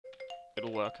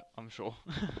It'll work, I'm sure.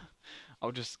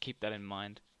 I'll just keep that in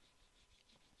mind.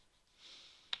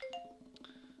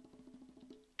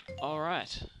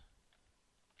 Alright.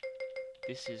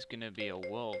 This is gonna be a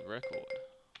world record.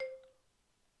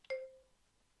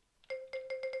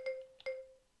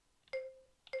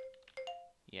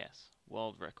 Yes,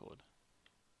 world record.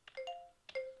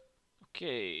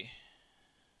 Okay.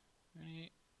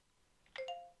 Ready?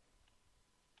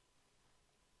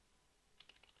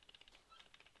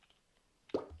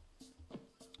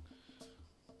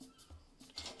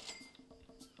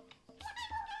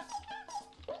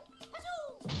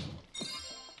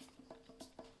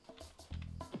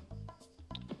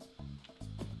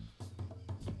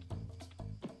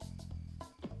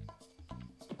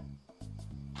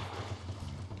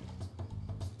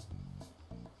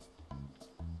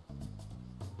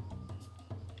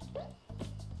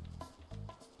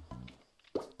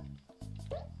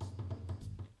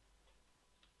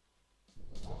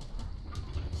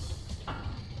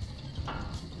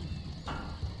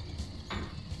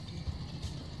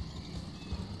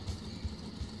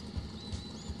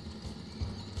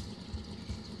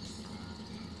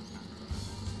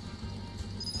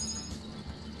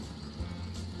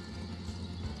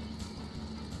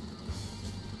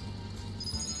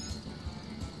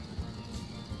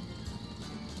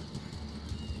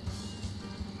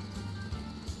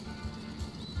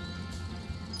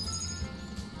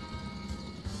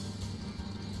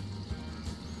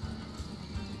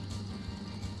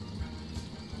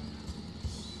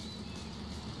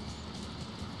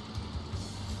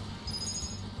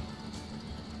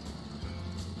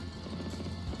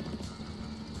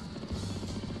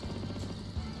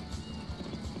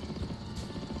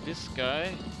 This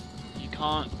guy, you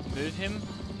can't move him,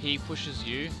 he pushes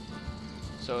you,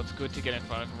 so it's good to get in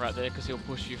front of him right there because he'll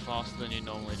push you faster than you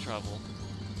normally travel,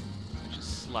 which is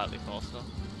slightly faster.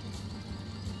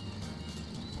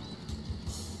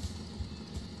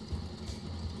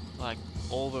 Like,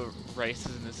 all the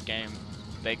races in this game,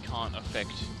 they can't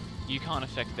affect, you can't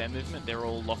affect their movement, they're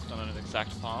all locked on an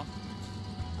exact path.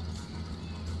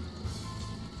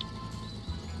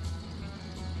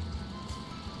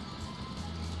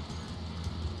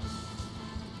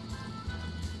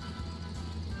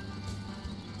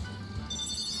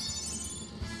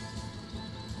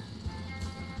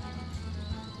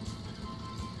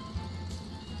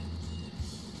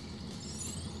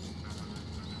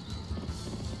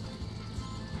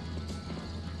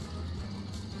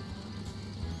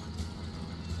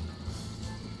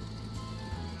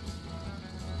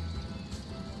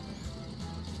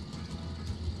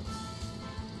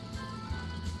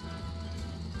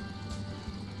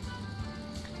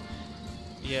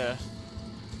 Yeah,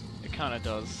 it kinda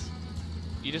does.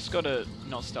 You just gotta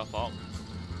not stuff up.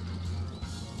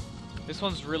 This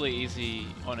one's really easy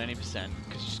on any percent,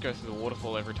 because you just go through the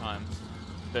waterfall every time.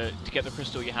 But to get the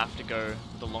crystal you have to go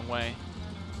the long way,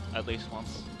 at least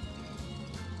once.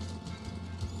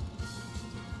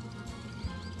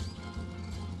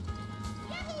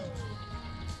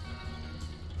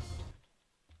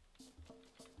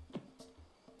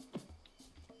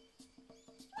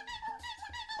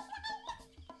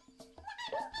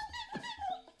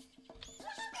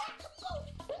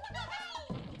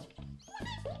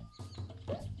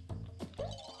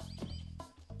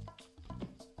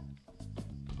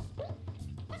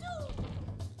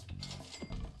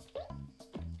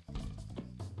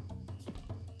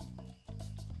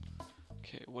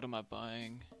 Okay, what am I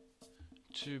buying?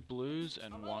 2 blues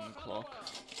and 1 clock.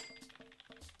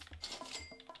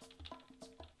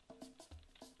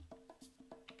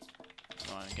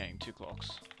 Oh, I'm getting 2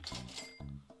 clocks.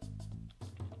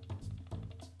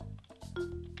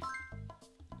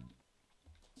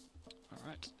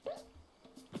 Alright.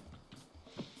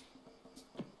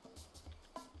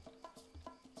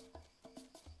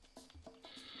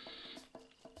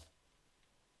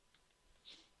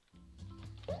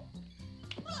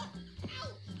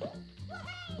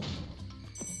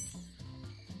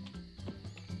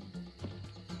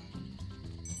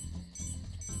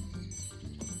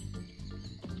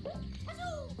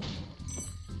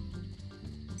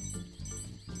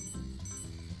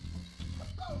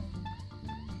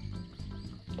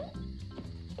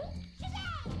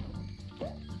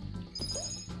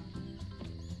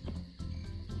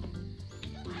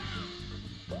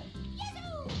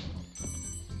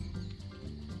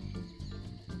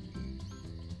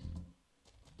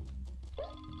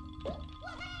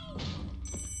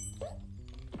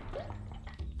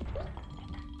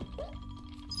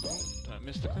 Don't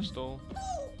miss the crystal.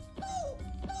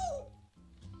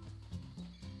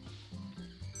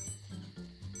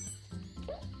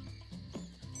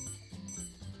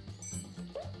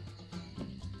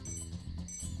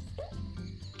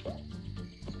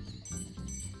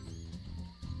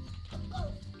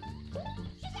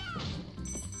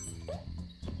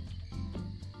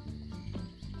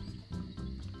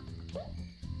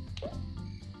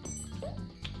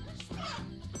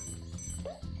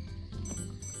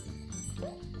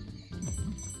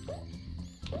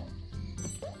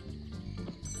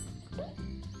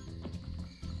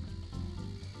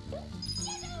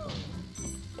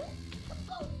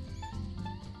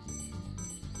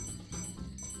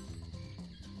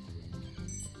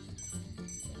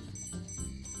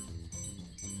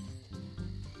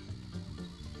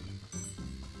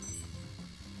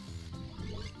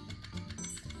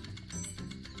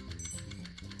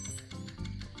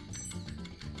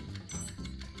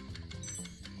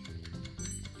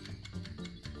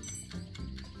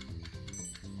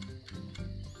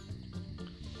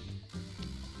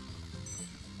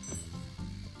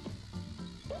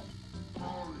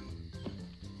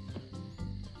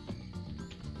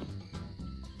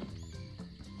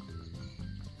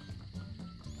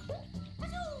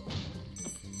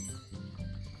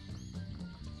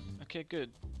 Okay,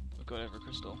 good. We've got every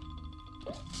crystal.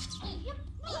 Oops.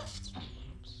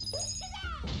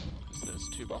 Because there's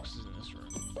 2 boxes in this room.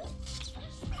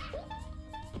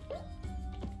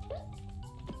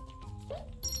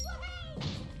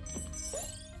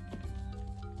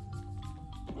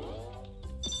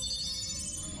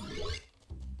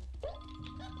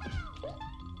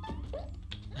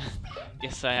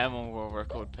 Yes, I am on world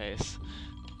record pace.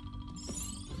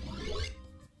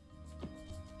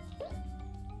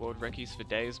 World recce's for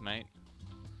days, mate.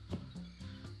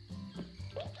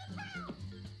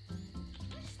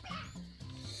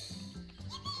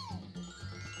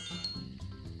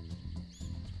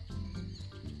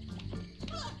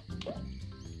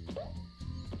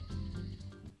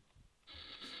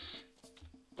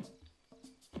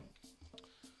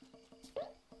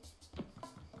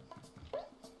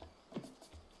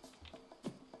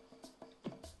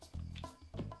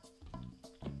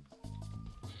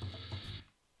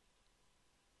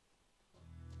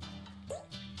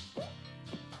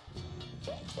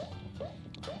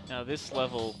 Now this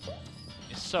level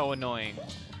is so annoying,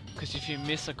 because if you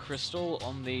miss a crystal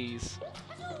on these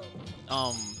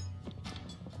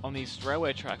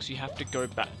railway tracks, you have to go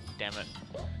back. Damn it!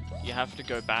 You have to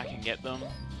go back and get them,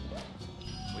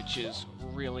 which is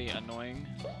really annoying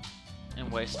and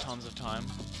wastes tons of time.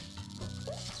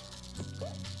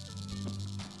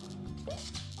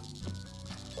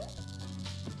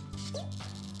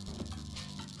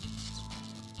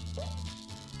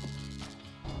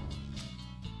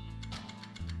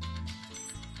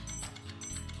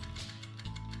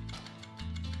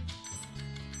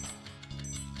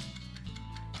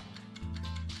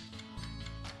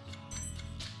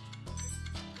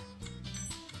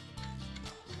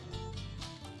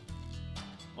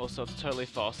 Also, it's totally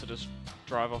faster to just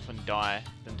drive off and die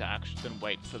than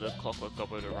wait for the Clockwork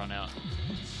Gobbler to run out.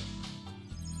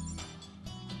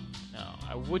 Now,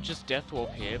 I would just death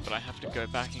warp here, but I have to go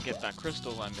back and get that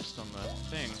crystal I missed on the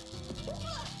thing.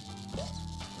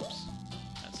 Oops.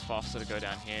 It's faster to go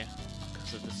down here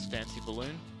because of this fancy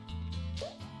balloon.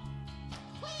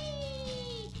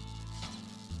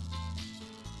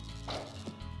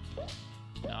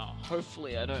 Now,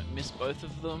 hopefully I don't miss both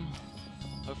of them.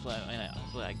 Hopefully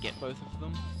I get both of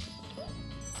them.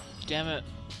 Damn it.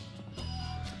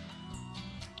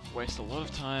 Waste a lot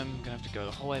of time, gonna have to go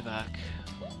the whole way back.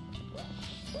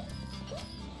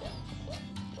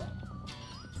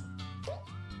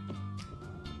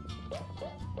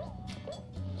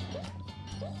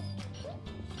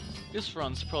 This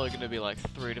run's probably gonna be like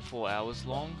 3 to 4 hours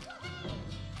long.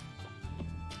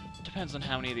 Depends on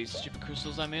how many of these stupid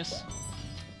crystals I miss.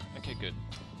 Okay, good.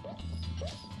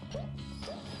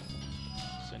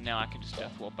 So now I can just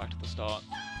death warp back to the start.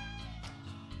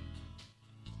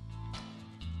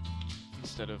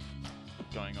 Instead of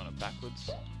going on it backwards.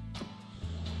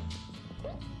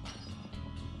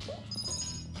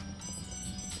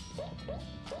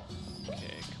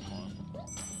 Okay, come on.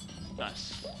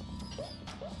 Nice.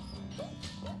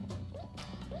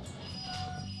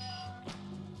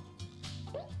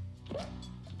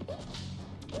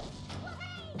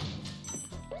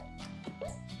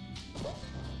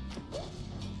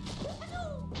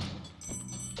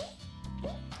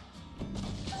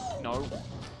 No.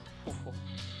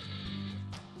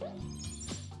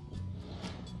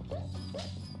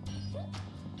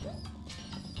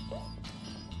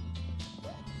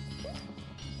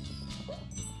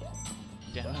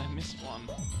 Damn it, I missed one.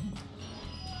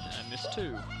 And I missed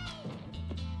two.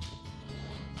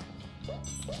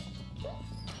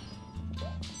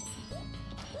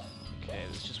 Okay,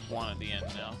 there's just one at the end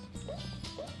now.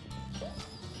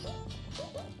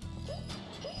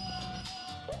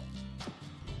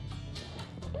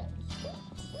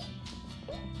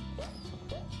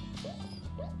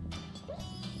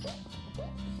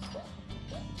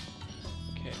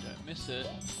 Okay, don't miss it.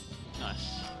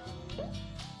 Nice.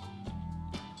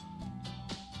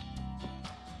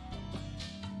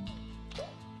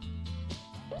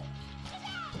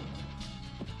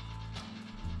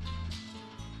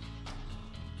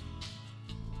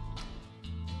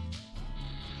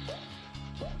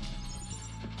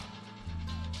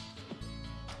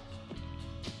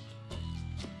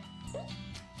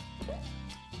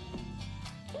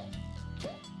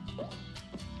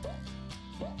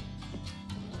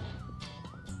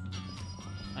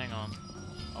 Hang on.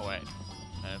 Oh wait.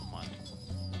 Never mind.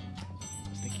 I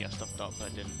was thinking I stuffed up,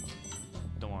 but I didn't.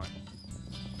 Don't worry.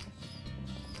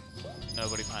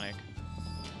 Nobody panic.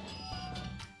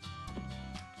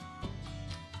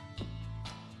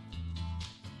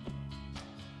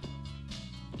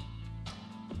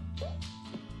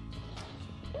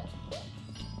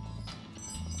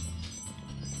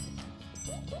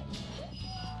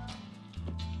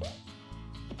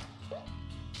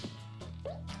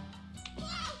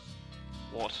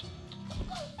 teleport.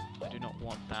 I do not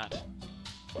want that.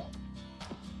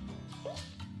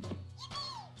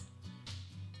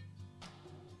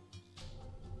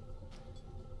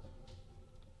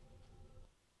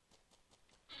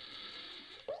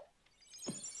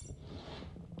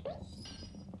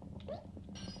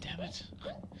 Damn it.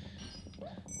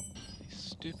 These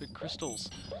stupid crystals.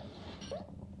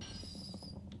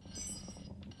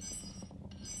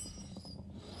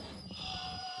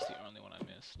 It's the only one I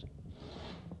missed.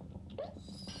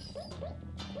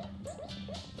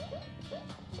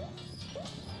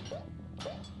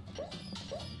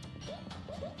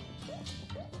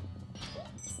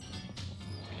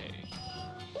 Okay.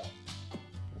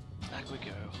 Back we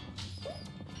go.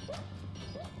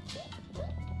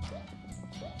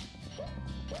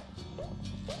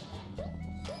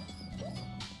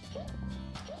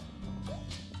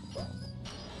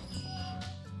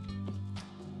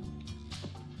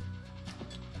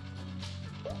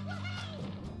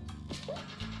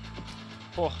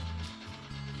 Oh,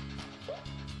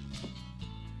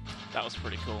 that was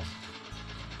pretty cool.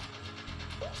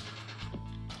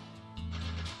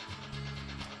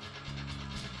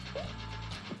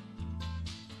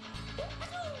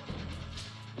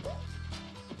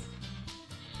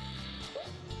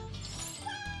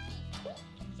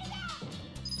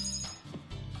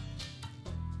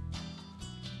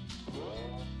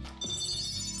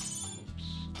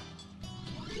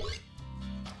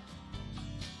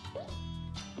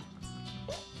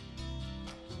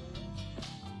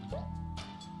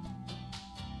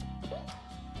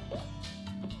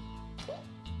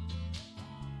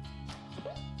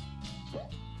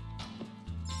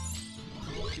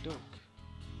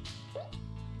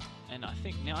 And I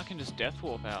think now I can just death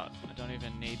warp out. I don't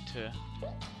even need to,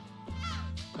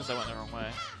 because I went the wrong way.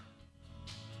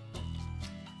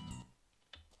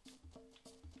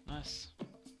 Nice.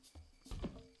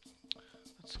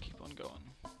 Let's keep on going.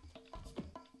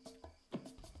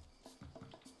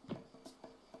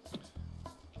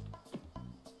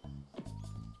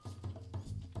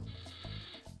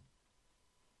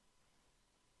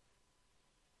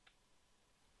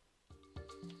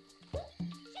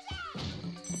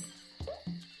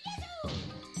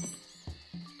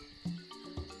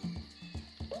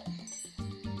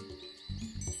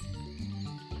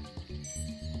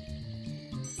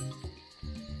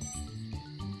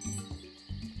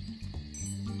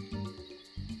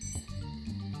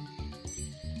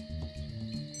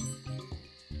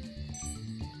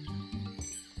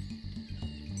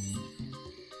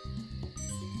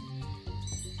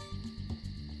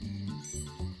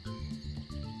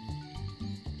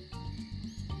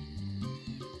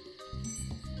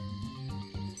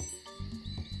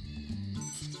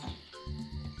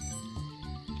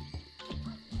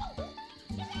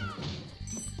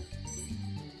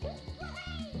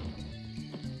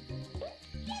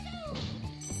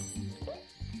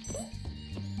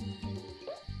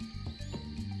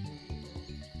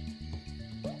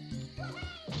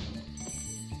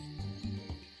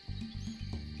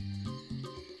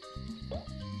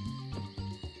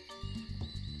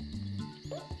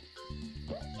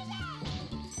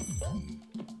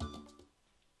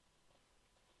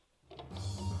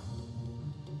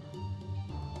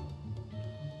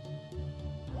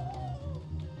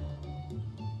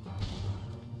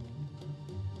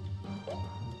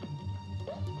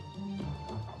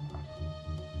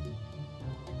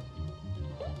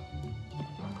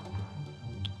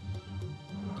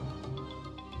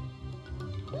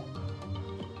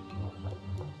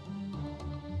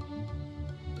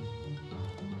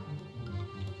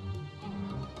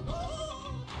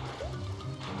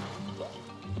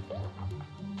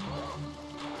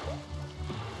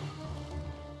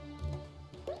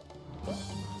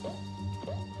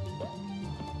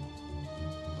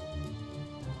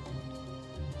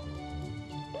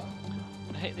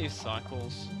 I hate these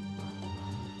cycles.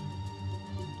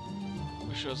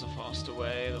 Wish there was a faster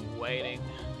way than waiting.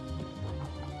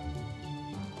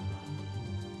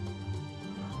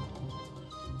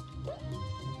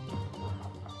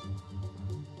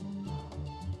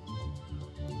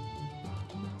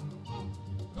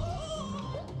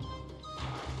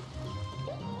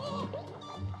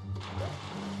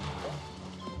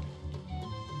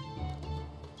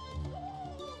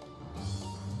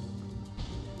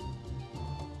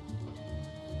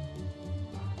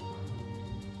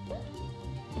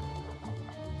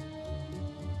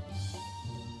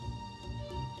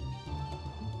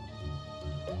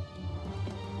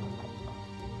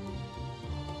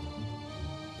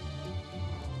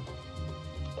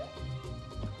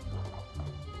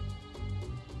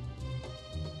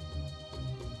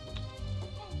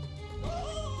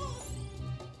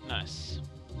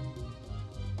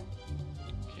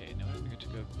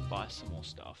 buy some more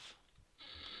stuff.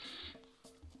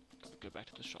 Gotta go back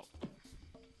to the shop.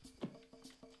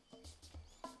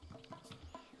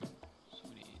 So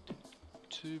we need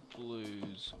 2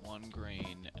 blues, 1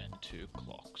 green, and 2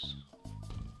 clocks.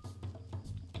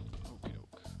 Okie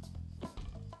doke.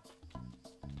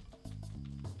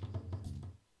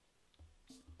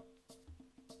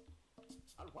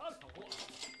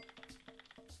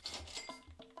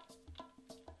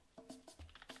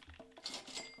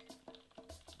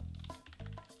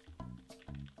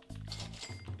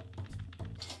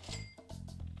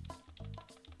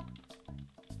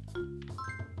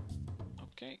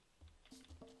 Okay,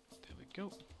 there we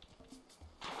go.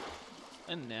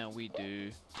 And now we do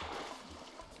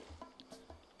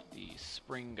the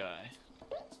spring guy.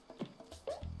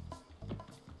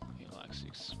 He likes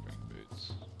these spring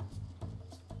boots.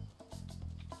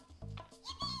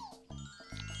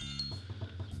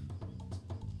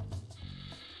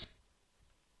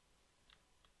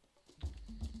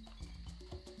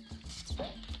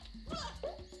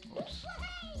 Oops.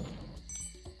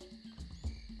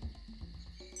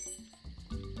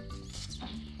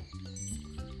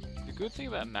 The good thing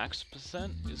about max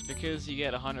percent is because you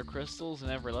get 100 crystals in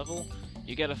every level,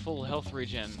 you get a full health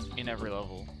regen in every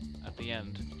level at the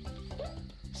end.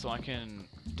 So I can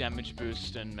damage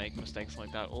boost and make mistakes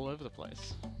like that all over the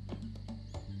place.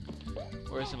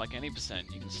 Whereas in like any percent,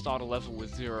 you can start a level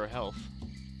with 0 health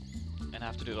and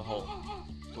have to do the whole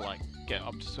to like get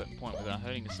up to a certain point without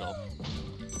hurting yourself.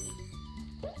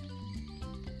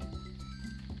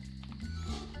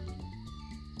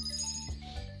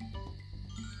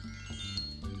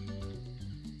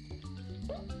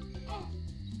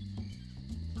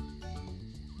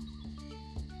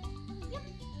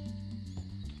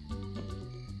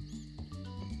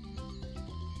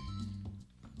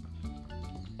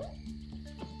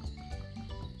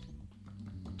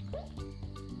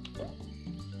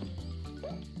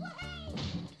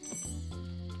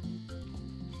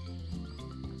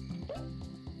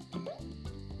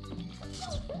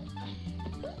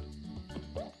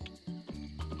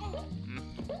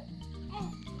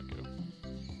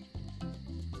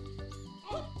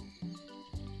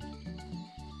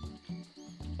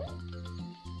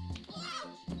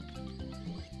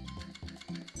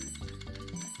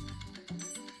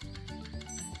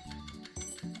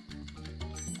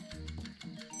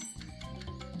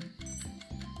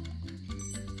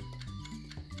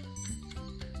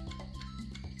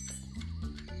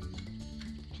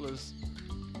 Please.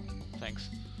 Thanks.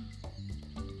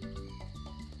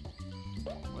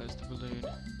 Where's the balloon?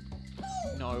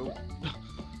 No.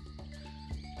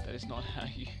 That is not how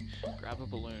you grab a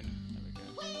balloon. There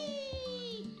we go.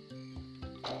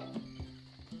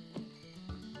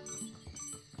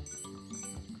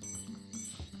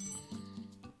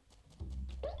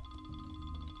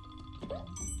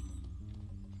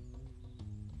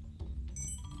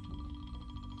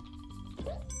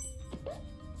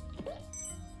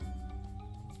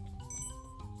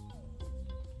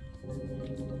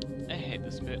 I hate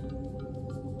this bit.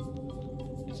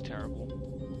 It's terrible.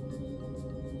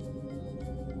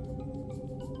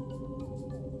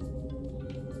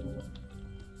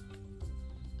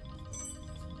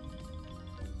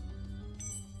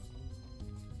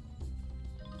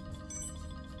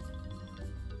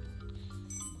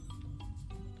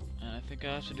 And I think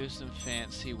I have to do some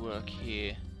fancy work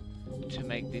here to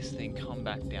make this thing come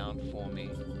back down for me.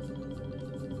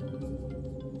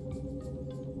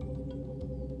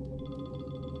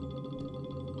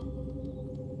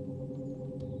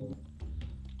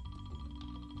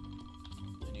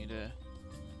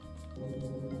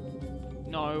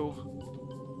 No.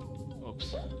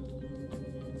 Oops.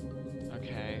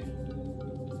 Okay.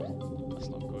 That's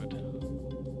not good.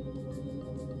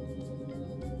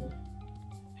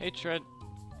 Hey Tread.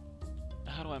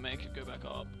 How do I make it go back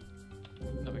up?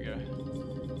 There we go.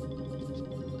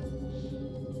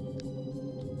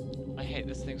 I hate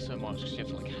this thing so much because you have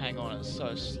to like hang on, it's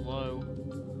so slow.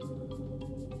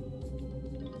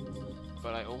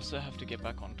 But I also have to get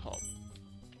back on top.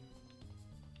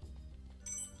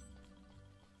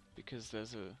 Because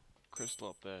there's a crystal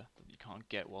up there that you can't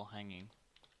get while hanging.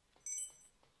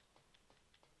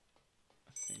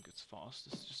 I think it's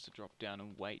fastest just to drop down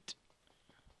and wait.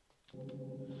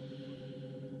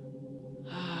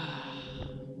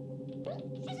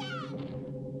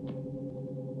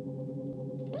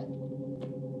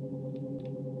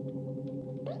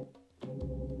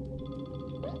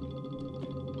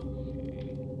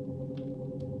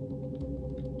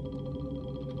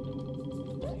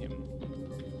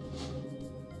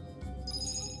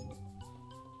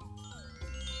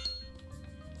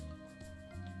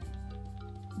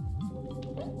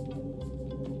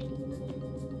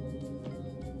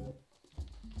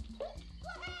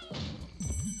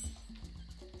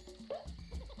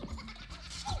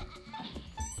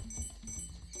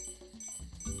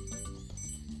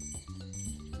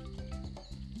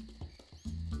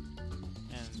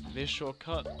 this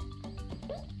shortcut,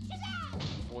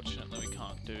 unfortunately we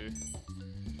can't do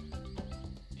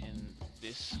in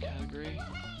this category,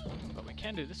 but we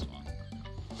can do this one.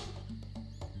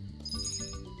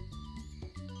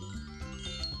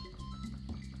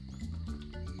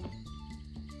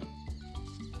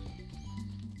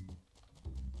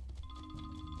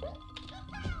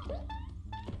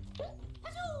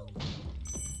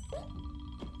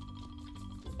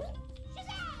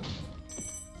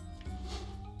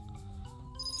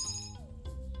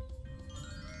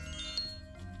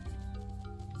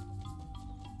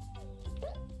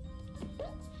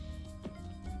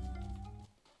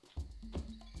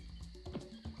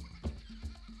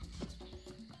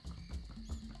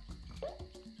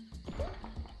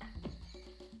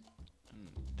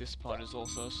 This part is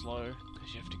also slow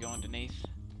because you have to go underneath.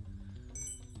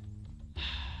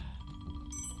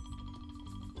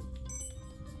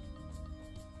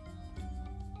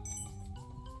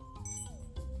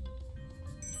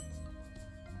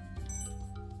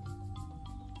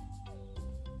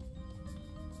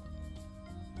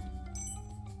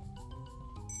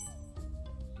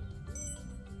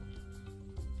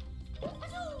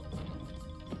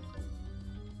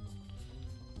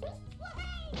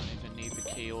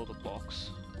 Or the box,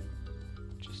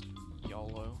 just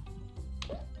YOLO.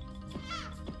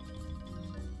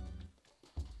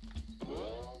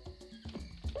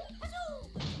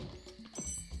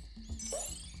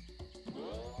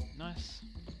 Nice.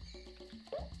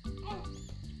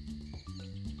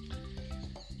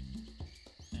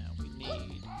 Now we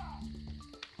need that.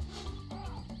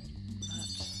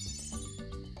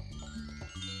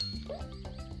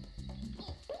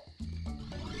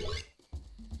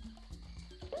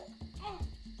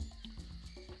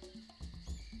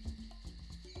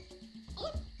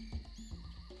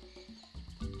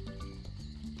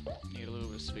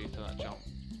 Speed for that jump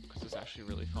because it's actually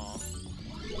really far,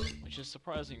 which is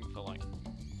surprising for like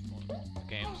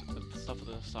games, the stuff at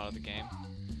the start of the game.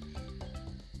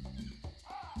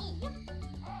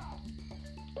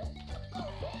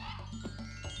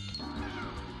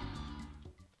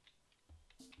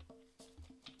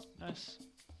 Nice.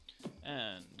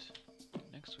 And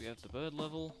next we have the bird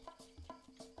level.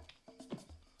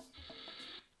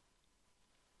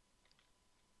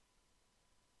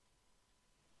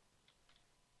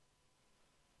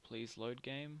 Please load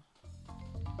game.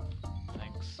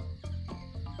 Thanks.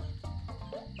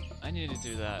 I need to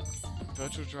do that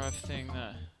virtual drive thing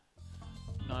that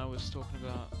Nia was talking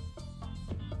about.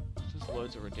 These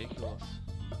loads are ridiculous.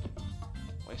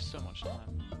 Waste so much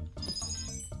time.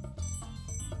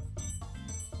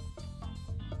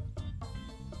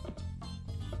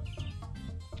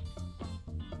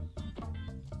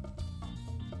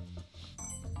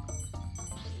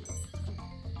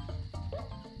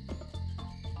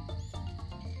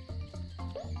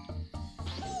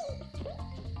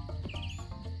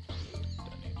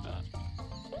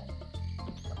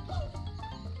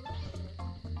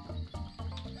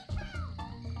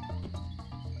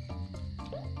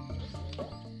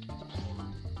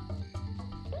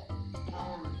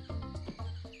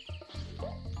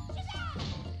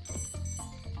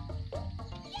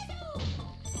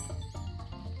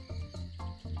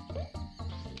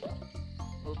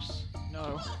 Oops,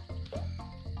 no.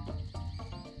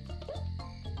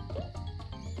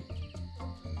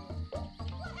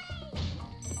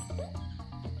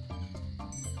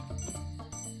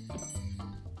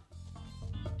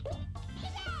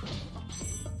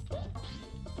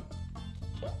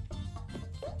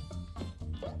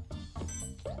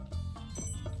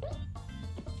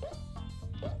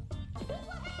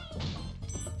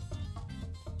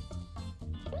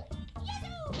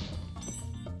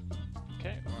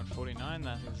 Okay, we're on 49,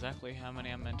 that's exactly how many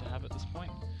I'm meant to have at this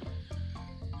point.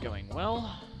 Going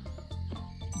well.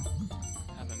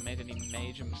 Haven't made any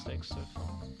major mistakes so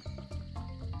far.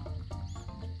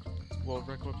 World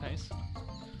record pace.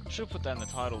 Should put that in the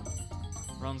title.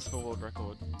 Runs for world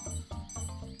record.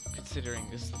 Considering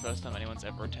this is the first time anyone's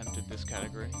ever attempted this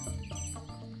category.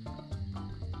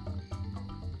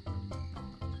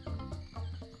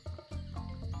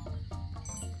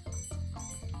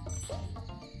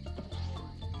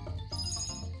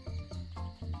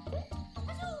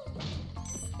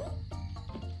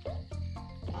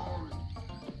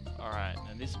 Alright,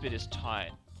 now this bit is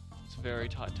tight. It's very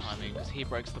tight timing because he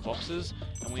breaks the boxes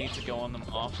and we need to go on them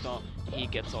after he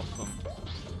gets off them.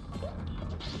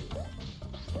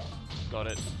 Got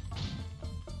it.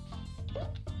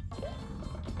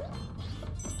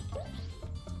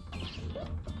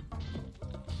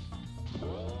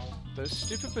 Those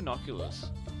stupid binoculars,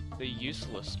 they're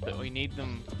useless, but we need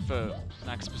them for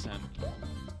max %.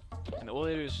 And all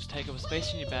they do is just take up a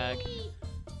space in your bag,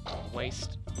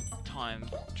 waste time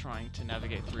trying to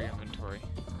navigate through your inventory.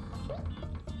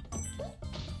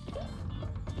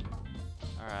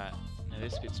 Alright, now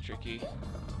this bit's tricky.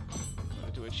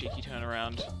 Gotta do a cheeky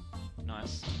turnaround.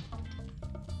 Nice.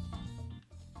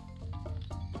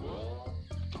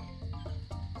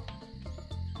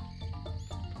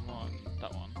 Come on,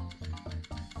 that one.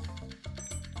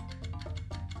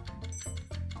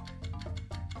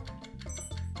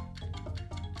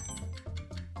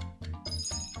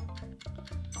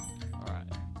 Alright,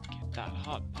 get that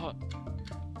hot pot.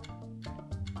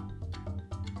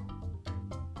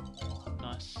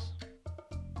 Nice.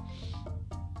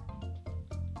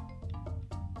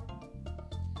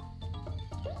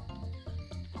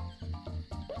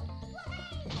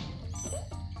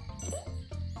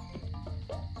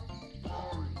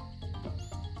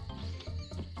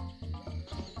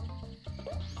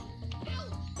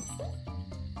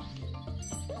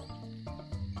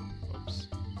 Oops.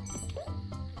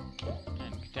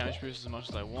 And damage boost as much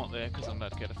as I want there, because I'm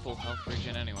about to get a full health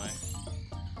regen anyway.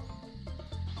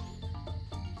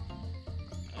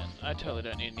 And I totally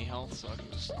don't need any health, so I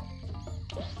can just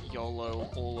YOLO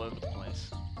all over the place.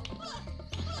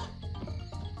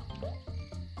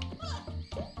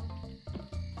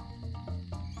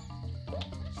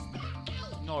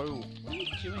 No! What are you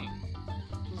doing?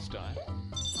 Let's die.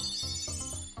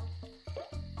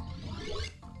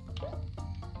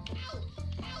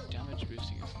 Damage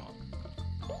boosting is fun.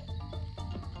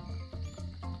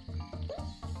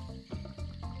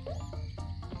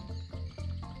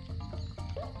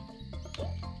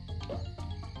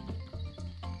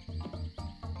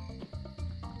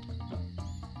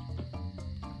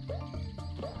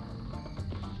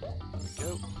 There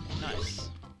we go. Nice.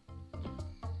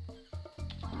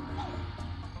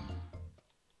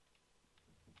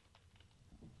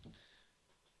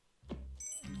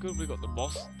 Good, we got the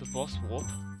boss warp.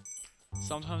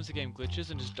 Sometimes the game glitches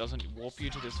and just doesn't warp you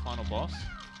to this final boss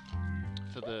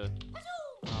for the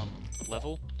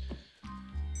level,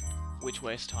 which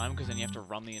wastes time because then you have to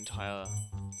run the entire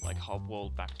like hub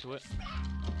world back to it.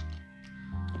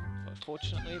 But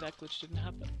fortunately, that glitch didn't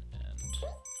happen, and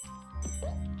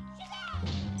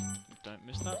don't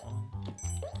miss that one.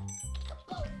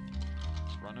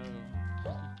 Let's run over.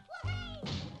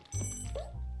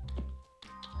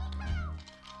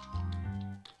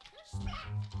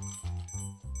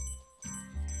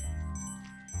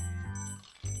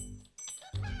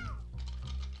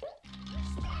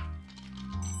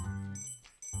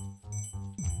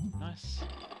 Nice.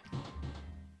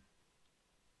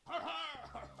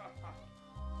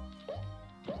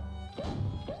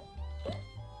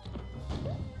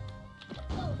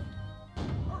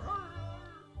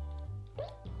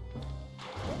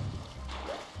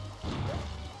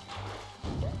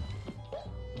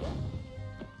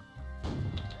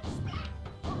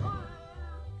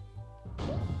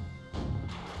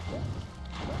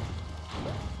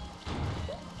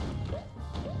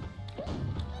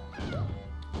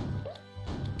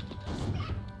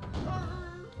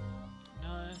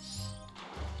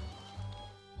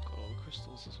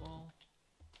 As well.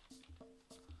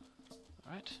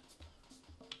 Alright.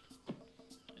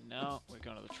 And now we're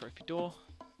going to the trophy door.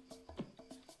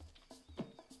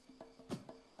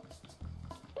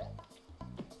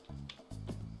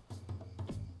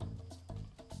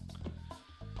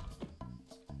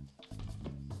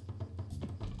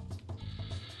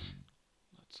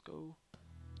 Let's go.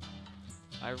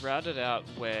 I routed out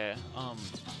where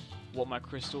what my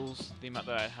crystals, the amount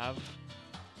that I have,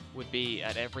 would be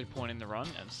at every point in the run,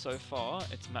 and so far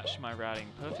it's matched my routing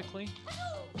perfectly,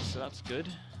 so that's good.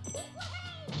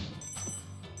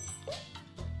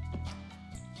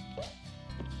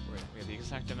 We have the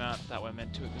exact amount that we're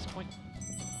meant to at this point.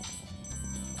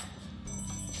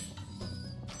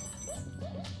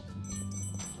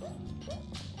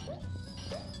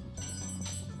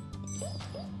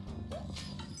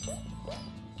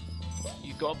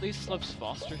 You got these slopes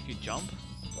faster if you jump,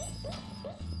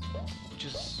 which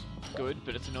is good,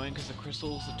 but it's annoying because the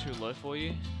crystals are too low for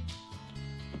you,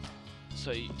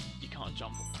 so you can't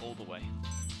jump all the way,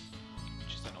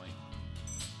 which is annoying.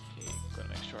 Okay, gotta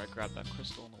make sure I grab that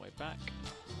crystal on the way back.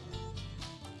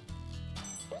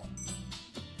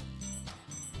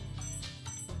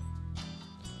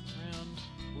 Around,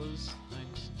 Liz,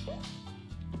 thanks.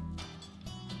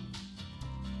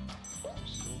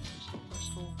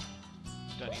 Crystal.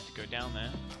 Don't need to go down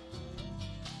there.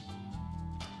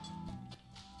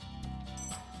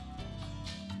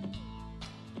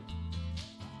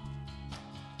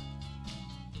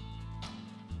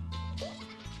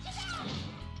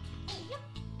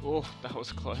 Oh, that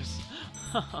was close.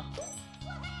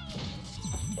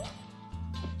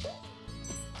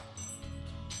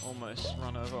 almost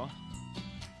run over.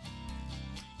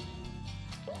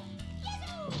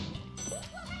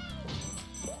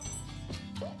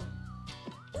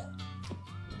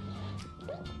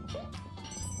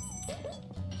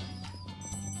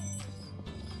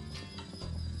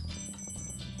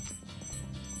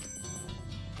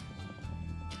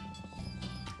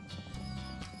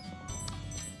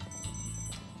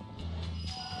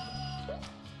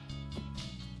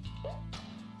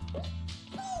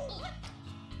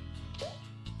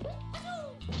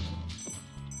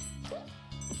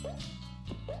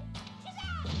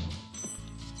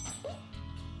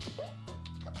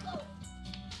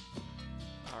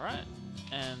 Alright,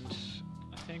 and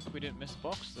I think we didn't miss a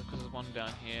box because there's one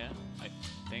down here, I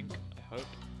think, I hope.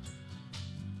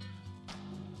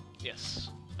 Yes,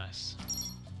 nice.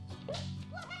 There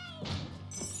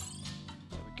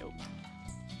we go.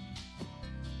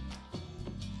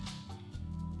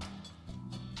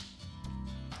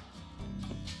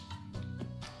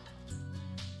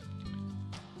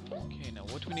 Okay, now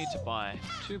what do we need to buy?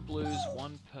 2 blues,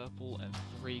 1 purple, and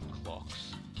 3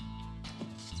 clocks.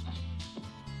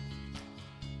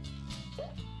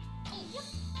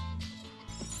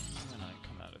 When I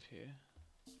come out of here.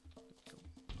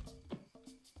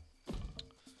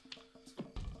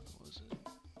 What was it?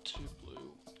 2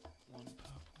 blue, 1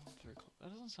 purple, 3 clocks. That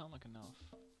doesn't sound like enough.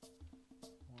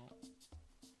 Well.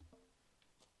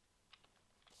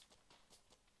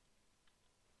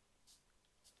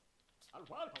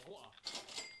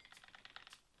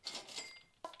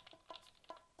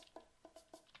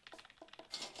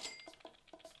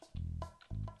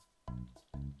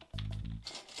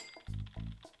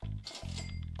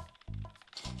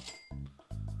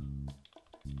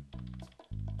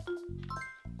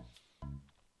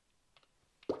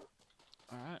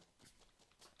 Alright.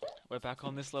 We're back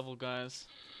on this level, guys.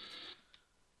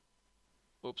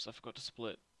 Oops, I forgot to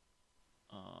split.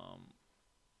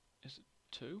 Is it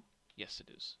 2? Yes, it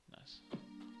is. Nice.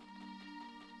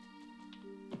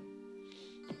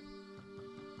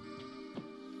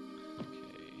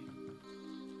 Okay.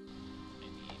 I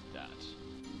need that.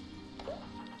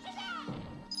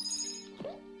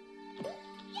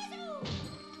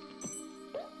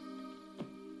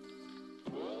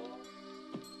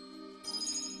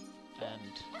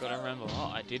 And gotta remember,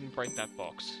 oh, I didn't break that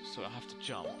box, so I have to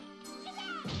jump.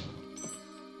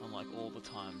 Unlike all the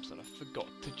times that I forgot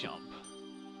to jump.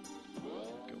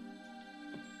 Go.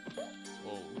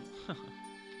 Whoa.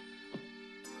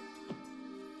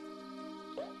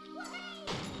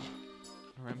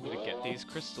 Remember to get these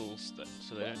crystals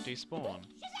so they don't despawn.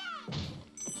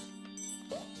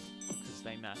 Because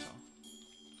they matter.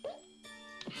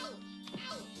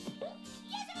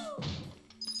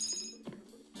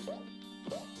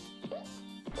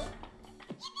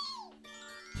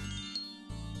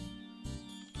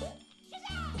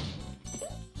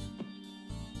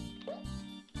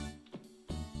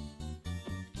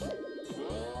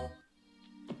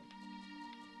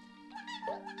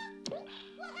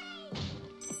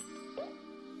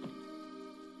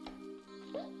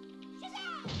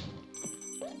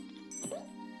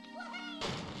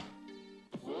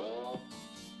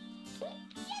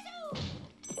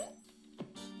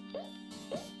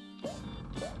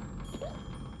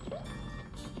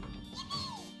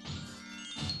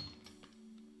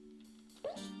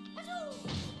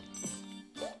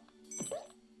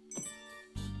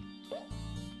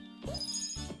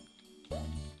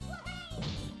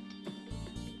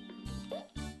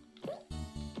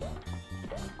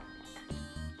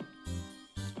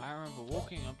 I remember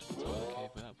walking up to the top of the cave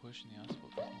without pushing the ice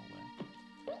block the whole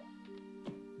way.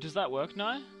 Does that work,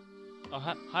 Nye? Oh,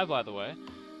 hi, by the way.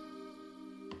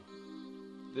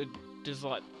 Does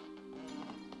like...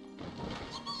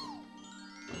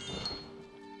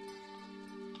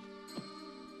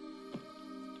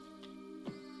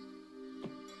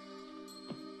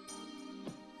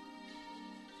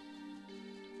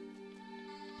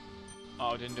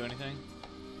 Oh, it didn't do anything?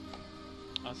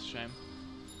 That's a shame.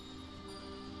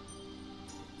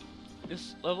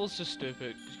 This level's just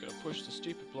stupid, because you gotta push the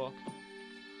stupid block.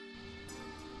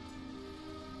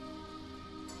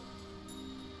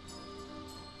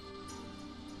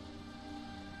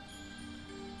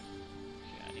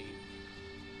 Okay, I need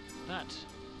that.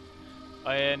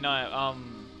 Oh yeah, no,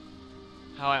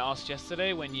 how I asked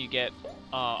yesterday, when you get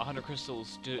 100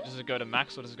 crystals, does it go to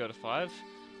max or does it go to 5?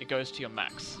 It goes to your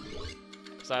max.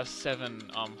 So I have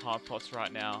 7 hard pots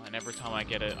right now, and every time I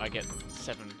get it, I get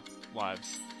 7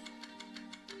 lives.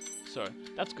 So,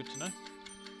 that's good to know.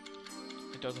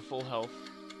 It does a full health.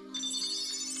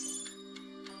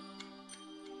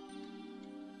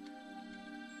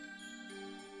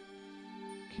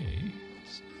 Okay,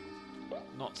 let's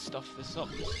not stuff this up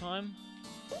this time.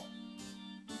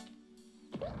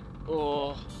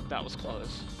 Oh, that was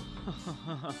close.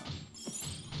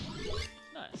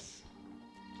 Nice.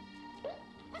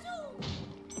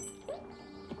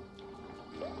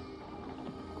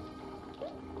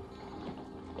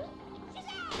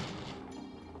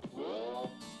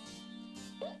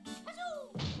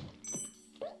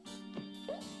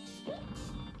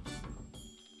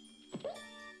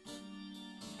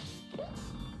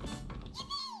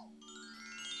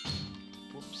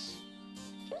 Whoops.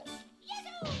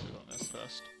 Should've done this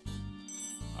first.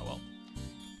 Oh well.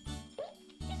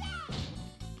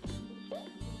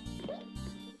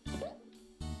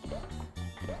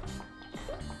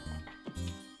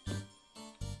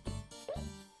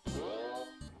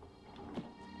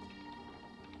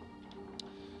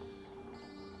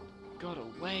 Gotta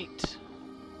wait.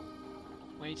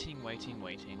 Waiting, waiting,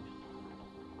 waiting.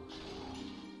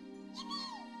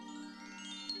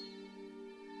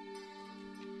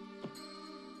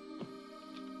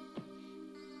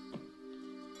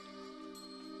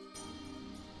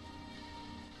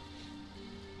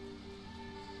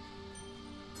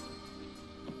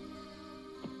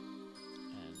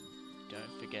 And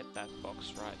don't forget that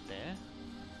box right there.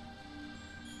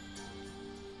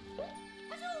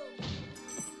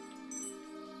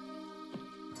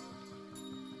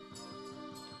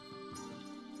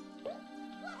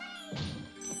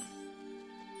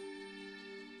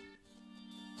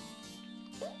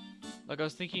 Like I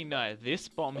was thinking, no, this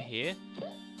bomb here,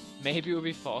 maybe it would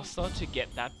be faster to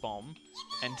get that bomb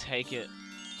and take it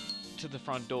to the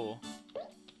front door.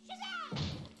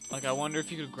 Like I wonder if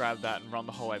you could grab that and run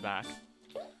the whole way back.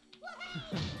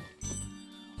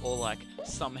 Or like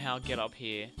somehow get up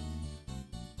here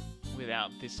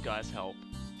without this guy's help.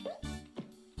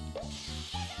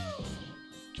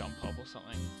 Jump up or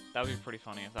something. That would be pretty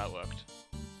funny if that worked.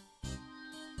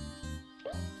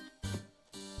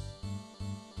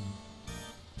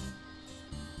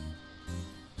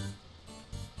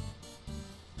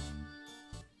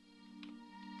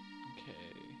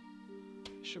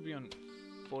 Should be on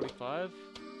 45.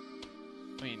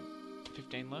 I mean,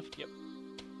 15 left. Yep.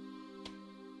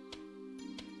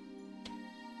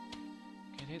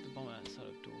 Can hit the bomb outside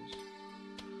of doors.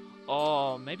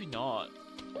 Oh, maybe not.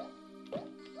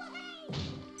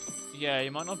 Yeah,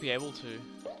 you might not be able to.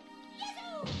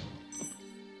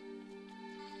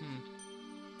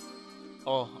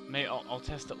 Oh, maybe I'll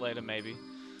test it later. Maybe.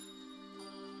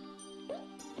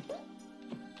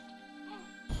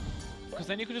 Because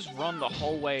then you could just run the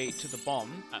whole way to the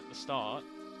bomb at the start.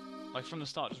 Like from the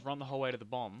start, just run the whole way to the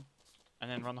bomb. And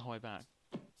then run the whole way back.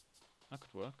 That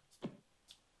could work.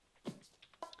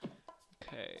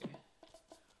 Okay.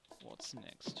 What's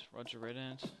next? Roger Red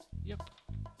Ant. Yep.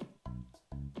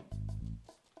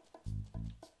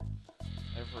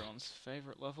 Everyone's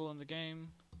favorite level in the game.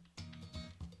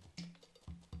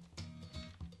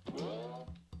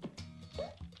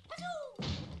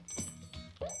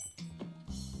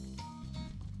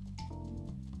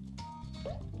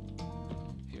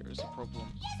 Is a problem.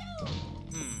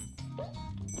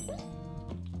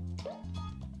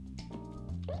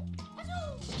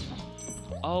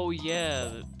 Oh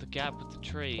yeah, the gap with the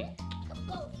tree.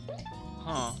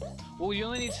 Huh. Well, you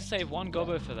only need to save one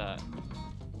gobbo for that.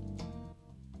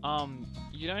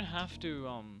 You don't have to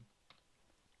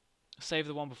save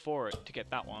the one before it to get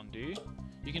that one, do you?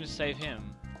 You can just save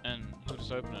him and he'll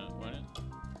just open it, won't it?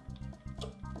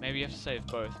 Maybe you have to save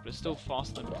both, but it's still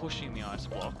faster than pushing the ice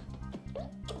block.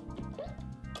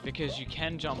 Because you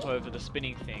can jump over the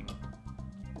spinning thing.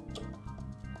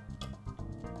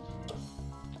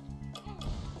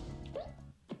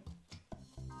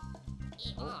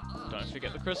 Oh, don't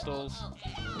forget the crystals.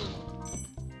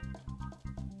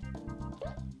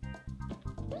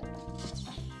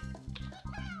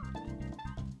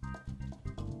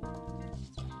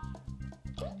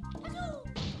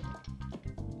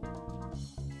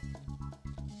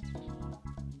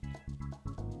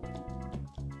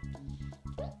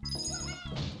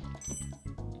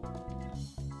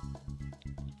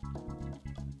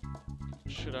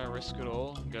 Should I risk it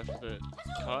all and go for the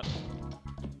cut?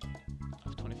 I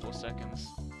have 24 seconds.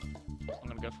 I'm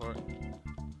gonna go for it.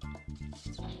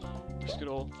 Risk it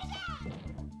all.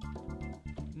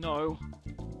 No.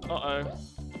 Uh-oh.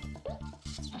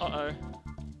 Uh-oh.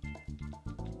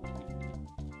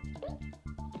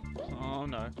 Oh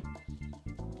no.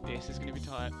 This is gonna be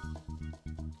tight.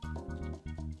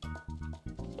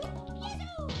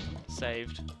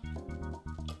 Saved.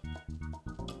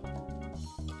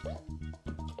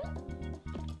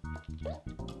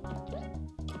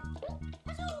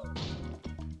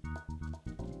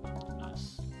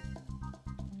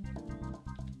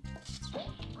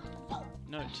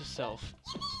 Note to self,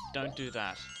 don't do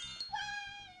that.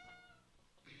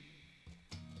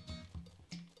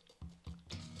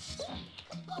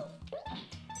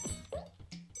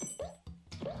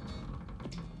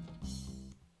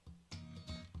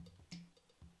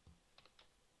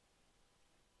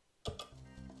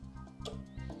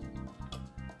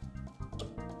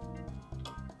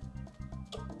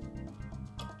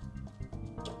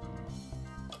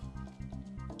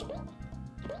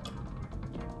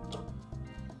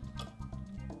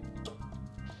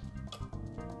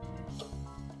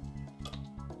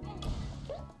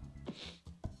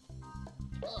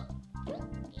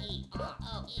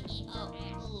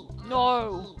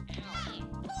 No!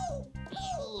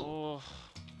 Oh,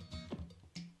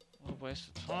 what a waste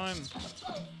of time.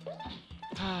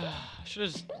 I should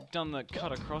have just done the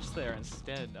cut across there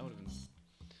instead. That would have been.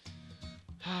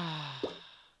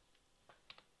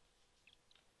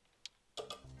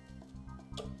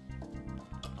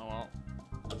 Oh well,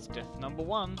 that's death number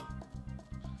 1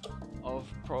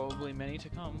 of probably many to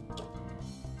come.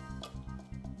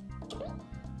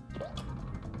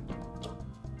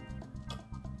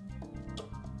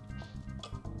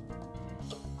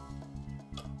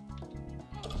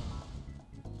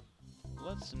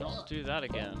 Let's not do that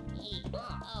again.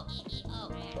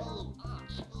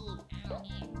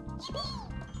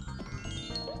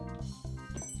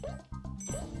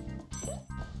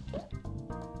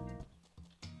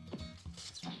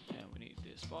 And we need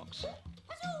this box.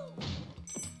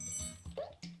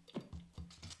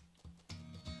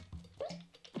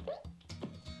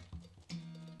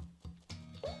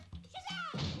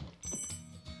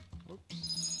 Oops.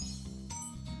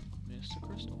 Missed a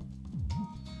crystal.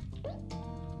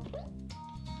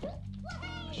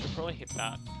 I should probably hit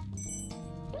that.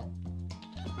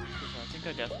 Because I think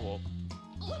I death warp.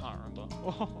 Can't remember.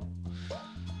 Oh.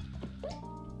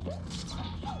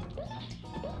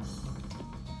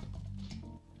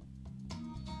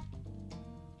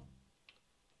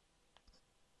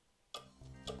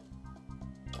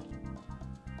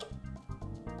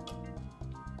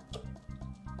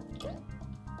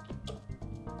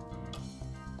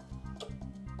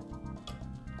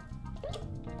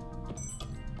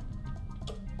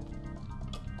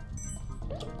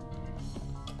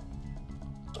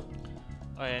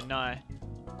 Oh yeah, no.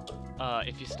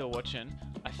 If you're still watching,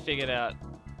 I figured out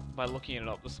by looking it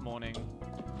up this morning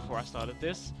before I started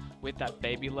this, with that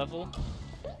baby level,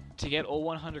 to get all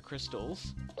 100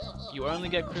 crystals, you only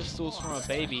get crystals from a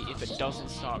baby if it doesn't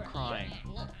start crying.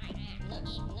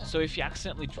 So if you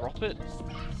accidentally drop it,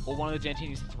 or one of the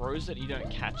Dantinis throws it and you don't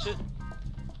catch it,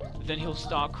 then he'll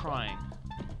start crying,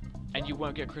 and you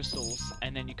won't get crystals,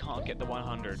 and then you can't get the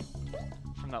 100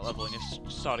 from that level, and you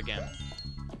start again.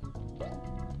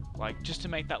 Like, just to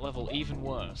make that level even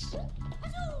worse.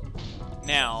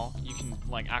 Now, you can,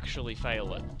 like, actually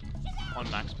fail it on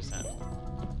max percent.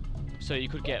 So you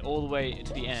could get all the way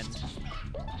to the end,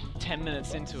 10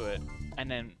 minutes into it, and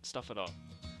then stuff it up.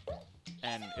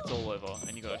 And it's all over,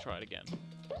 and you gotta try it again.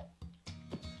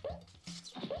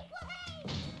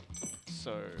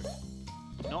 So,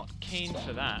 not keen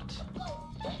for that.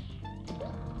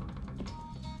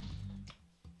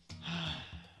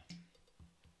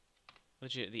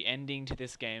 Legit, the ending to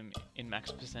this game in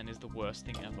max percent is the worst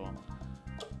thing ever.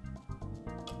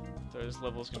 Those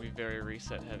levels can be very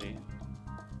reset heavy.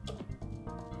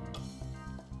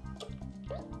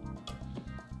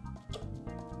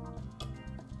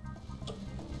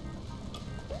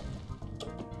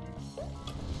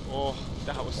 Oh,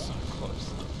 that was so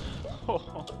close.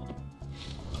 Oh.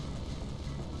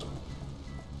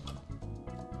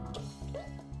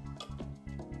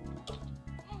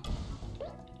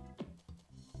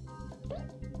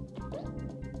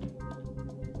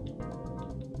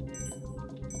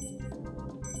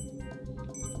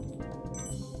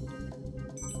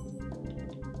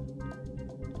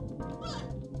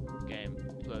 Game,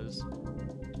 please.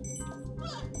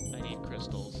 I need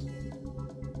crystals.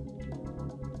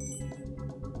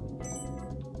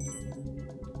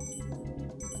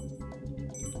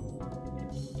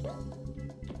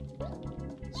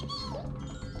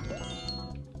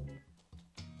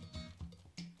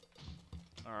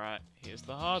 Alright, here's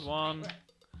the hard one.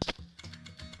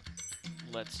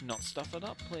 Let's not stuff it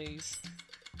up, please.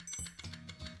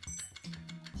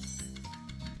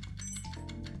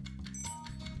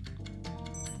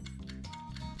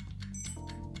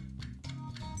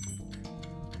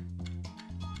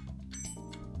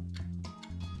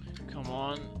 Come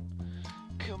on.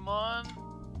 Come on.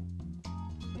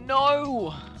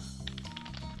 No!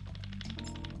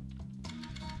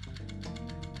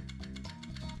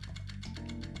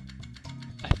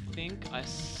 I think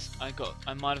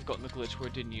I might have gotten the glitch where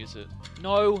it didn't use it.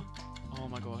 No! Oh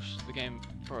my gosh, the game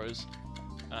froze.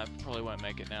 And I probably won't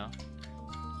make it now.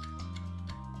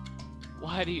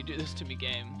 Why do you do this to me,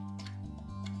 game?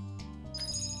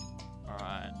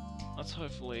 Alright. Let's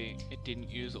hopefully it didn't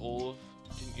use them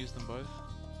both.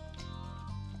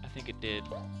 I think it did.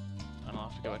 And I'll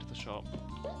have to go back to the shop.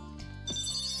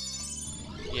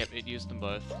 Yep, it used them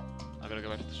both. I gotta go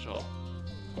back to the shop.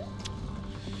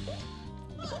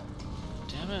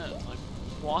 Damn it, like,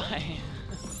 why?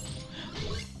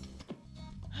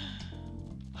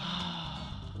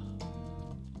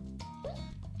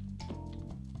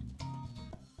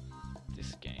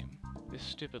 This game. This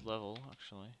stupid level,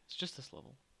 actually. It's just this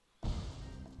level.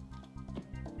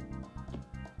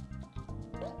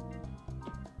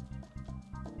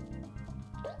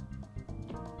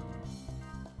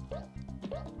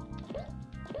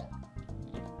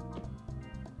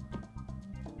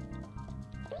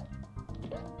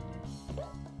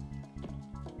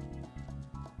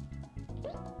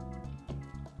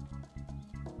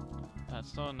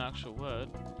 That's not an actual word.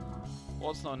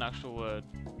 What's not an actual word?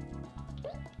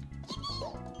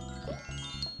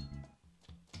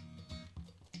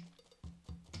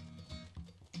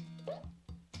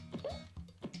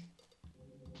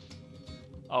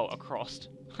 Oh, across.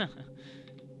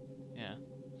 Yeah.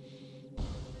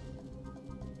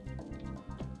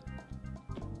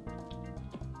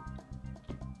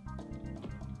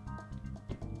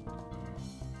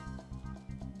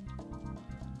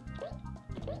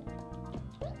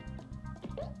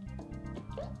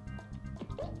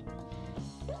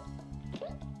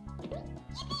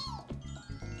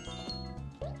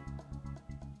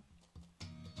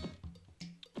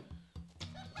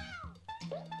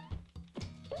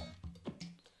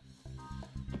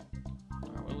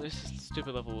 This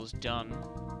stupid level was done.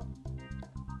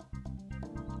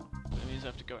 That means I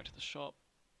have to go into the shop.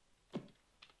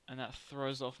 And that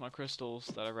throws off my crystals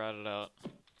that I routed out.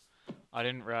 I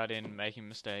didn't route in making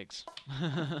mistakes.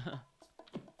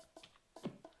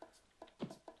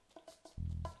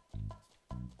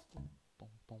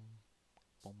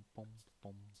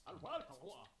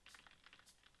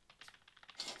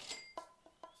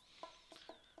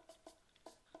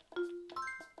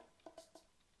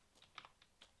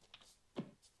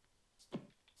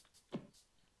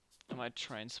 My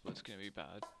train split's gonna be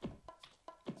bad.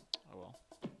 Oh well.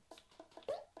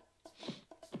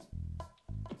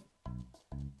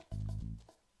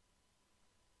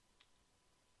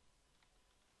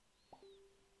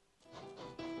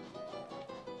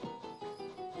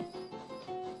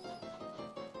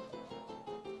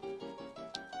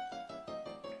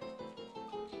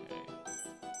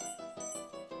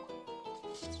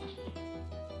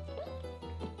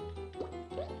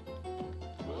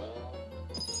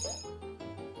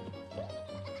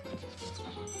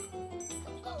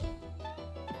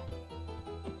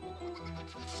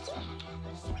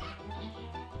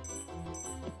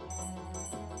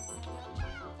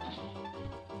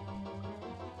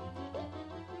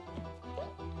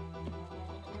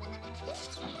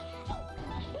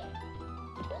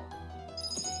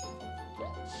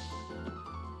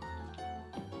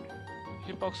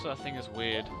 Hitbox for that thing is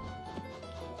weird.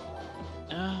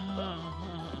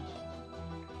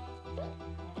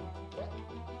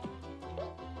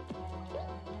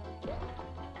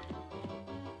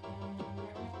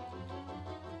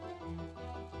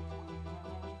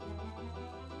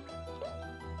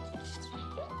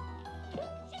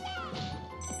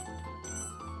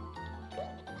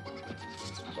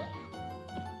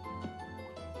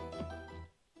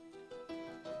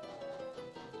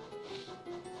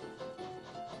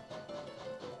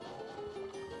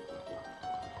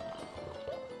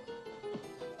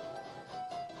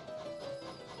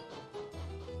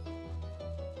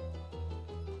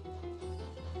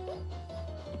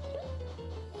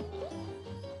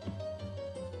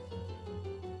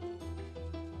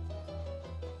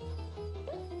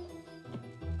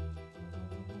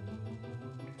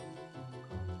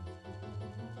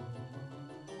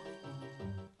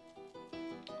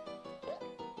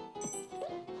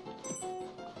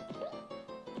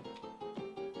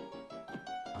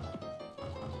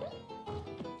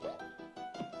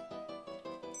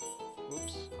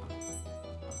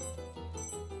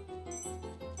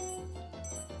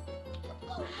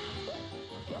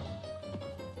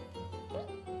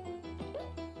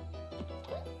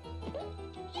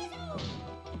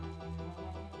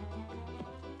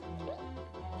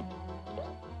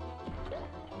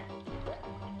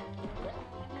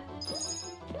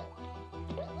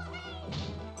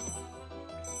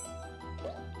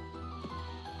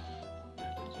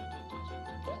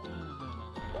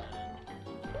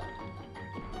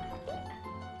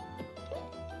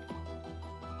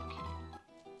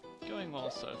 well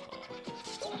so far.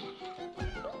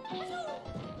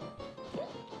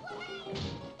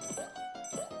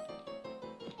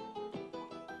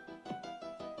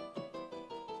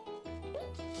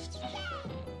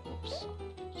 Oops.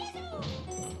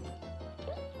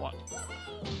 What?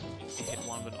 It hit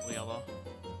one but not the other.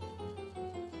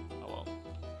 Oh well.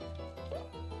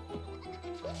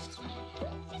 Oh,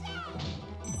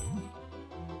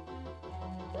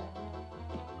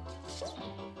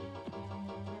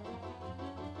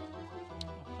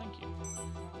 thank you.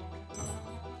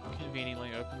 Conveniently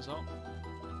opens up.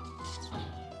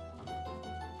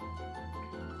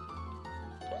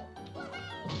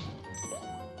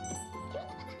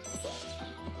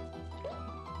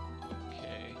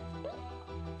 Okay.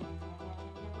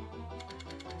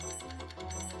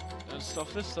 Don't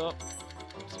stuff this up.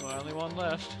 It's my only one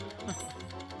left.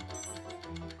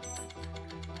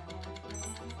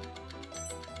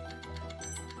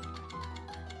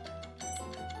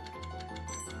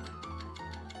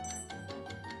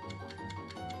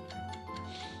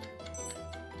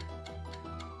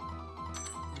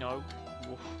 No.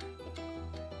 Oof.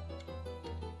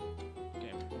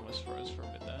 Game almost froze for a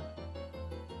bit there.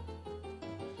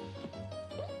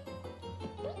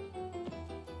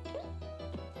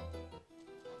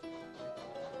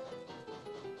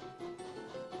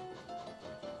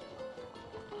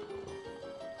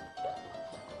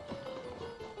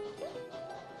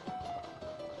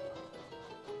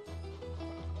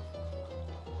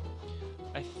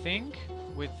 I think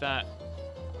with that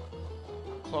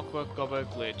Clockwork Gobbo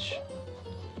glitch,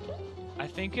 I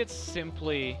think it's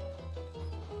simply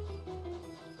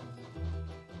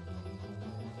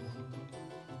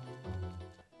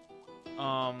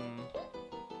I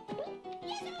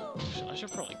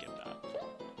should probably get that.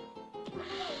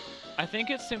 I think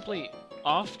it's simply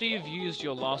after you've used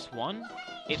your last one,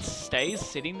 it stays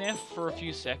sitting there for a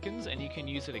few seconds and you can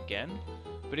use it again.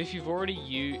 But if you've already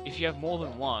if you have more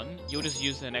than one, you'll just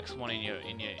use the next one in your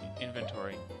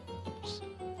inventory. Oops.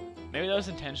 Maybe that was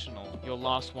intentional. Your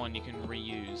last one you can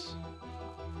reuse.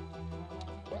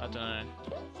 I don't know.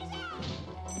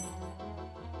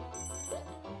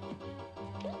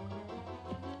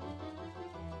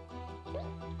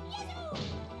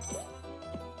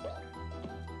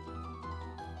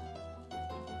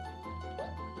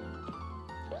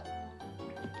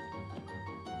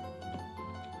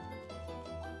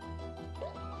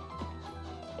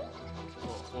 Oh,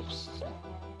 whoops.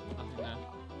 Nothing there.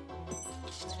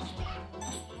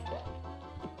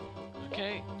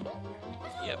 Okay.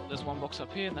 Yep, there's one box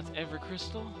up here, and that's every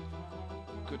crystal.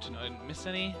 Good to know I didn't miss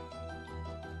any.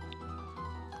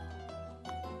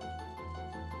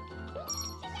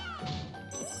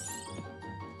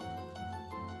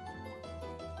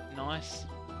 Nice.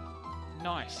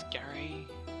 Nice, Gary.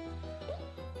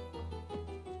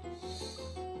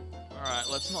 Alright,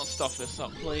 let's not stuff this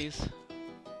up, please.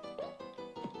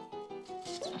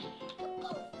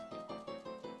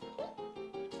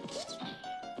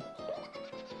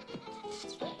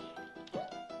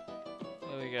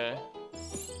 There we go.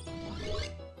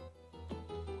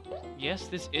 Yes,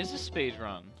 this is a speed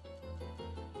run.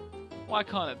 Why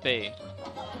can't it be?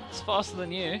 It's faster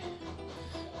than you.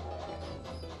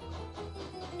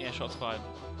 Yeah, shots fired.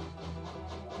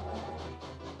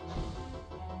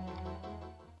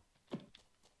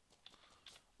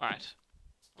 Alright.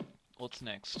 What's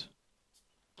next?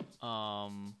 Oh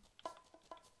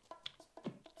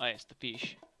yes, the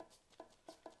fish.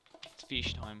 It's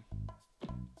fish time.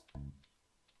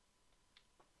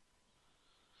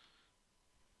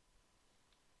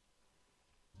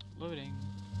 Loading.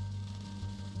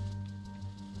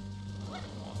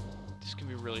 This can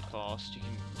be really fast. You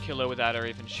can kill her without her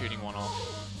even shooting one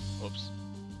off. Oops.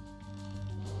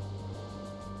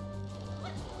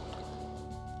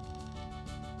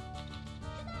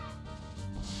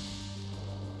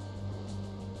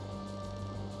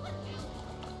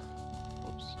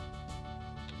 Oops.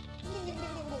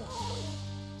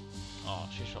 Oh,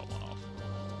 she shot one off.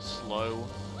 Slow.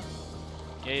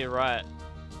 Yeah, you're right.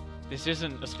 This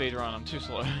isn't a speed run, I'm too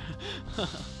slow. Where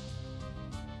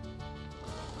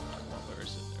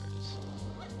is it?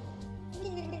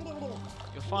 There it is.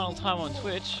 Your final time on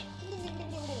Twitch?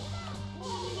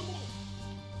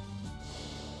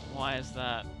 Why is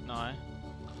that? No.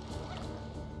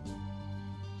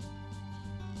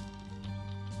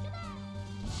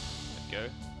 There we go.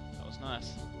 That was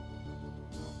nice.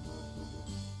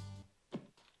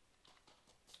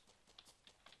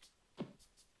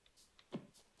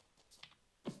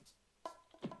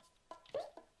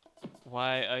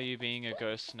 Why are you being a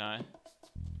ghost now?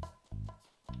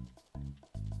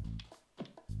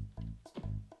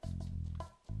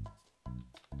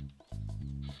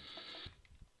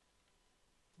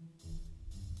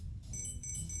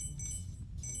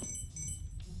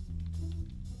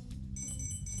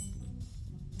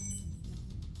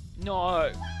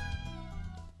 No!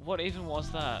 What even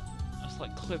was that? I just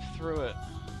like clipped through it.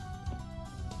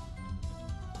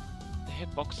 The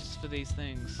hitboxes for these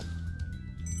things.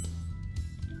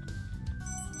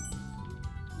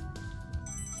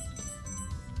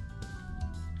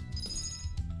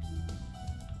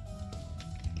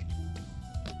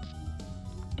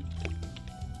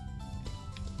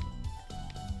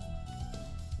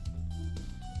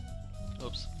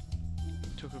 Oops.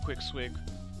 Took a quick swig.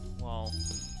 While...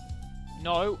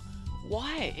 No!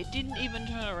 Why? It didn't even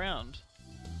turn around.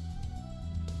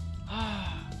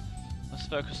 Let's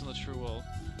focus on the true world.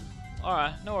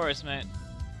 Alright, no worries, mate.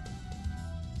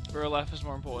 Real life is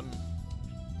more important.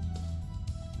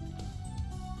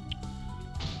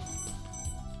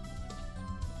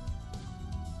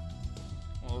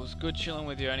 Well, it was good chilling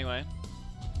with you anyway.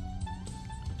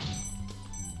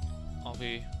 I'll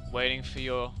be waiting for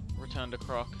your return to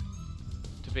Croc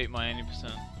to beat my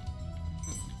 80%.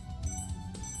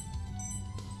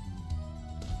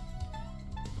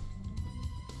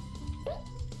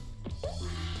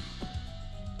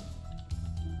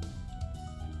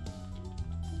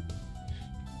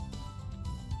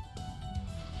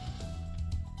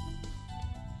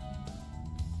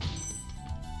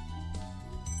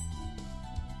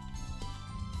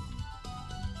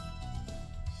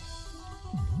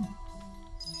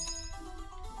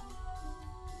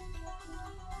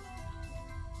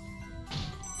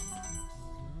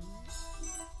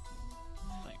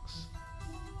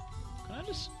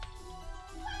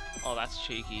 Oh, that's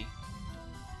cheeky.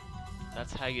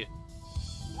 That's how you...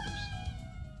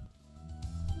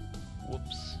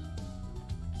 Whoops.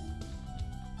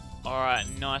 Alright,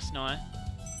 nice, nice.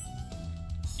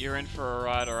 You're in for a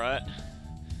ride, alright?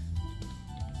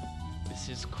 This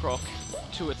is Croc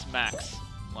to its max.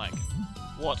 Like,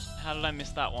 what? How did I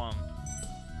miss that one?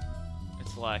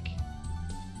 It's like...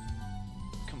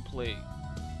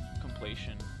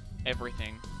 completion.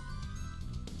 Everything.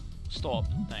 Stop,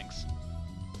 thanks.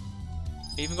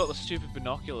 Even got the stupid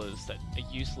binoculars that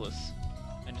are useless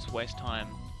and just waste time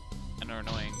and are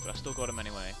annoying, but I still got them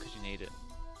anyway because you need it.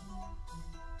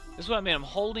 This is what I mean, I'm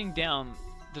holding down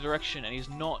the direction and he's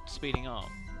not speeding up.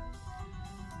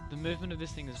 The movement of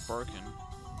this thing is broken.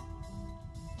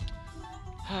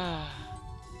 Oh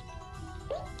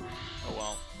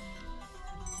well.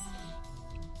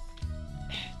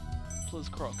 Please,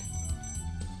 Croc.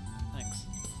 Thanks.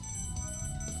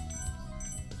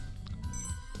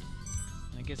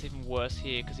 And it gets even worse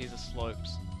here because these are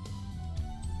slopes.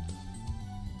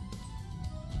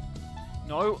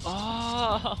 No!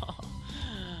 Ah!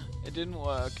 It didn't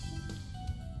work.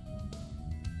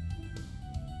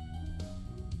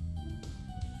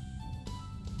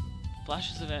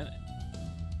 Flashes event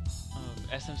of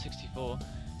SM64.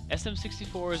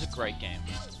 SM64 is a great game.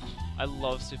 I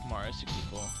love Super Mario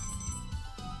 64.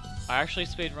 I actually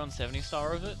speedrun 70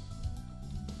 star of it.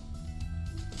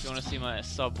 If you want to see my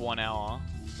sub 1 hour,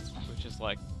 which is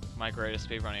like my greatest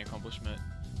speedrunning accomplishment,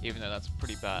 even though that's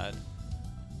pretty bad.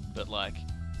 But like,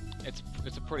 it's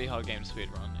a pretty hard game to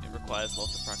speedrun. It requires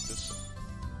lots of practice.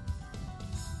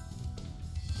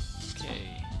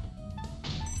 Okay.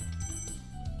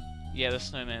 Yeah, the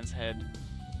snowman's head.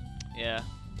 Yeah.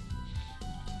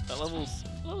 That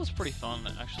level's pretty fun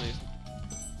actually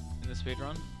in the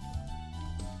speedrun.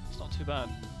 It's not too bad.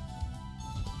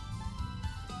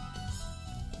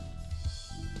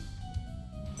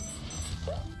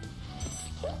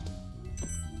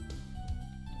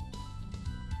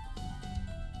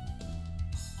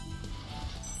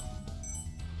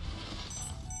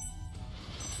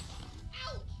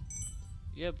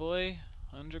 Yeah, boy,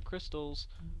 100 crystals.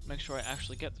 Make sure I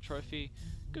actually get the trophy.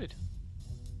 Good.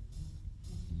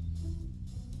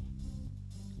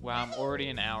 Wow, I'm already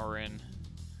an hour in.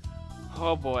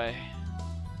 Oh boy.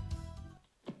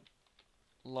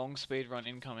 Long speed run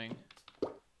incoming.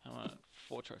 How much?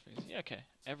 4 trophies. Yeah, okay.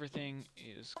 Everything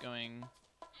is going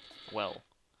well.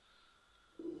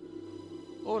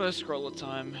 Auto scroller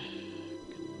time.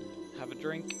 Have a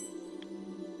drink.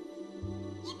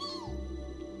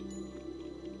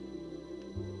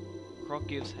 Croc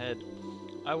gives head.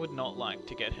 I would not like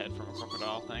to get head from a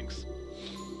crocodile, thanks.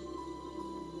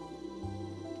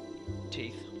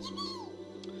 Teeth.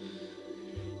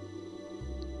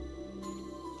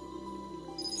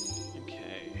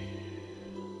 Okay.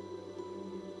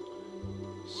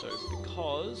 So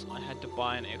because I had to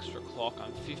buy an extra clock,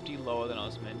 I'm 50 lower than I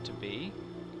was meant to be.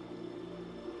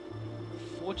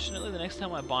 Fortunately, the next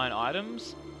time I buy an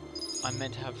items, I'm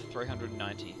meant to have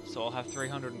 390, so I'll have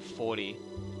 340.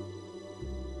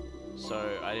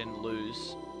 So I didn't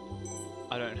lose.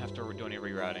 I don't have to do any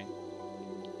rerouting.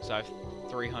 So I have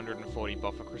 340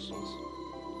 buffer crystals.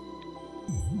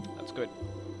 That's good.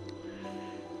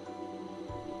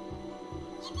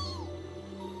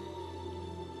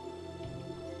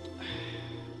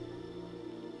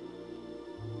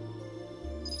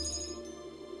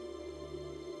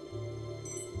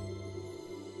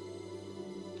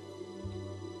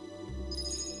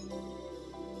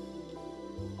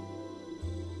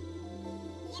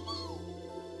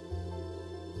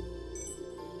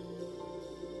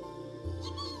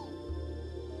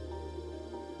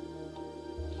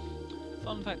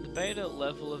 Fun fact, the beta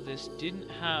level of this didn't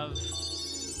have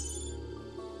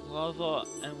lava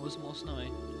and was more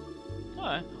snowy.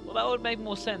 Oh, well that would make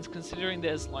more sense considering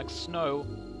there's like snow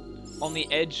on the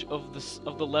edge of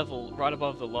the level right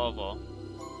above the lava.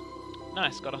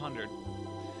 Nice, got 100.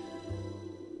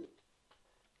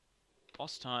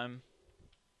 Boss time.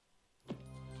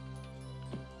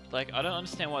 Like, I don't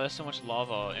understand why there's so much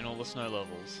lava in all the snow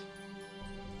levels.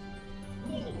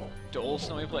 Do all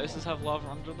snowy places have lava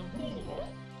under them?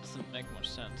 Doesn't make much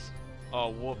sense.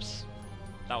 Oh, whoops.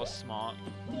 That was smart.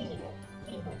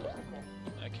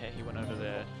 Okay, he went over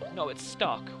there. No, it's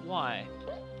stuck. Why?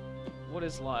 What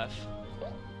is life?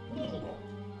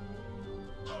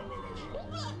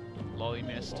 Lol, he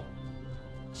missed.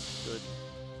 Good.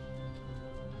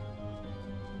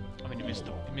 I mean, he missed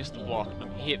the block, but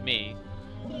he hit me.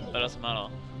 That doesn't matter.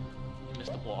 He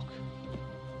missed the block.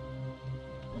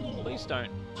 Please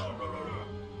don't.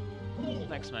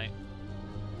 Thanks, mate.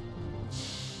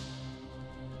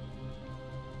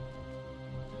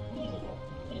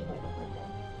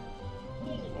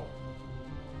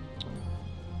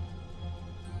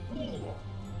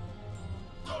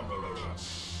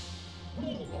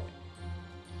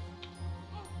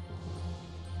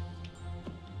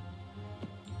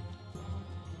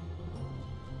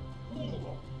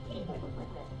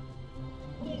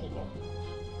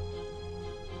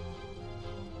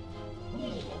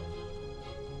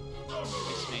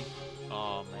 Miss me.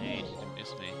 Oh man, he didn't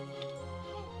miss me.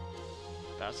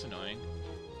 That's annoying.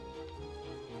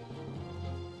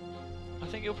 I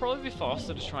think it'll probably be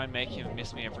faster to try and make him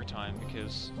miss me every time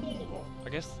because I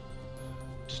guess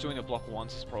just doing a block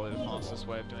once is probably the fastest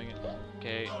way of doing it.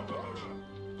 Okay.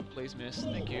 Please miss.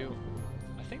 Thank you.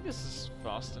 I think this is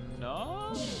fast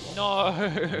enough. No!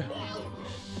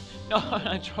 No,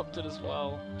 I dropped it as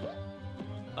well.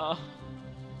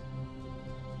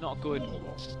 Not good.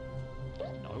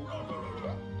 No.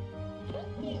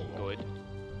 Good.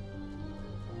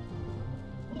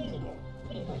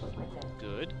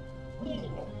 Good.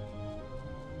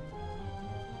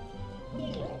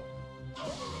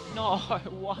 No,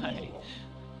 why?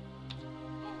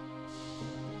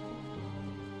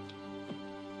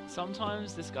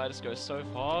 Sometimes this guy just goes so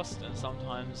fast, and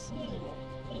sometimes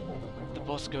the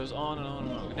boss goes on and on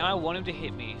and on. Now I want him to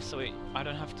hit me, so I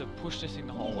don't have to push this thing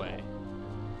the whole way.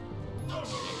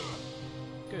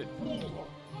 Good.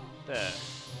 There.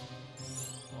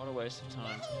 What a waste of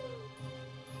time.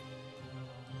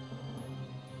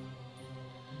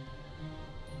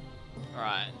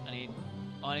 Alright, I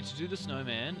need to do the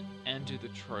snowman and do the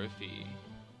trophy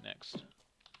next.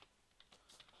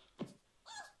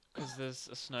 Because there's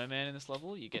a snowman in this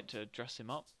level, you get to dress him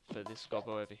up for this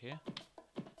gobbo over here.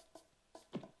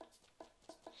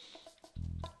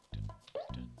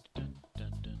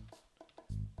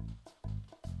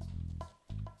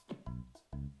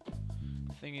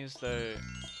 Thing is though,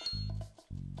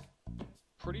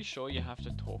 pretty sure you have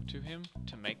to talk to him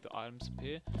to make the items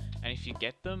appear, and if you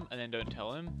get them and then don't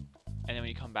tell him, and then when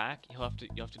you come back, you have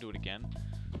to do it again.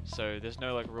 So there's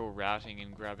no like real routing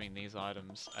and grabbing these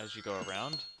items as you go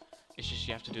around. It's just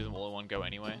you have to do them all in one go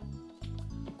anyway.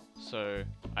 So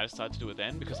I decided to do it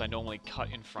then because I normally cut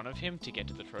in front of him to get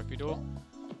to the trophy door.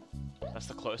 That's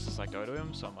the closest I go to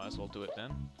him, so I might as well do it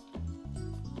then.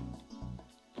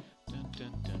 Dun,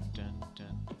 dun, dun, dun,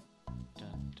 dun.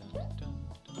 Dun, dun, dun, dun.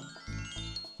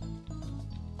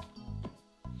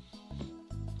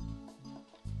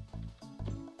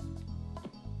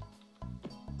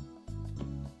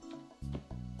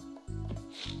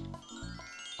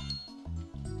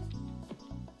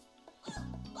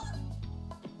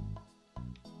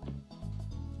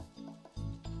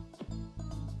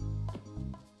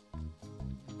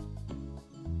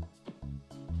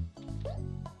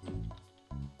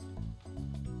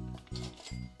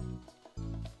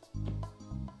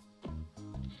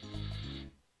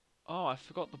 Oh, I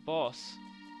forgot the boss.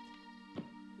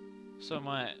 So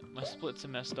my splits are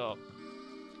messed up.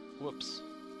 Whoops.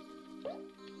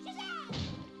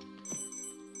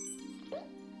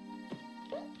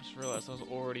 I just realized I was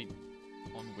already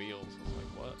on wheels. I was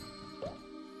like, what?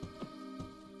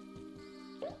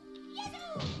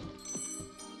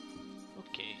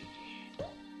 Okay.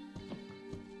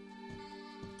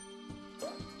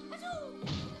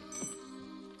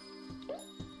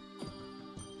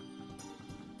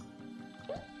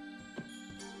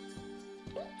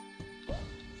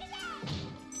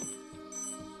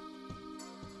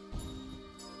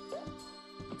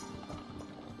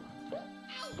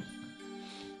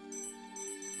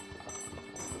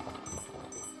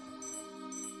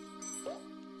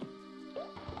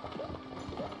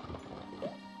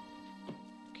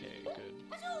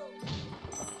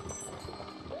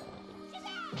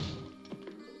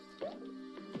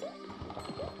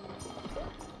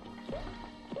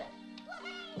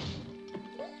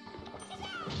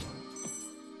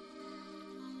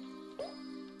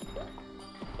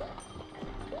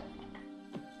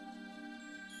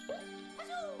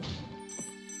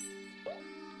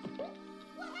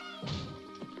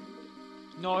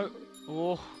 No!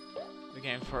 Oh, the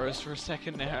game froze for a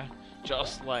second there.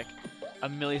 Just like a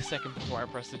millisecond before I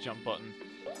pressed the jump button.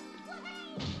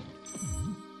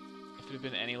 If it had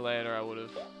been any later, I would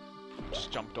have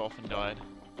just jumped off and died.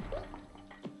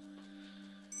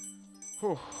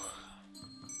 Whew.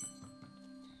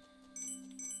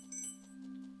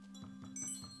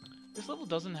 This level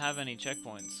doesn't have any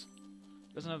checkpoints.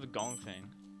 It doesn't have the gong thing.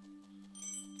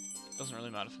 Doesn't really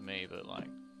matter for me, but like,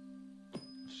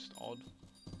 it's just odd.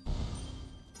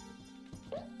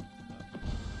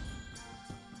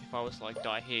 If I was to like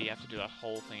die here, you have to do that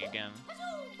whole thing again.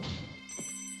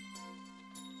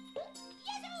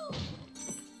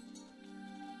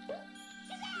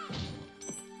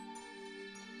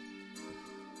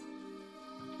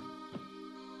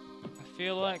 I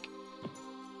feel like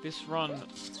this run,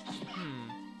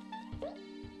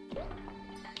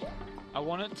 I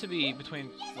want it to be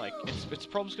between, like, it's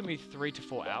probably gonna be 3 to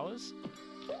 4 hours.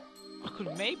 I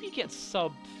could maybe get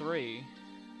sub 3.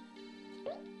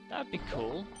 That'd be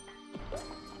cool.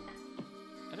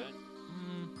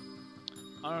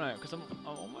 I don't know, because I'm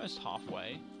almost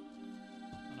halfway,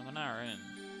 and I'm an hour in,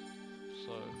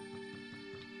 so,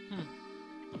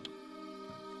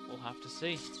 we'll have to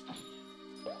see.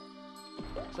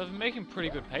 So I've been making pretty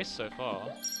good pace so far,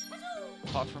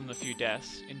 apart from the few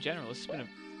deaths. In general, this has been a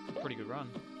pretty good run.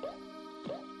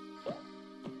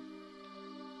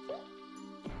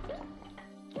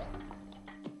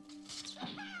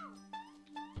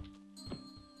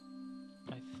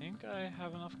 I think I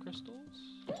have enough crystals.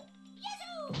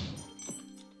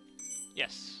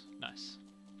 Yes, nice.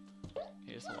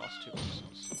 Here's the last 2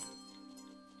 boxes.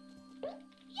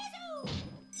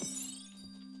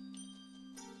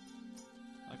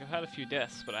 Like, I've had a few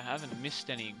deaths, but I haven't missed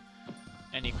any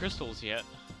crystals yet.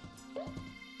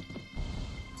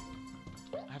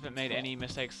 I haven't made any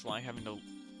mistakes like having to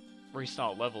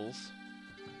restart levels.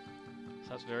 So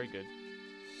that's very good.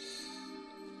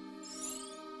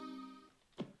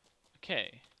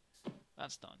 Okay,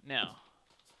 that's done. Now,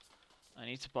 I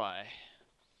need to buy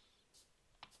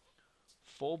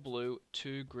 4 blue,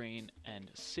 2 green,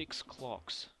 and 6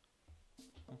 clocks.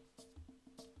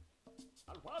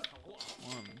 1,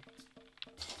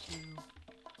 2,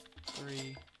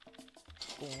 3,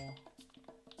 4.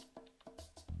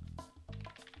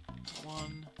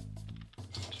 1,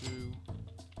 2.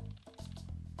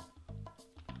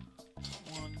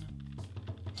 1,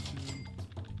 2,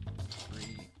 3,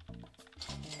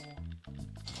 4,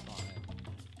 5,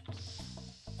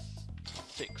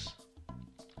 6.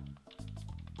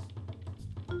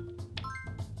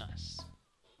 Nice.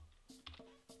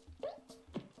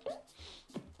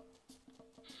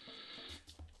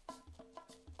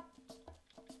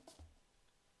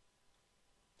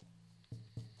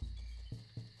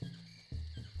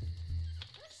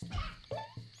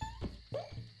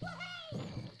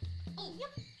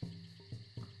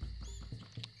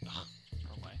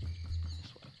 Wrong way.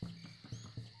 This way.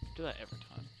 Do that every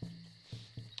time.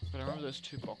 But I remember those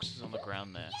 2 boxes on the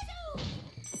ground there.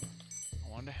 I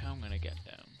wonder how I'm gonna get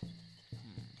them.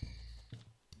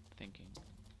 Thinking.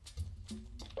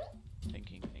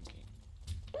 Thinking.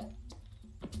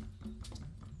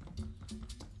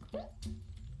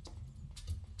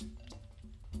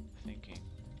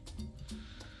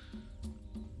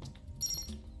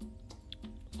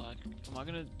 Like,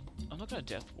 I'm not gonna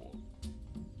death warp.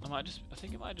 I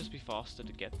think it might just be faster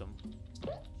to get them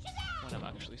when I'm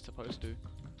actually supposed to.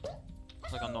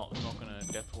 Like, I'm not gonna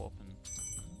death warp and...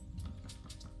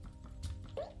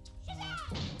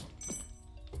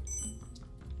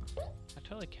 I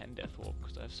totally can death warp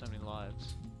because I have so many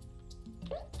lives.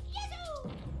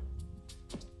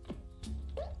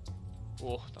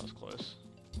 Oh, that was close.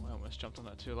 I almost jumped on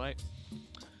that too late.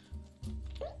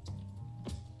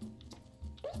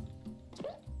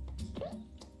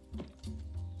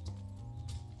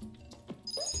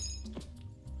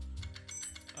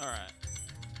 Alright,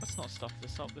 let's not stuff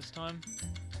this up this time.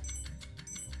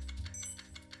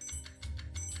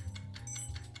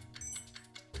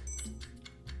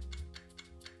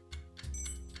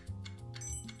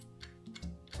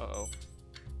 Uh-oh.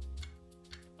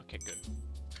 Okay, good.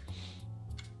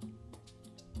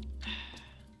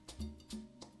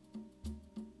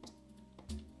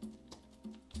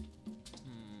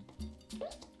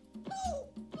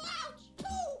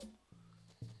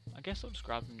 I guess I'll just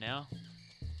grab them now.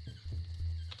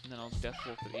 And then I'll death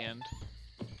walk at the end.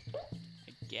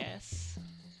 I guess.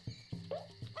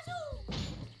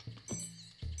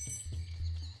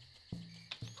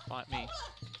 Fight me.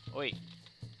 Wait.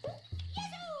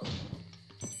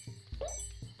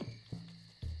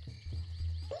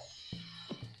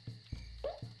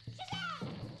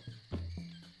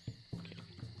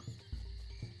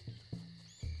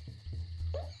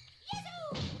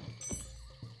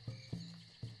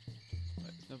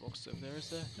 box over there, is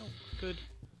there? No. Good.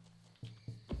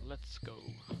 Let's go.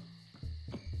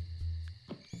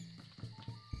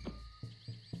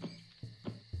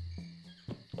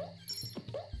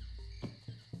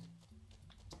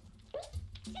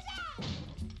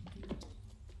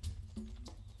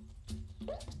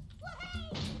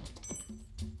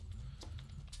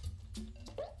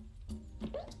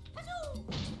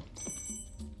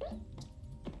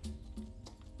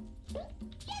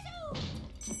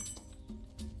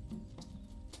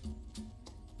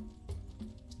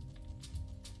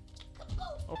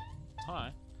 Oh,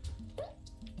 hi.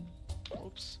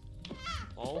 Oops.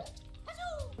 Lol.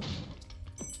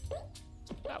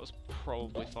 That was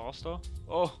probably faster.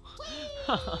 Oh!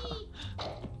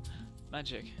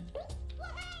 Magic.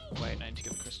 Wait, I need to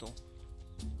get the crystal.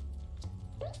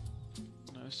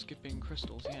 No skipping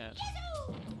crystals yet.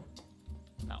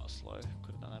 That was slow.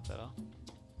 Could have done that better.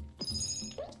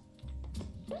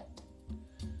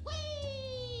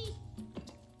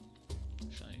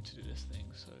 Actually, I need to do this thing,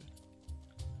 so...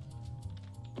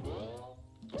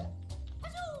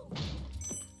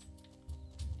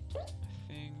 I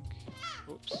think...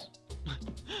 Whoops. I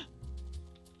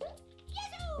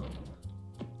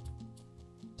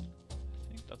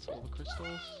think that's all the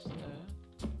crystals there.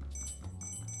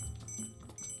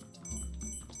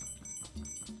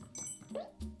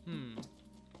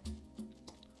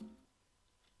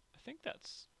 I think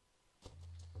that's...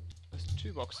 There's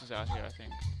 2 boxes out here, I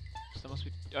think. So there must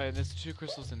be... Oh, yeah, there's 2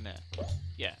 crystals in there.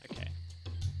 Yeah, okay.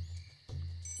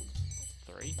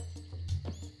 3.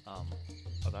 Oh,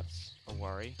 that's a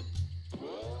worry.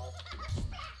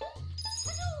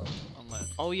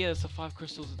 Unless... Oh yeah, there's the 5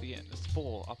 crystals at the end. There's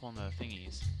 4 up on the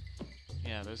thingies.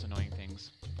 Yeah, those annoying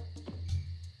things.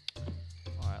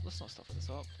 Alright, let's not stuff this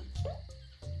up.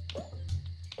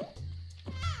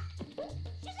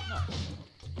 Nice.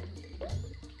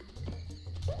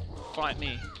 Fight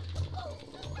me.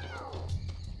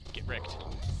 Get wrecked.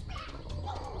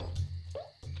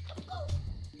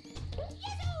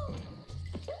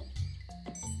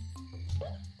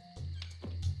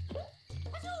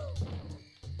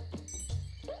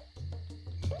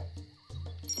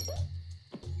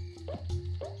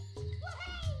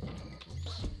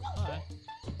 Hi.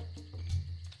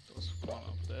 There was one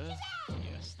up there.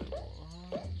 Yes, there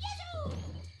was.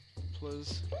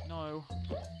 Please. No.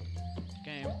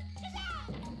 Game.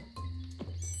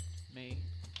 Me.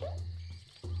 There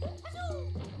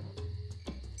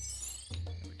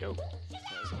we go.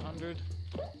 There's 100.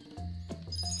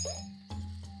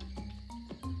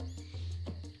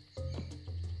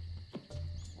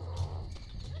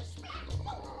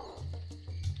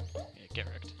 Yeah, get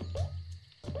wrecked.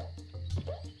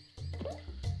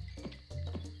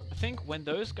 I think when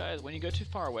those guys, when you go too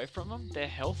far away from them, their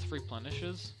health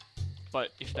replenishes, but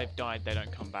if they've died, they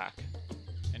don't come back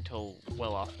until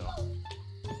well after.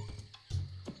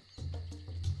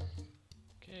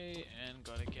 Okay, and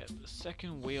gotta get the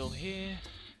second wheel here,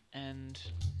 and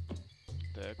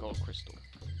the gold crystal.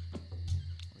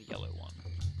 The yellow one.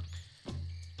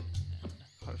 And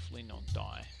hopefully not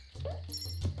die.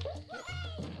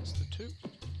 There's the 2.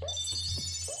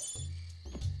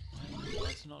 And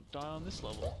let's not die on this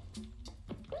level.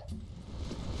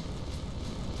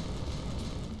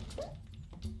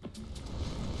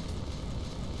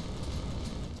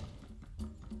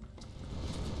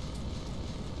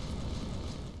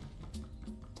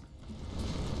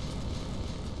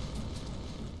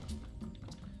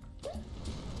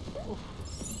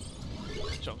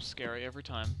 Job's scary every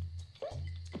time.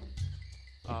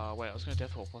 Wait, I was gonna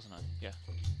death walk, wasn't I? Yeah.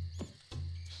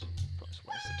 Probably just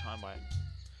wasted time by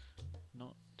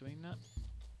not doing that.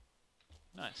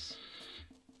 Nice.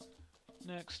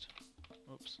 Next.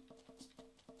 Oops.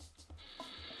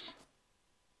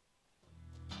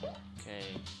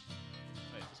 Okay.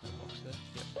 Wait, there's no box there.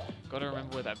 Yep. Gotta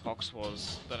remember where that box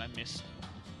was that I missed.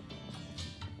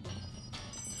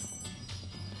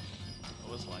 It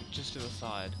was like just to the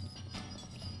side.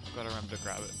 Gotta remember to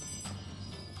grab it.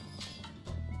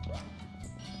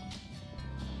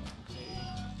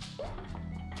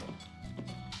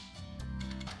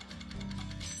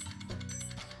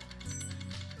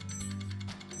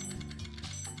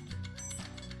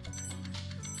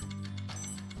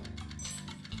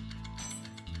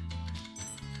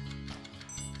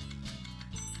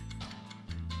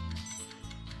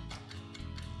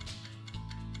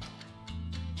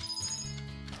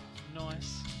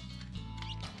 Nice.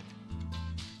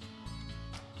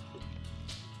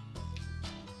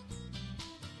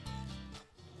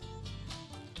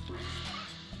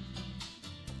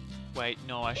 Wait,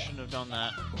 no, I shouldn't have done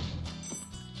that.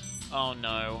 Oh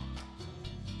no.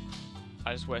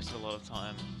 I just wasted a lot of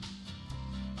time.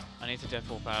 I need to death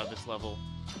warp out of this level.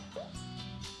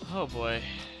 Oh boy.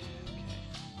 Okay.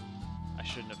 I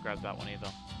shouldn't have grabbed that one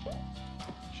either.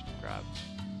 Should have grabbed.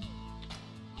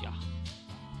 Yeah.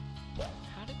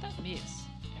 How did that miss?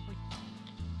 Every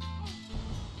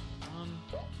one.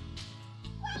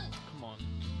 Come on.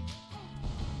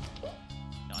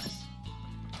 Nice.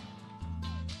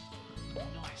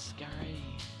 Nice, Gary.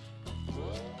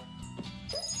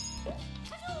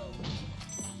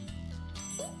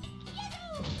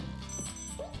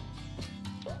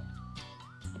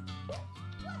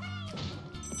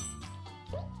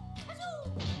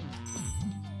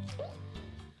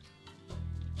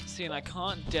 See, and I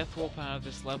can't death warp out of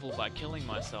this level by killing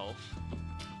myself,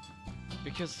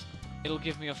 because it'll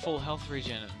give me a full health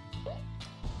regen,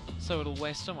 so it'll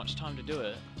waste so much time to do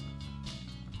it.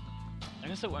 I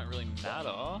guess it won't really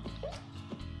matter,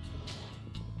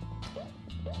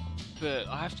 but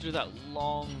I have to do that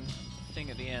long thing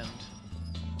at the end.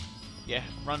 Yeah,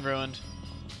 run ruined.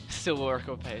 Still will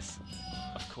record pace.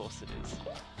 Of course it is.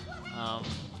 I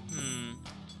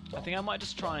think I might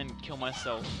just try and kill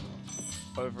myself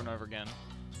over and over again.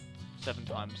 7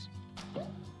 times.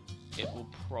 It will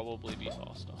probably be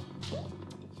faster.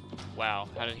 Wow,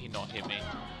 how did he not hit me?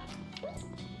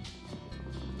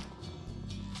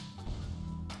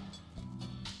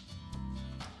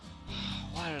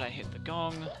 Why did I hit the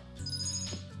gong?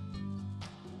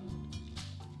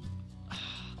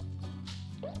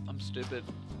 I'm stupid.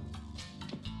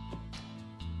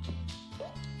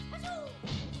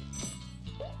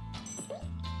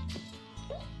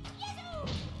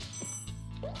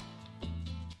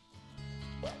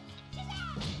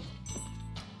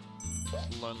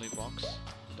 This lonely box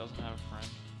doesn't have a friend.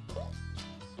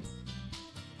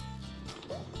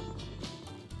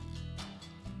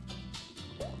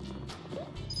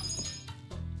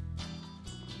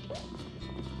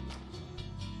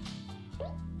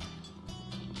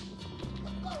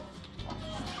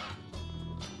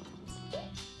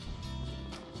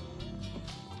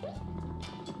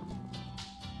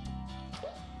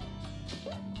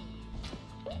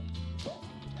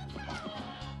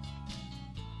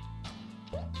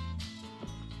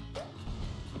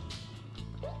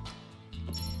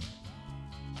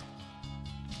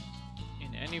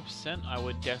 Any percent, I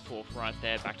would death warp right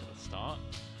there back to the start.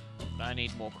 But I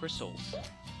need more crystals.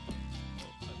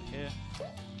 Over here.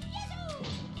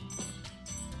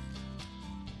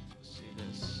 Let's see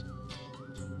this.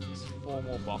 There's 4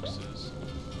 more boxes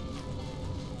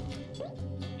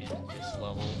in this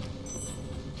level.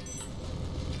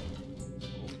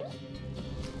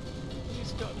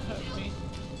 Please don't hurt me.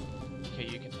 Okay,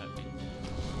 you can hurt me.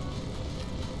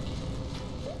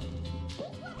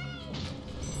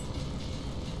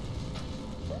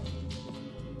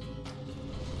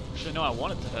 Actually, no, I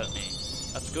want it to hurt me.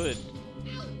 That's good.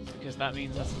 Because that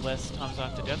means that's less times I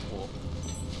have to death warp.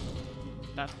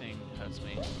 That thing hurts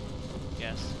me.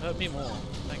 Yes, hurt me more.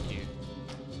 Thank you.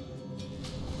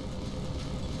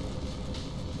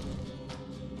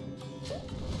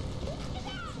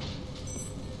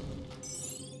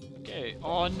 Okay.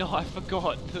 Oh no, I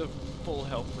forgot the full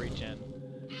health regen.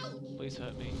 Please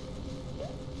hurt me.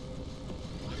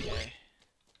 Okay.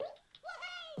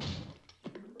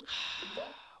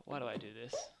 Why do I do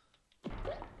this?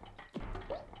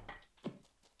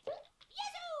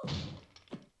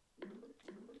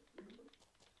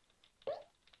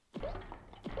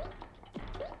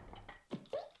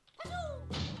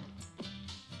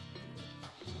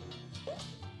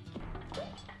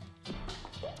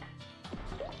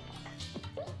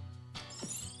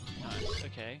 Nice,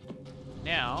 okay.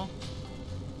 Now,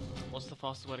 what's the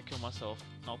fastest way to kill myself?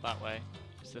 Not that way,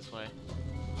 it's this way.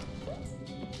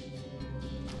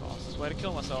 Fastest way to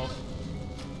kill myself.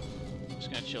 I'm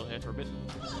just gonna chill here for a bit.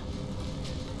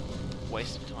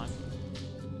 Waste of time.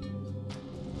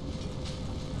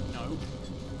 No.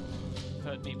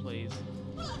 Hurt me, please.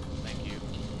 Thank you.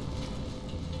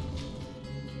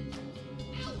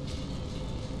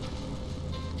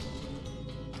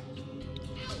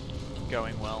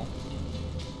 Going well.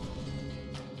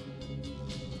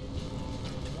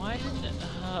 Why didn't it?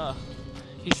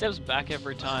 He steps back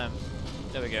every time.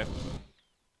 There we go.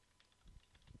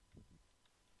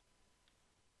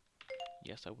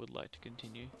 Yes, I would like to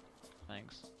continue.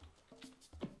 Thanks.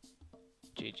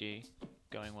 GG.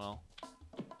 Going well.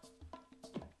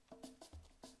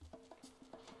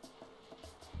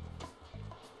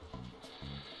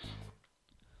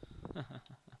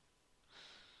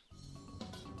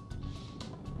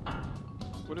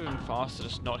 Would have been faster to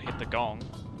just not hit the gong.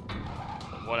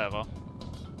 But whatever.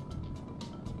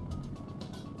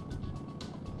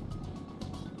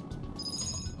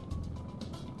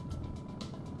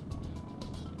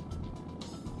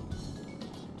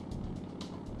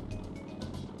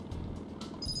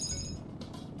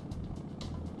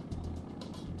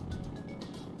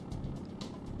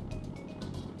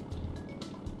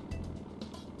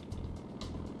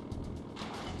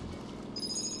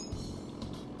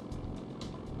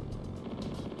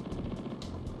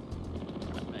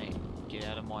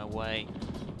 way.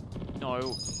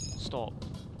 No, stop.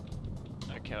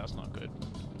 Okay, that's not good.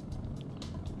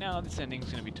 Now this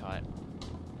ending's gonna be tight.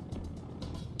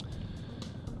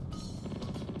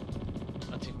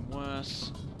 That's even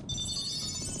worse.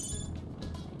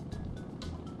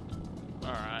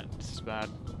 Alright, this is bad.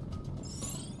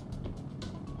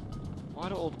 Why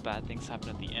do all the bad things happen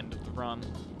at the end of the run?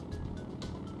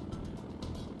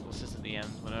 Well, this isn't the end,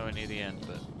 we're nowhere near the end,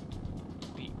 but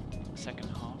the second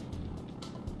half.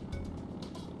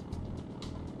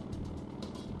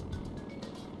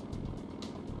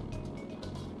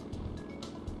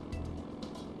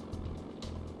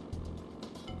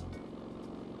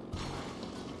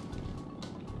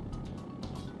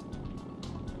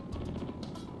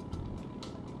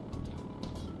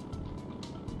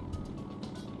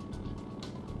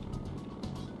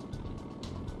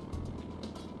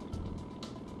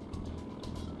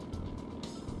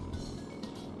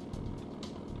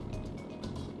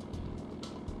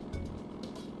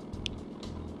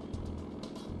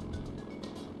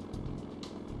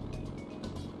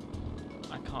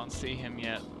 Can't see him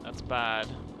yet. That's bad.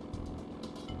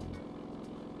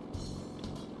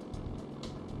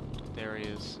 There he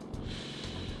is.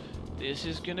 This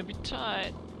is gonna be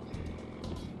tight.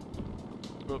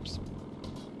 Oops.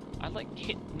 I like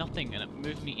hit nothing and it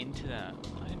moved me into that.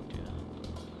 I didn't do that.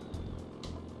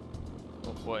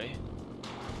 Oh boy.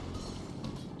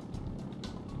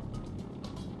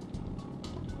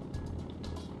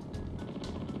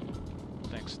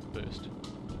 Thanks for the boost.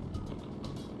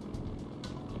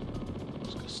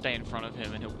 Stay in front of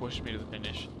him and he'll push me to the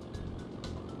finish.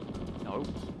 No,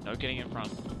 no getting in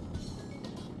front.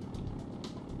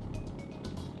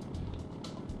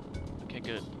 Okay,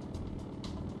 good.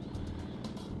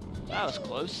 That was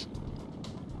close.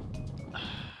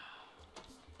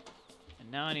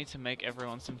 And now I need to make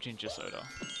everyone some ginger soda.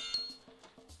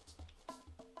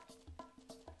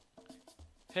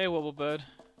 Hey Wobblebird,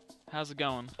 how's it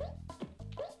going?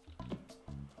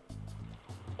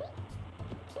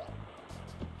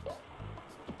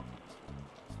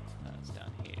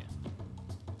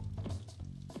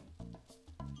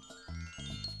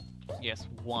 Yes,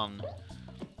 1.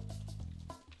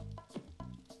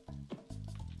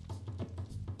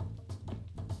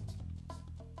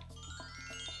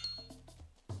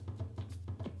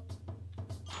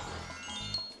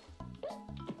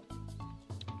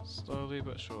 Slowly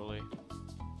but surely.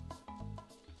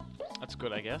 That's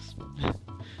good, I guess.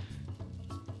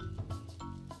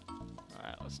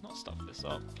 Alright, let's not stuff this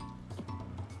up.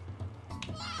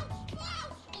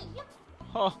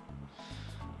 Oh!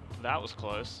 That was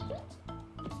close.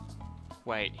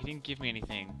 Wait, he didn't give me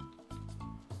anything.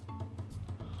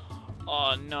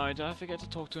 Oh no, did I forget to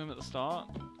talk to him at the start?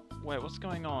 Wait, what's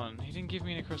going on? He didn't give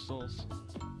me any crystals.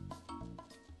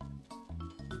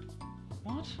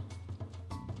 What?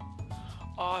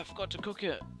 Oh, I forgot to cook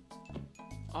it.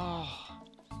 Oh,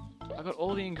 I got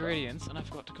all the ingredients and I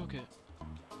forgot to cook it.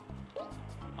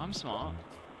 I'm smart.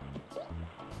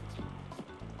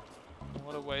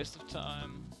 What a waste of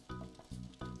time.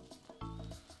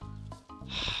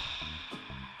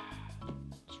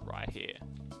 Right here.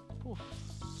 Oof.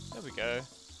 There we go.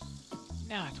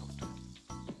 Now I talk to him.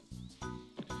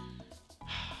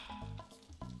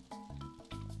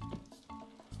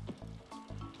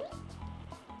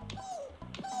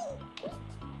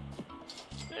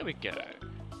 There we go.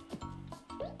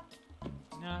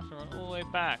 Now I have to run all the way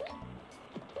back.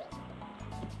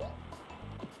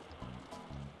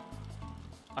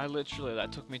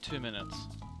 That took me 2 minutes.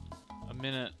 A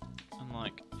minute and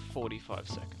like 45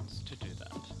 seconds to do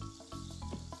that.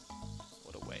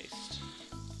 What a waste.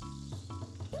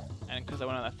 And because I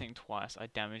went on that thing twice, I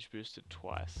damage boosted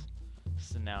twice.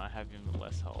 So now I have even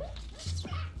less health.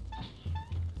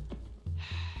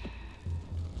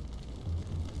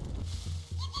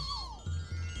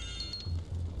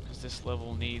 Because this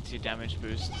level needs your damage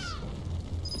boosts.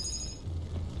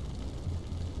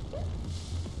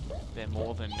 They're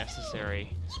more than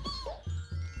necessary.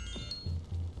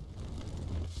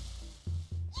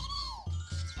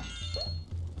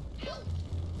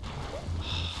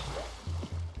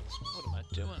 What am I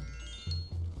doing?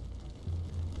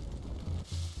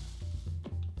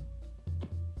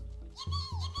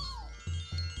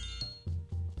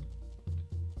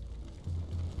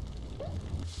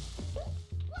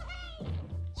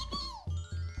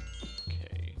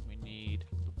 Okay, we need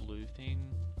the blue thing.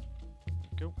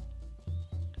 Go.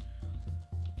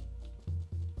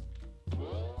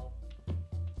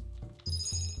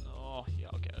 Oh, yeah,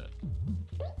 I'll get it.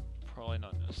 Probably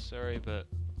not necessary, but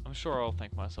I'm sure I'll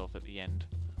thank myself at the end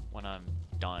when I'm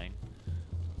dying.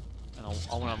 And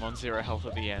when I'm on 0 health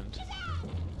at the end.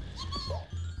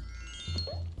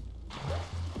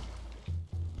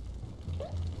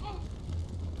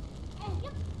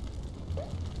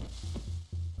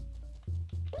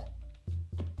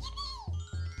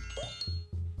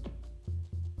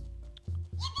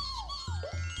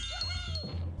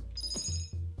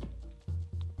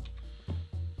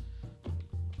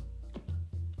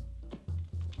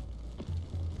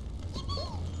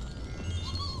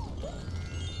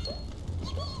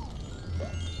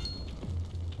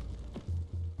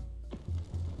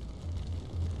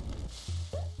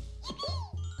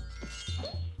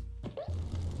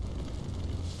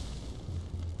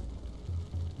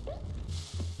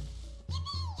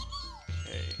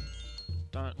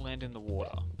 land in the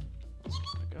water. There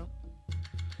we go.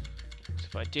 So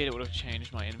if I did, it would have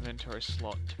changed my inventory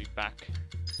slot to be back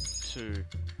to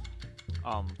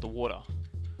the water.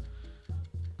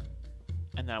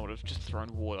 And then I would have just thrown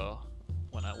water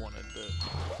when I wanted the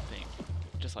thing.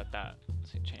 Just like that.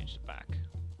 So it changed it back.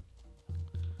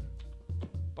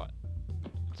 But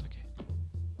it's okay.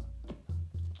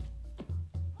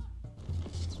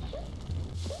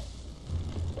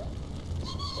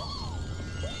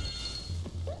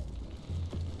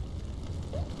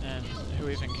 And who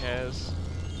even cares?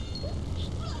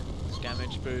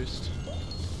 Damage boost.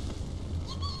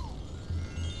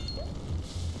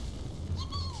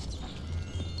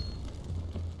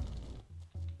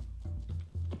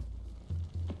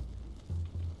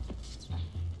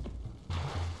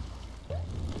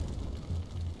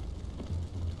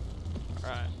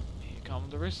 Alright, here come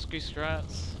the risky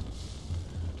strats.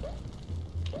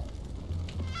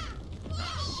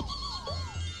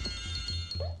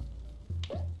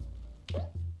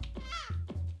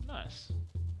 Nice.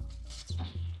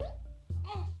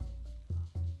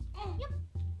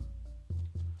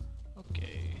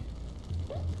 Okay.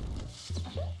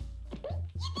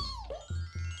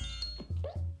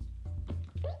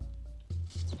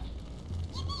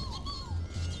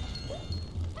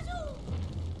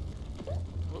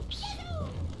 Whoops.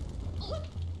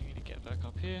 You need to get back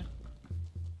up here.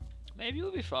 Maybe it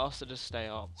would be faster to stay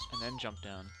up and then jump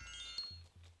down.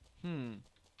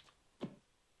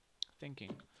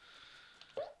 Thinking.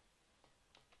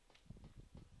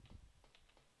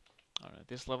 Alright,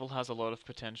 this level has a lot of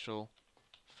potential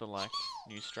for like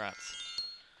new strats.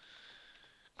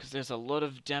 Because there's a lot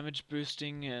of damage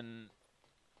boosting and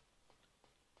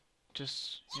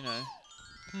just, you know,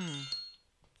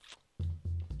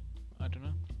 I don't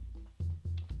know.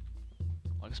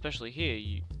 Like especially here,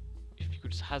 if you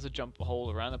could just hazard jump a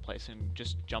hole around the place and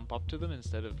just jump up to them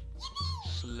instead of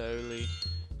slowly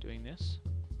doing this.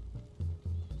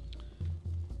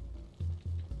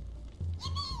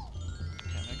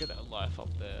 Okay, I'm gonna get that life up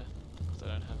there because I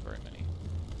don't have very many.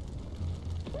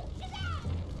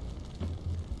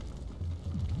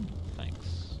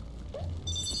 Thanks.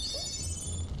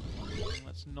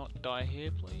 Let's not die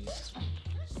here, please.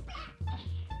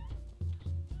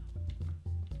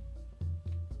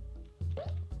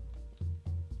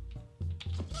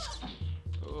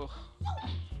 Ugh.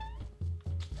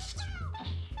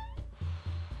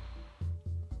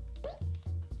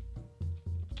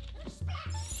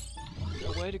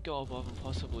 A way to go above and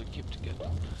possibly keep together.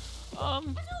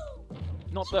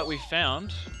 Not that we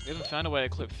found. We haven't found a way to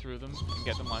clip through them and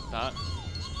get them like that.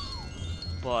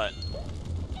 But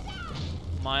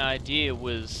my idea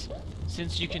was,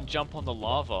 since you can jump on the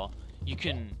lava, you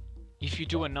can, if you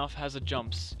do enough hazard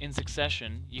jumps in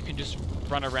succession, you can just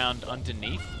run around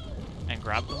underneath and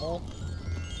grab them all.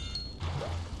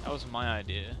 That was my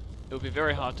idea. It would be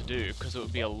very hard to do because it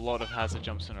would be a lot of hazard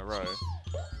jumps in a row.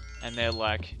 And they're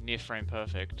like near frame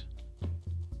perfect,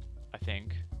 I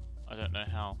think. I don't know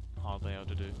how hard they are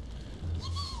to do.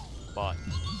 But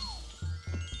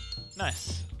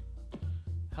nice.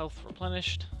 Health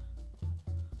replenished.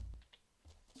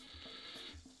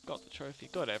 Got the trophy,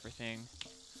 got everything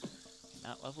in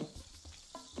that level.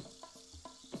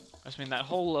 I just mean that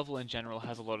whole level in general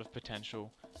has a lot of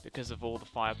potential because of all the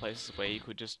fireplaces where you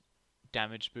could just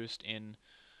damage boost in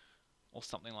or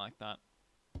something like that.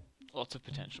 Lots of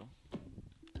potential.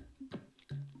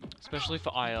 Especially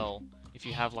for IL, if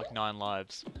you have like 9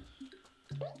 lives.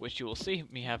 Which you will see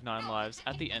me have 9 lives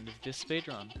at the end of this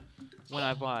speedrun. When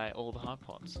I buy all the hard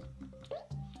pods.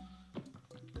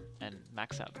 And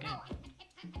max out the game.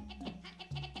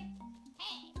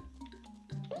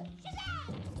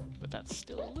 But that's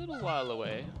still a little while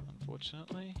away,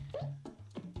 unfortunately.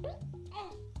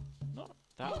 Not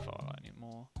that far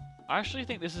anymore. I actually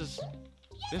think this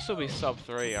will be sub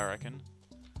 3, I reckon.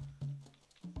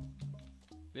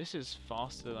 This is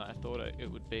faster than I thought it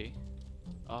would be.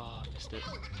 Oh, I missed it.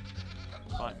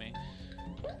 Fight me.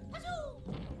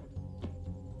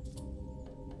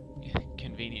 Yeah,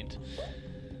 convenient.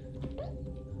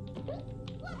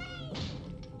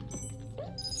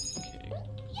 Okay.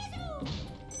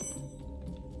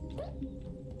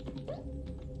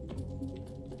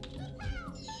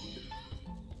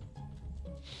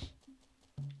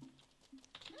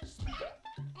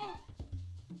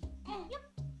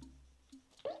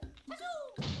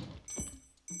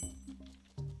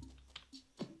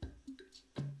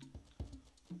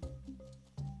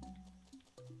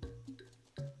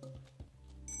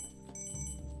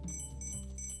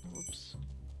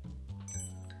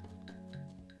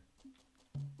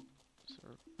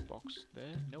 Box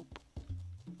there? Nope.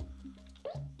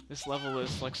 This level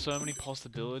is like so many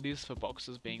possibilities for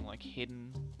boxes being like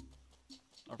hidden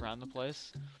around the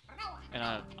place, and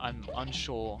I'm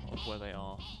unsure of where they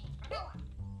are.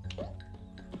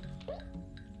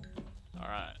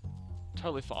 Alright,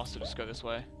 totally fast to just go this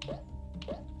way.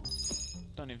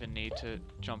 Don't even need to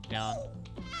jump down,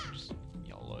 just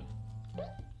YOLO.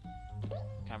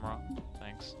 Camera,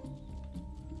 thanks.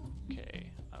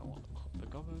 Okay, I don't want the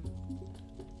gobbo.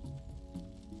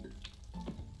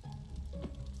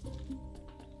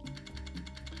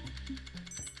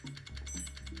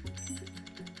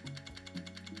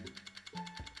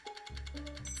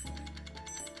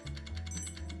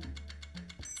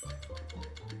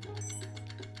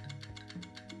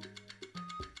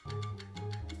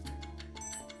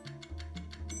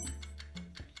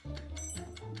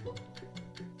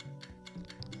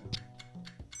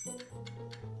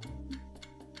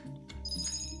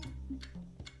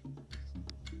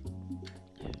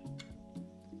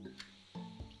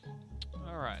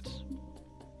 Alright.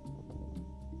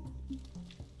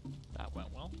 That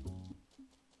went well.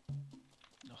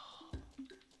 Ugh.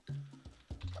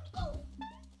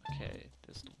 Okay,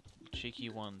 there's cheeky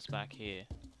ones back here.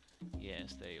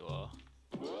 Yes, there you are.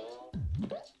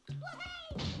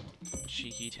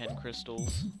 Cheeky 10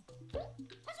 crystals.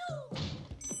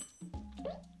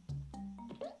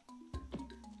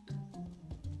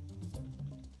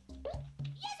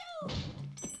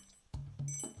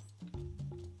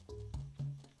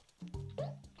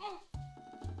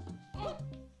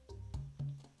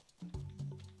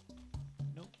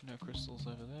 Nope, no crystals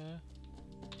over there.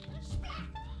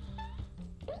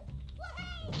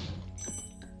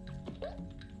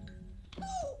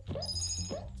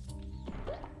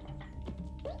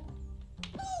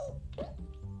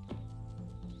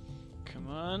 Come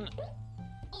on.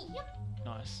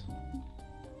 Nice.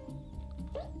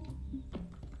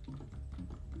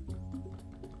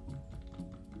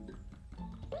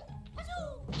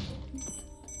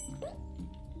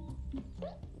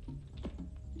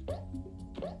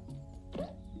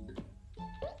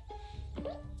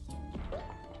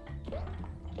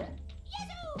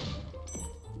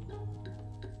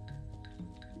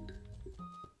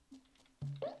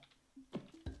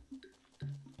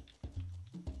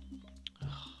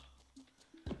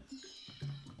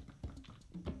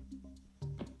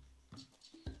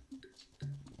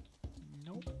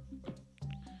 Nope.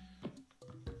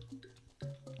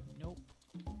 Nope.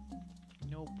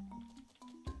 Nope.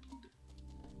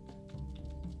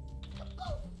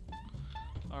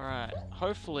 Alright,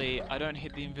 hopefully I don't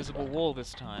hit the invisible wall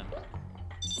this time.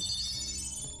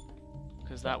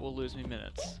 Because that will lose me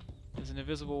minutes. There's an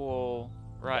invisible wall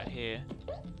right here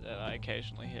that I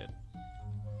occasionally hit.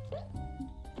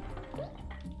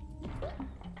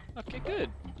 Okay, good.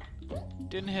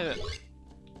 Didn't hit it.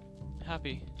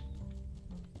 Happy.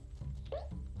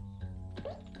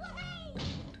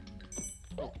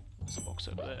 Oh, there's a box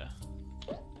over there.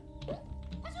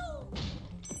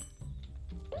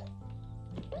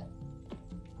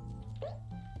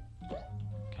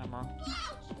 Camera.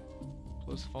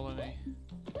 Please follow me.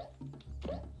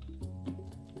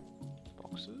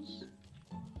 Boxes?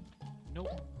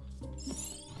 Nope.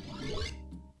 There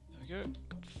we go.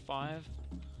 Got 5.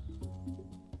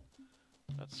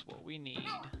 That's what we need.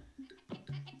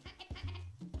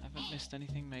 Haven't missed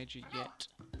anything major yet.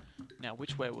 Now,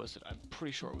 which way was it? I'm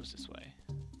pretty sure it was this way.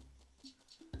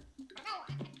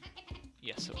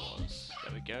 Yes, it was.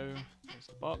 There we go. There's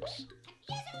the box.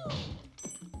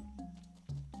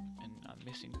 And I'm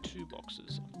missing 2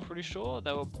 boxes. I'm pretty sure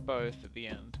they were both at the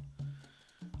end.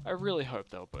 I really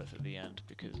hope they were both at the end,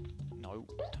 because... No,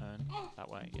 turn. That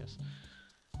way, yes.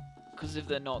 Because if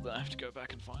they're not, then I have to go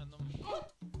back and find them.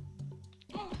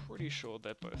 I'm pretty sure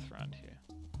they're both around here.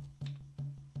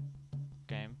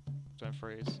 Game. Don't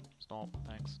freeze. Stop.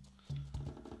 Thanks.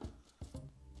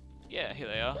 Yeah, here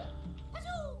they are.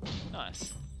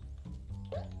 Nice.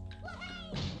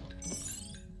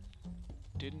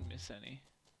 Didn't miss any.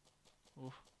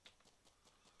 Oof.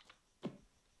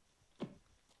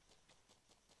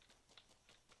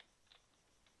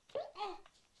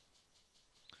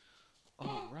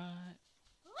 Alright.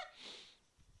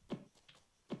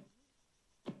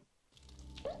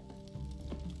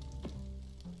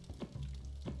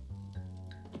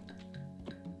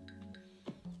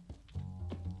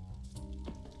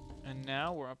 And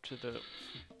now we're up to the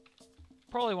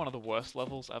probably one of the worst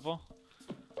levels ever.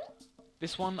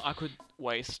 This one I could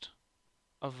waste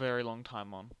a very long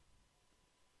time on.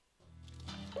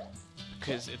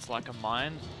 Because it's like a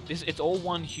mine. It's all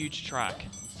one huge track.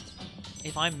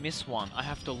 If I miss one, I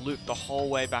have to loop the whole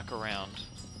way back around.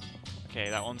 Okay,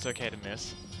 that one's okay to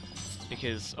miss.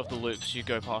 because of the loops. You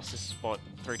go past this spot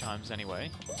 3 times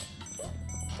anyway.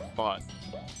 But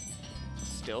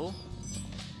still,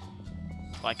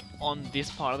 like on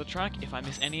this part of the track, if I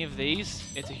miss any of these,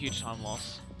 it's a huge time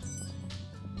loss.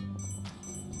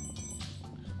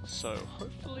 So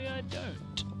hopefully I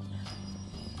don't.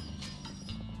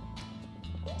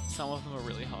 Some of them are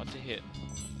really hard to hit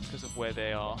because of where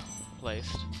they are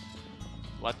placed.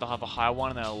 Like they'll have a high one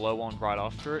and then a low one right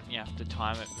after it, and you have to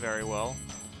time it very well.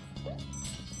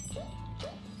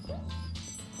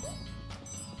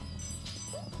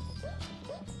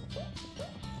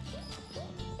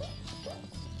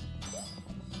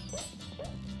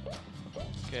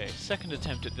 Okay, second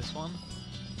attempt at this one.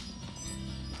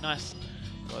 Nice,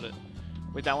 got it.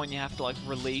 With that one you have to like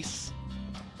release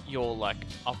your like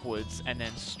upwards and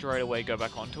then straight away go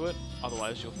back onto it,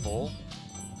 otherwise you'll fall.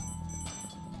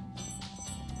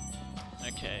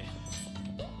 Okay,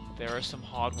 there are some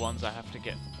hard ones I have to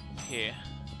get here,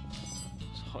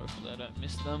 so hopefully I don't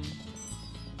miss them.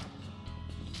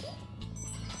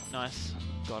 Nice,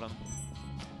 got him.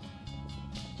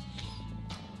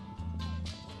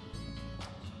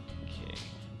 Okay.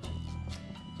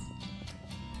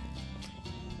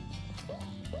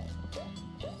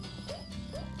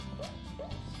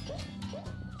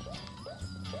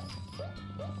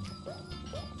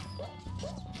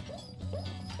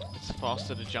 It's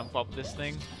faster to jump up this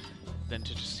thing than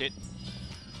to just sit.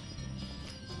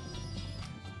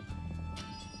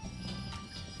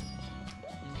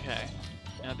 Okay,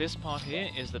 now this part here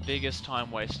is the biggest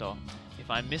time waster. If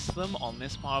I miss them on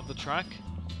this part of the track,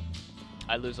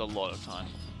 I lose a lot of time.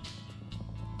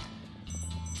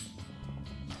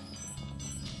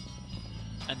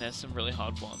 And there's some really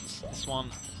hard ones. This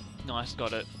one, nice,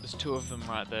 got it. There's 2 of them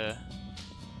right there,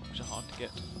 which are hard to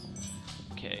get.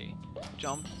 Okay,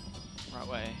 jump, right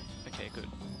way. Okay, good.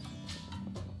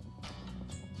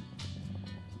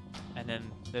 And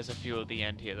then there's a few at the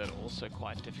end here that are also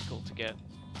quite difficult to get.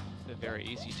 They're very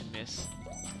easy to miss.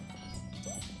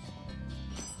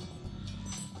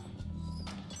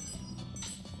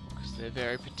 Because they're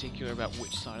very particular about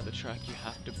which side of the track you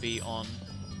have to be on.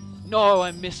 No,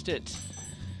 I missed it!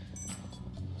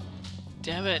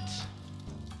 Damn it!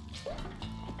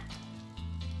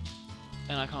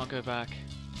 And I can't go back.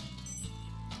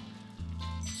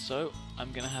 So,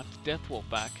 I'm gonna have to death warp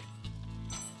back.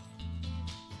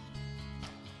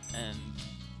 And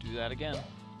do that again.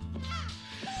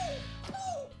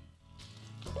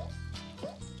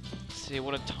 See,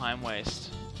 what a time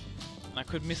waste. And I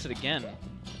could miss it again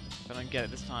if I don't get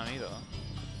it this time either.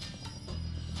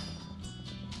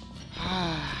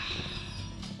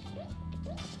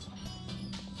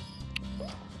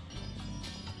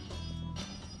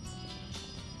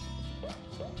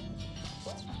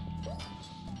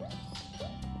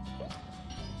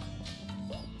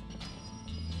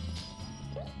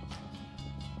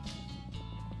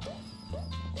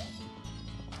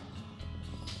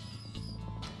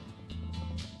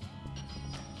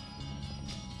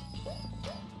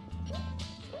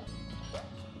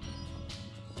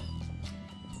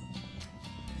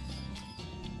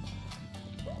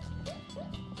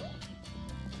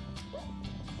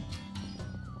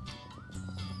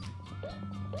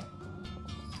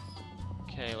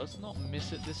 Okay, let's not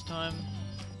miss it this time.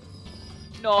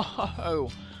 No!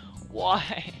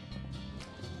 Why?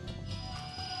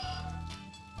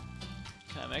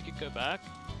 Can I make it go back?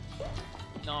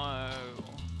 No.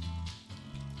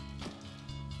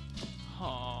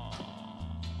 Oh.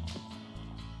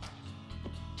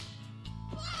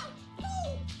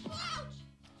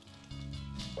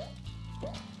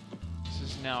 This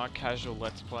is now a casual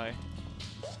Let's Play.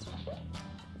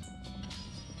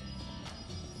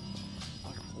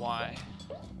 Why?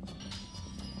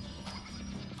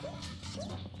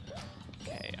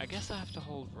 Okay, I guess I have to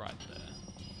hold right there.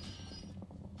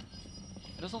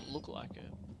 It doesn't look like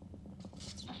it.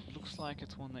 It looks like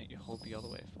it's one that you hold the other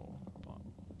way for, but...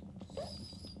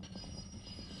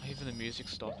 Even the music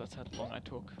stopped, that's how long I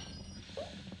took.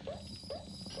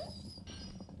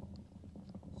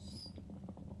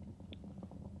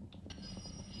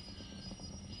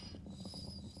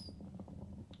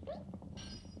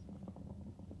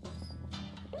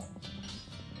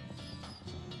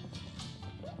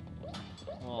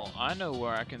 Well, I know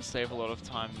where I can save a lot of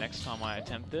time next time I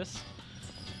attempt this.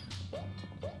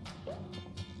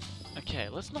 Okay,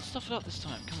 let's not stuff it up this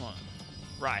time, come on.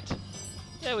 Right.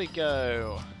 There we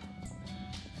go.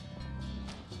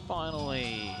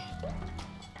 Finally.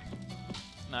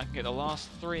 Now I can get the last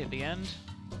 3 at the end.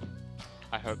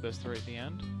 I hope there's 3 at the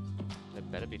end. There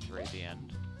better be 3 at the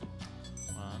end.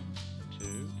 1,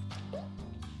 2,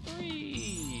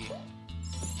 3.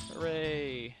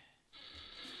 Hooray.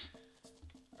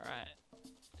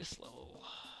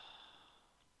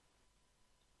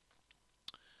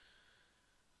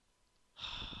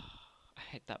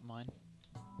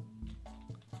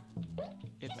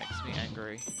 It makes me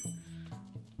angry.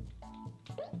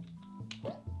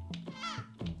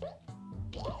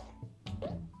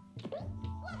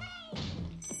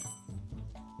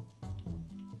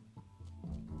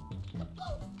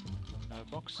 No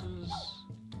boxes.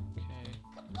 Okay.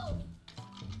 No.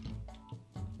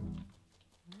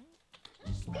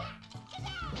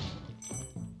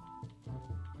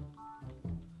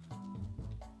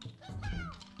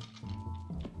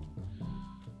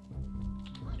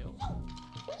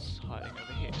 It's hiding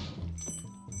over here.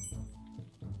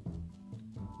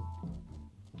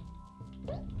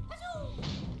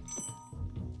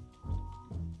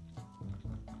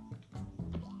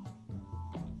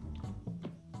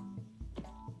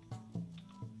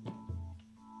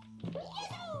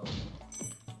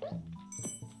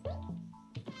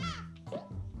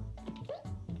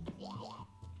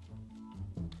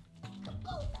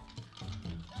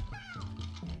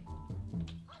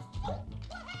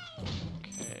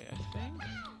 Okay, I think...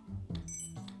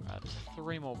 Right, there's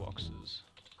 3 more boxes.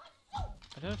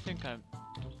 I don't think I'm...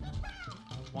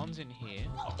 One's in here.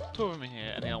 Oh, 2 of them in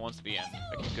here, and the other one's to the end.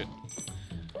 Okay, good.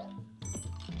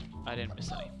 I didn't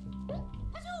miss any.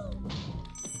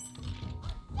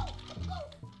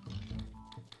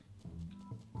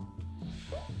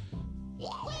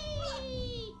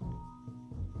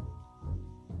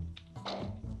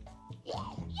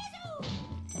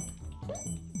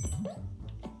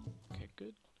 Okay,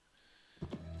 good.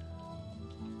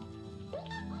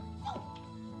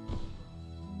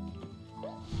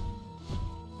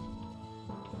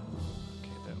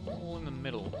 Okay, they're all in the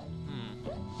middle.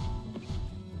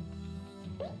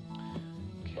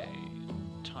 Okay,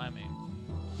 timing.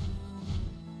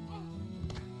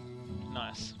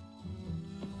 Nice.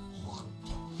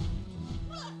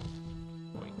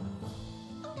 Wait.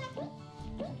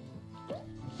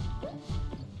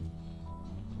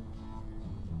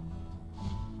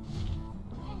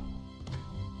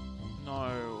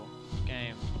 No.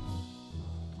 Game.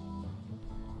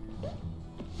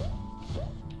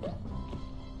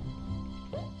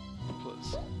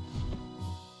 Please.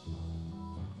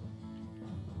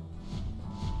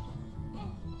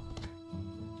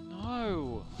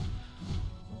 No.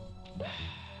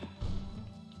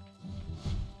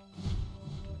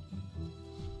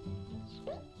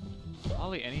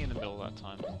 Hardly any in the middle that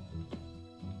time.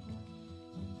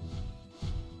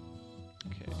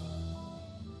 Okay.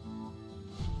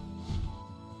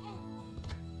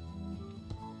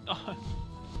 Oh.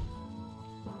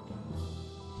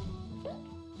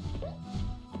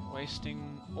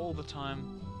 Wasting all the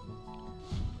time.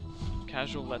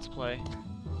 Casual let's play.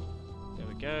 There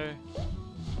we go.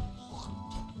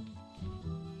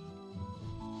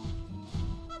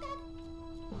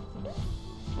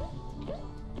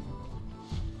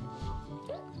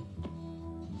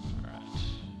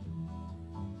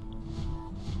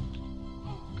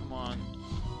 Come on.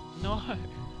 No!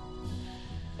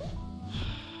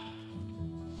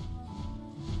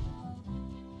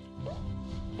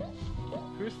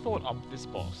 Who thought up this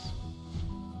boss?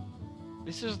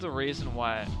 This is the reason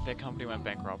why their company went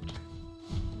bankrupt.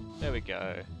 There we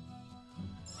go.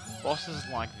 Bosses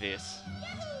like this.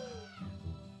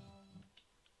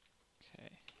 Okay.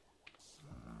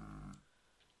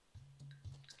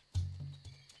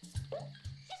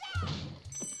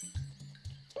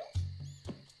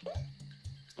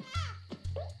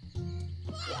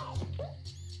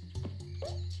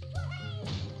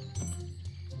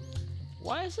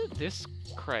 Why is it this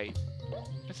crate?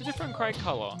 It's a different crate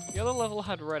color. The other level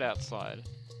had red outside,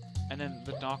 and then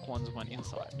the dark ones went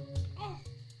inside.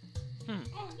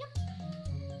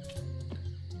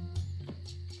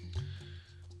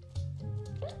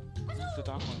 The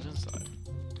dark one's inside.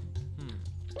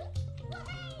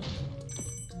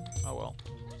 Oh well.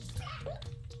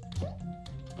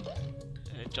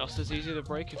 It's just as easy to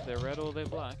break if they're red or they're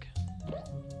black.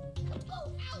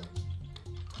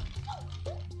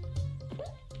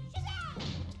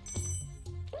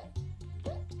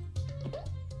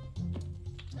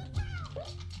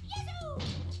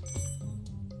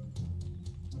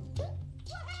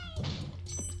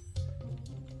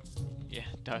 Yeah,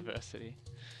 diversity.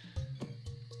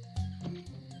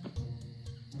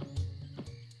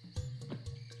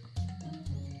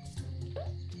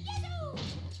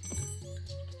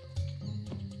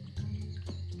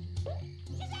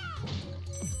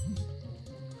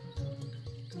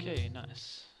 Okay,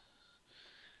 nice.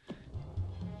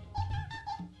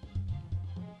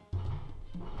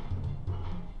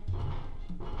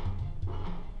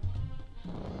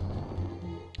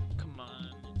 Come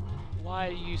on. Why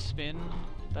do you spin?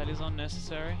 That is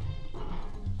unnecessary.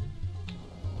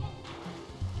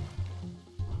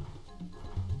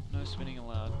 No spinning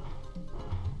aloud.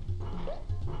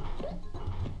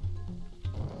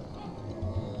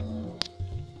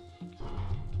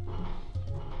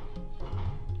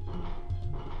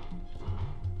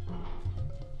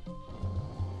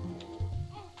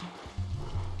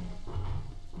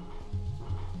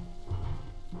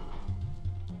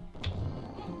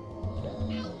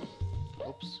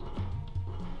 Oops.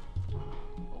 Oh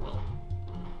well.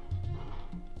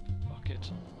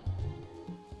 Bucket.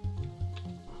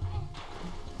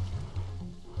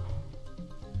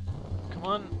 Come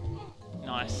on.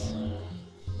 Nice.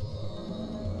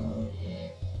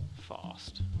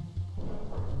 Fast.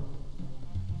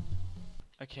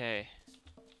 Okay.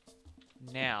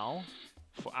 Now,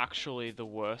 for actually the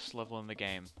worst level in the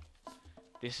game.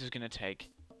 This is gonna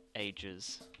take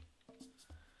ages.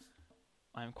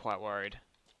 I'm quite worried.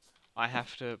 I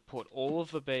have to put all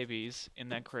of the babies in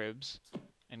their cribs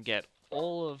and get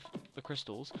all of the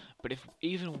crystals, but if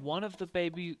even one of the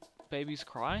babies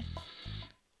cry,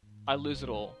 I lose it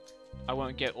all. I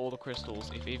won't get all the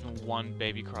crystals if even one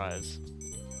baby cries.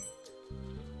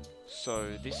 So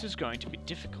this is going to be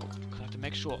difficult, because I have to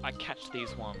make sure I catch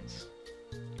these ones.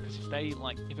 Because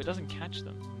if it doesn't catch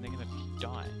them, then they're gonna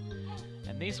die.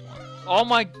 And these ones... Oh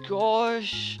my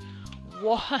gosh!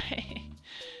 Why?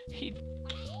 He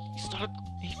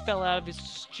fell out of his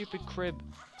stupid crib.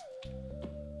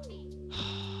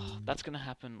 That's gonna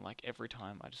happen like every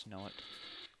time, I just know it.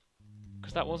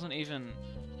 Because that wasn't even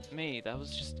me, that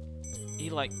was just... He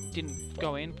like didn't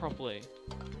go in properly.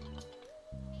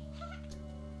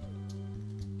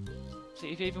 See,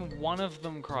 if even one of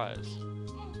them cries.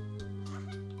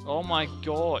 Oh my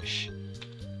gosh!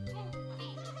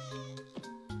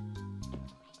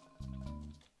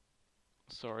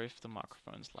 Sorry if the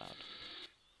microphone's loud.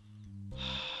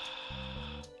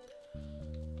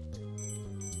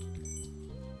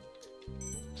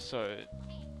 So,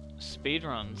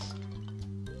 speedruns.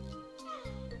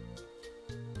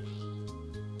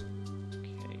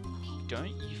 Okay, don't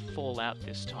you fall out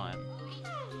this time.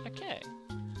 Okay.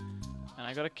 And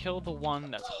I gotta kill the one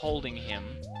that's holding him,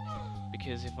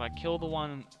 because if I kill the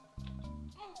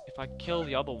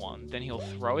other one, then he'll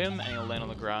throw him and he'll land on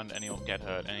the ground and he'll get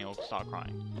hurt and he'll start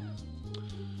crying.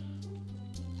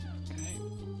 Okay,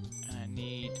 and I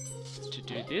need to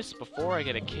do this before I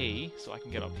get a key so I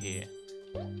can get up here.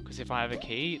 Because if I have a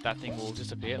key, that thing will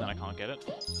disappear and then I can't get it.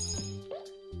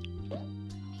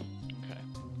 Okay.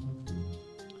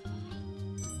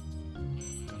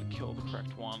 Gotta kill the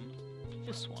correct one.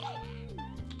 This one.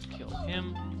 Kill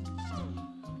him.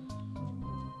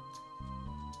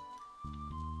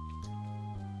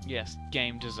 Yes,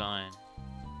 game design.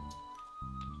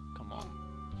 Come on.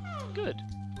 Good.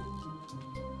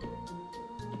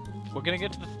 We're gonna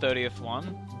get to the 30th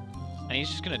one, and he's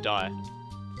just gonna die.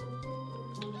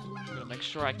 I'm gonna make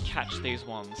sure I catch these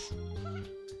ones.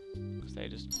 Because they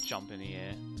just jump in the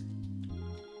air.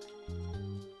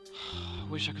 I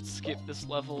wish I could skip this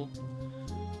level.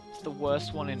 It's the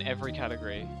worst one in every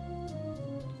category.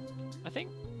 I think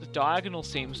the diagonal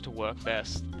seems to work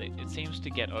best. It seems to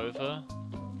get over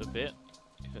the bit,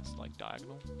 if it's like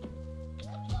diagonal.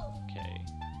 Okay.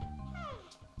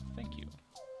 Thank you.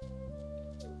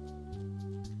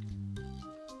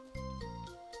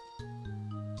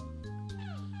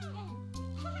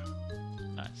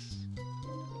 Nice.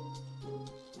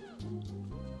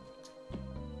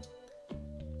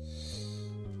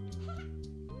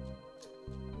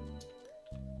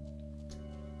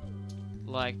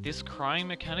 Like, this crying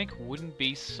mechanic wouldn't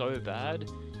be so bad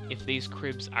if these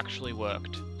cribs actually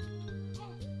worked.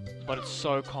 But it's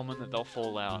so common that they'll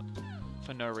fall out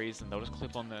for no reason. They'll just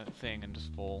clip on the thing and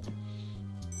just fall.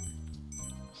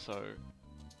 So...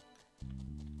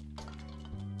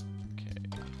 Okay.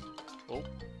 Oh.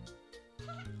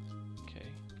 Okay.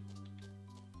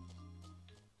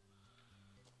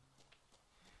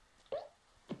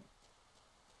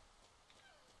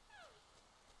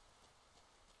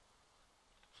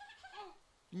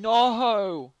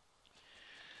 No!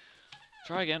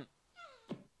 Try again.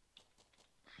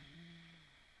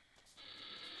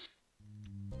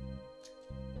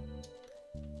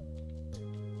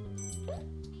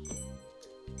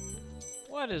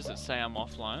 Why does it say I'm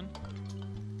offline?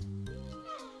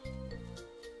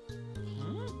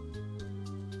 Hmm?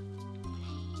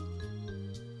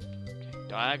 Okay,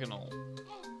 diagonal.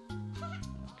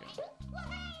 Okay.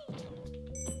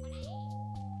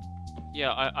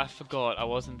 Yeah, I forgot. I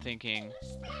wasn't thinking.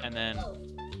 And then...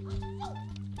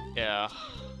 Yeah.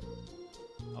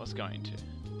 I was going to.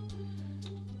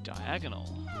 Diagonal.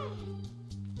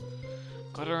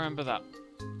 Gotta remember that.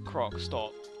 Croc,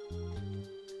 stop.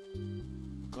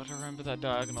 Gotta remember that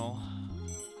diagonal.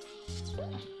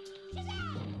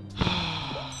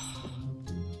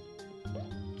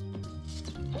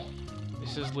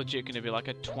 This is legit going to be like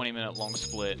a 20-minute long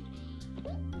split.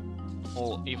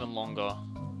 Or even longer.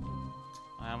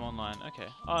 I am online. Okay.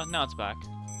 Oh, now it's back.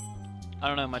 I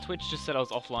don't know, my Twitch just said I was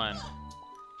offline.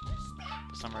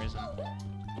 For some reason.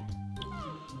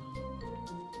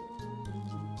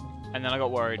 And then I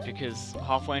got worried because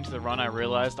halfway into the run I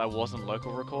realized I wasn't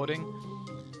local recording.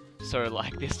 So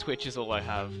like this Twitch is all I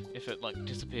have. If it like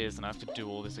disappears then I have to do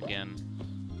all this again.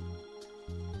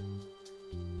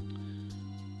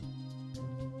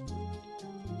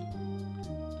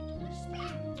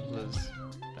 Liz,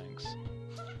 thanks.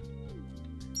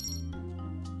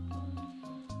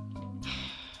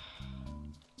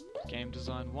 Game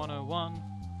Design 101.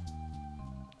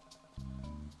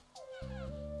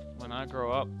 When I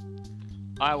grow up,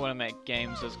 I want to make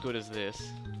games as good as this.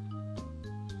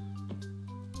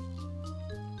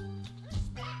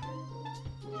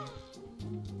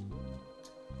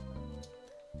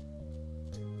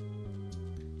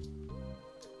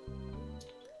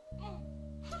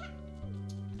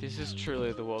 This is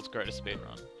truly the world's greatest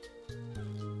speedrun.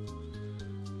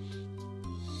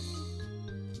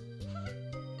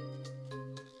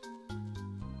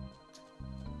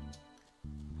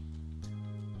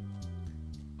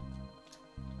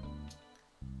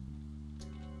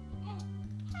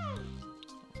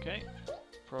 Okay,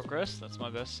 progress, that's my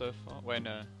best so far. Wait,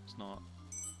 no, it's not.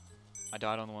 I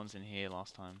died on the ones in here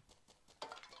last time.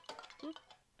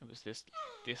 It was this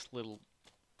little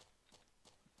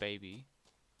baby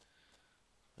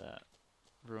that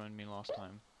ruined me last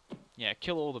time. Yeah,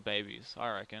 kill all the babies,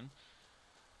 I reckon.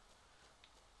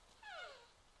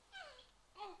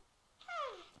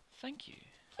 Thank you.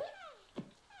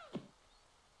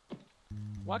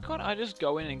 Why can't I just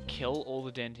go in and kill all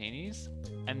the Dantinis,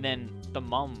 and then the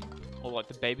mum, or like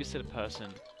the babysitter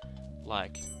person,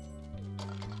 like,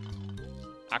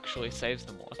 actually saves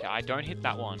them all? Okay, I don't hit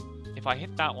that one. If I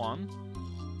hit that one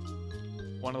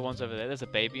of the ones over there, there's a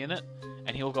baby in it,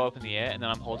 and he'll go up in the air, and then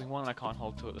I'm holding one, and I can't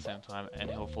hold two at the same time, and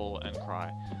he'll fall and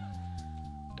cry.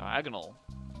 Diagonal.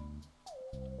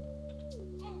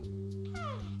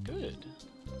 Good.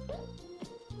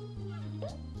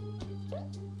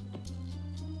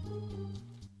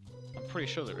 I'm pretty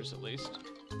sure there is at least.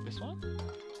 This one?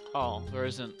 Oh, there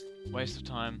isn't. Waste of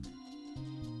time.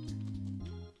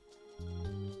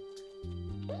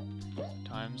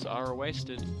 Times are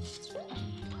wasted.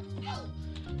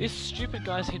 This stupid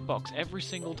guy's hitbox every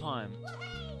single time.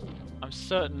 I'm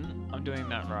certain I'm doing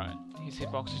that right. His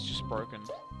hitbox is just broken.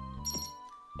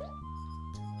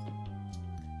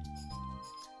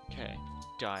 Okay,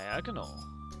 diagonal.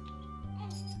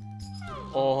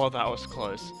 Oh, that was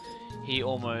close. He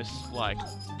almost, like,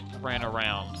 ran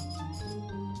around.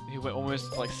 He went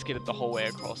almost, like, skidded the whole way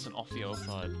across and off the other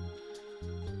side.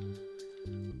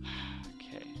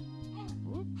 Okay.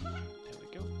 Whoop. There we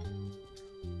go.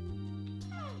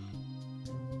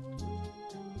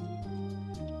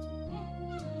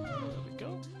 There we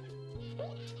go.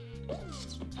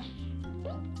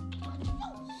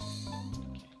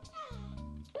 Okay.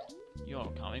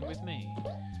 You're coming with me.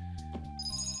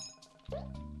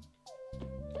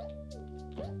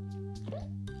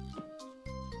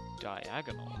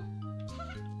 Diagonal.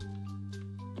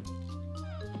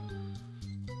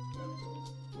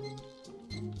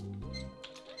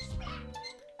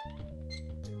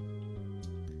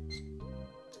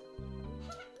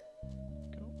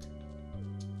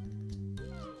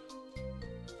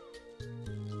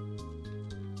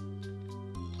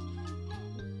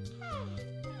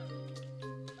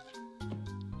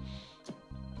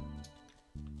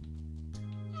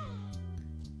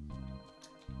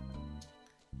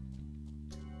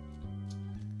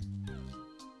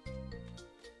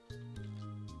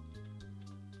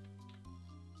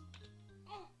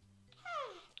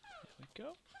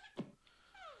 Go.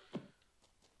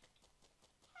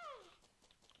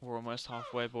 We're almost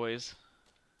halfway, boys.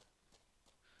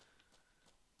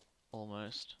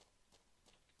 Almost.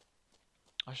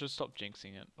 I should stop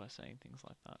jinxing it by saying things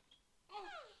like that.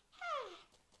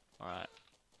 Alright.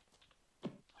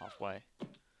 Halfway.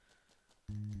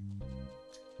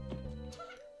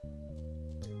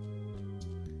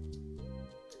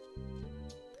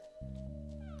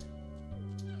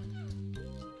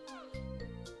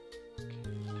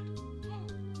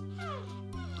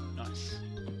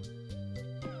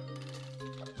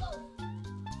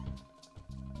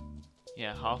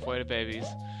 Yeah, halfway to babies.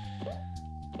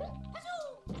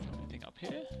 Anything up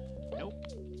here? Nope.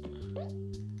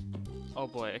 Oh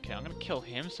boy, okay, I'm gonna kill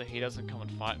him so he doesn't come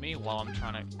and fight me while I'm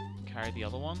trying to carry the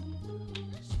other one.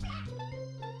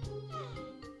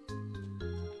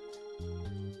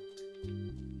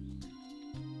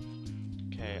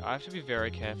 Okay, I have to be very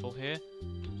careful here.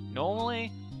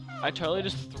 Normally, I totally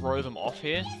just throw them off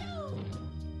here,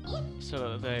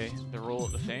 so that they're all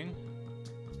at the thing.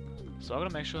 So I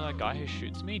gotta make sure that guy who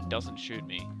shoots me doesn't shoot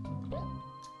me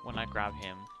when I grab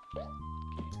him. Okay.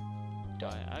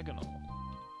 Diagonal.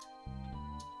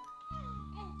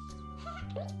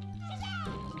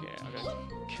 Okay, I gotta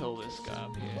kill this guy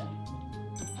up here.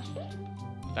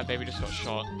 That baby just got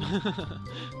shot.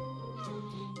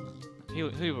 He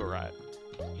was right.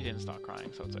 He didn't start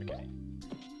crying, so it's okay.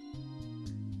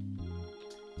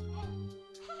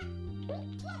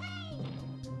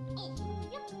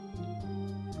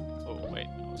 Oh wait,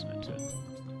 I was meant to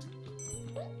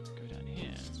go down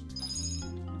here.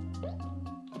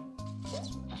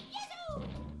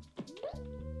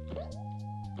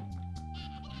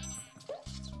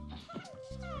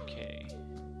 Okay.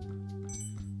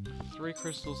 3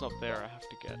 crystals up there I have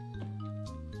to get.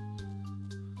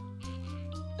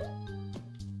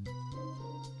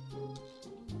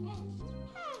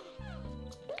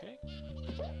 Okay.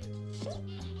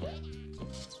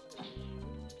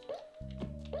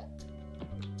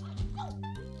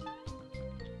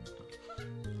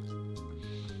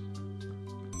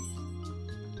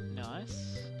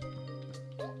 Nice.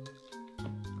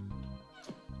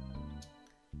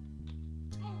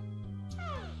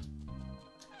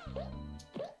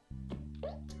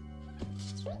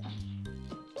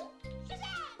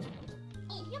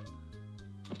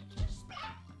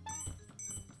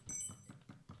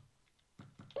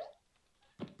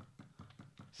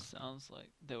 Sounds like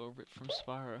they were ripped from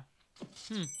Spyro.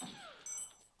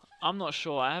 I'm not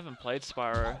sure. I haven't played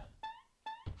Spyro,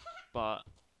 but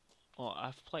well,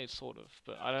 I've played sort of,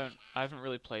 but I haven't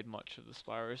really played much of the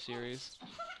Spyro series.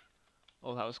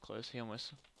 Oh, that was close. He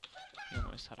almost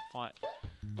had a fight.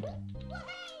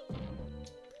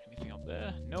 Anything up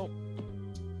there? Nope.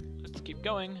 Let's keep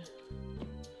going.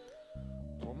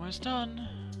 Almost done.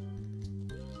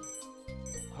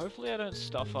 Hopefully I don't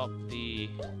stuff up the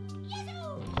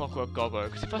Clockwork Gobbo,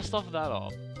 because if I stuff that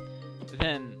up,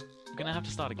 then I'm gonna have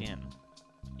to start again.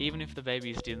 Even if the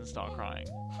babies didn't start crying.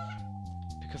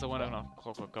 Because I won't have enough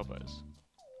Clockwork Gobbos.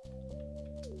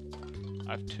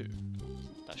 I have 2.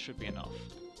 That should be enough.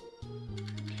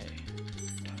 Okay.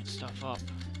 Don't stuff up.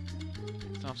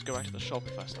 So I have to go back to the shop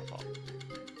if I stuff up.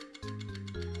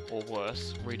 Or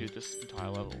worse, redo this entire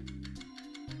level.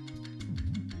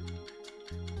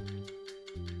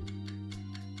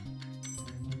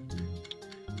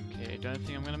 Okay, don't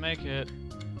think I'm gonna make it.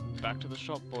 Back to the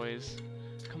shop, boys.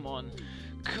 Come on.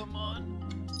 Come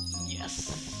on!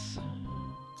 Yes!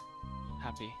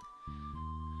 Happy.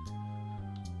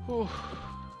 Whew.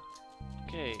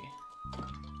 Okay.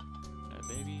 No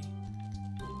baby.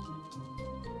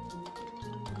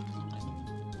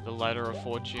 The Ladder of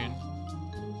Fortune.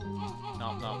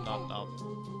 Nom nom nom nom.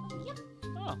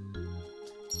 Oh.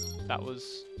 That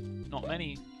was not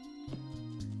many.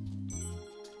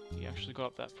 He actually got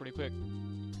up that pretty quick.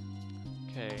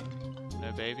 Okay.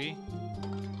 No baby.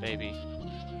 Baby.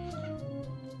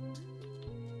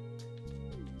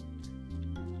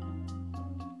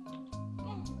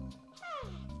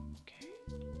 Okay.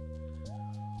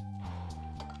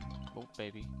 Oh,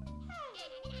 baby.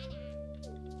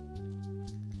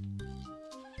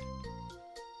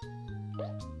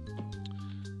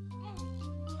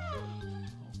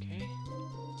 Okay.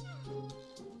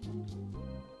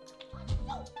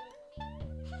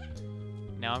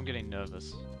 Now I'm getting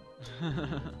nervous.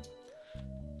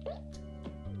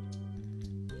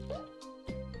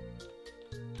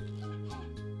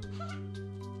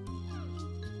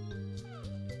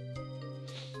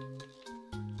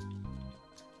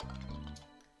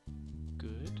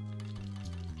 Good.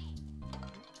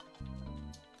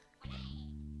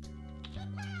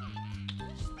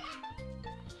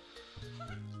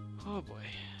 Oh boy.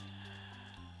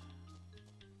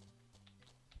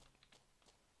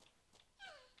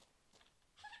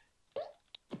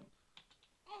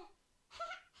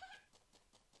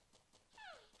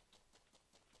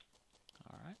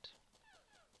 All right.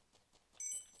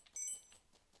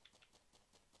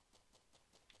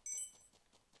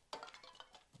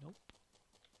 Nope.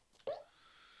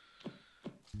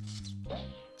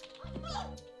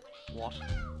 What?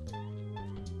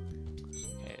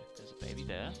 Okay, there's a baby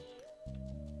there.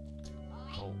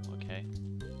 Oh, okay.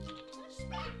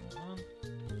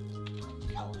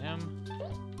 Kill him.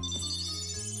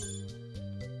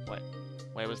 Wait,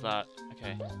 where was that?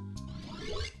 Okay.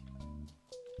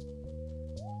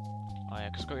 Oh yeah,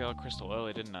 because I got yellow crystal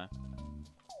early, didn't I?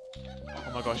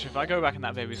 Oh my gosh, if I go back and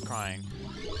that baby's crying.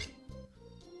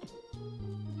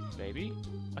 Baby?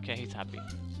 Okay, he's happy.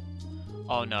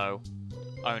 Oh no.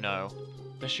 Oh no.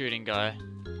 The shooting guy.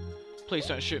 Please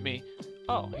don't shoot me.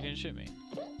 Oh, he didn't shoot me.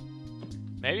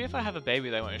 Maybe if I have a baby,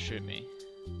 they won't shoot me.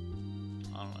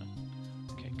 I don't know.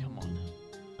 Okay, come on.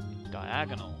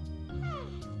 Diagonal.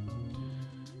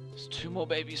 There's 2 more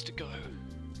babies to go.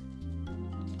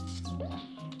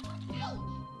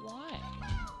 Why?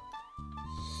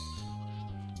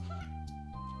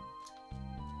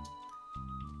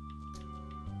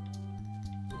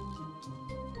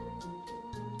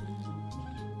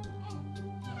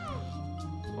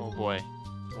 Oh boy.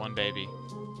 1 baby.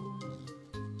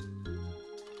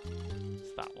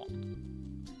 It's that one.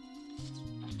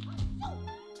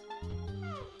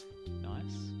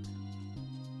 Nice.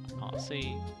 I can't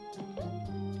see.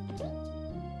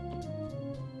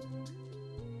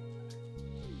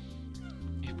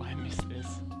 If I miss this.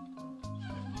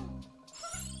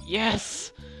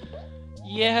 Yes!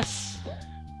 Yes!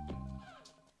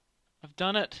 I've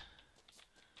done it!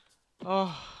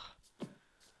 Oh.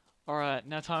 Alright,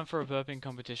 now time for a burping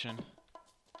competition.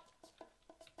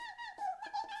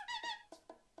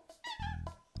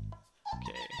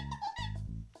 Okay.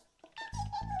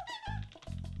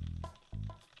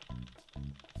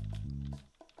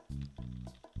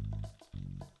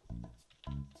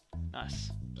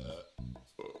 Nice.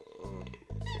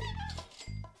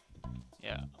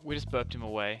 Yeah, we just burped him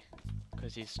away,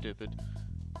 because he's stupid.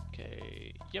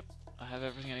 Okay, yep, I have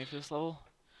everything I need for this level.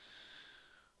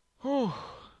 Whew.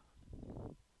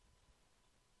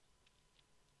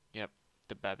 Yep,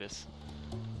 the babis.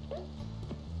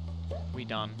 We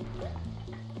done.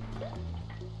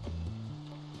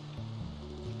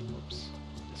 Oops,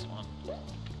 this one.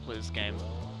 Play this game.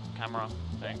 Camera,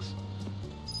 thanks.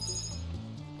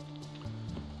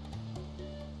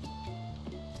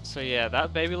 So yeah,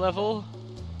 that baby level.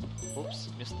 Oops,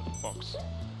 missed the box.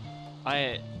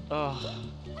 I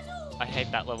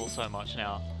hate that level so much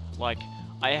now. Like,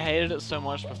 I hated it so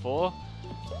much before,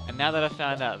 and now that I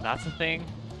found out that's a thing,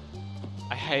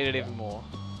 I hate it even more.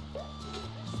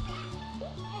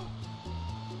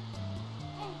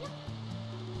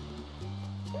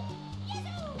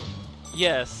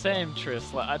 Yeah, same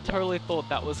Tris. Like, I totally thought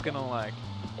that was gonna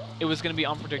it was gonna be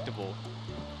unpredictable.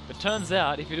 But turns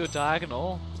out, if you do a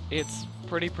diagonal, it's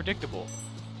pretty predictable.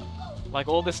 Like,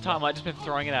 all this time I've just been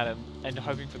throwing it at him and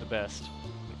hoping for the best.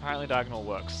 But apparently diagonal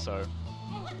works, so...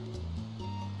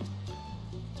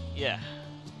 yeah.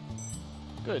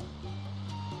 Good.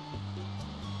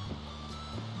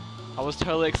 I was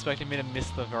totally expecting me to miss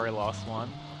the very last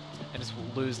one and just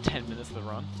lose 10 minutes of the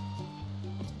run.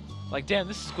 Like, damn,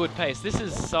 this is good pace. This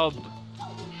is sub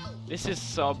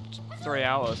 3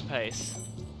 hours pace.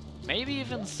 Maybe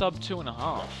even sub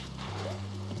 2.5.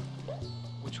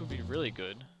 Which would be really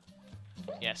good.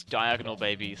 Yes, diagonal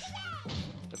babies.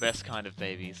 The best kind of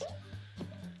babies.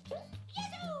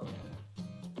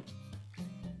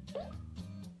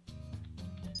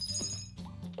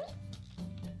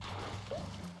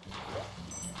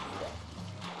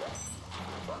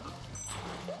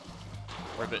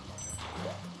 Ribbit.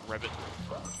 Ribbit.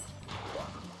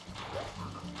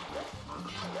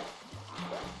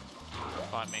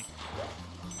 Find me.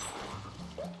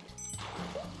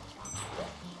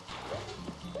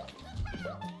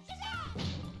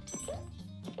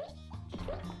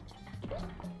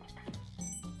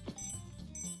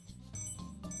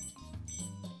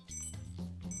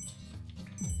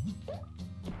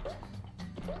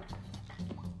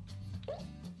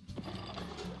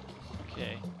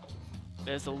 Okay.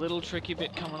 There's a little tricky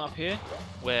bit coming up here,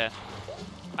 where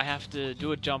I have to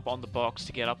do a jump on the box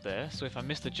to get up there, so if I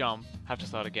miss the jump, I have to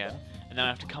start again, and then I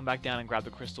have to come back down and grab the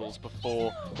crystals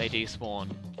before they despawn.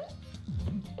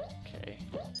 Okay,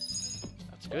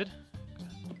 that's good.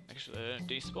 Make sure they don't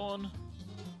despawn.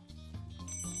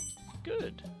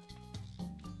 Good.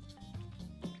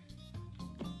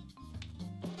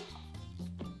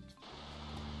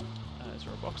 Is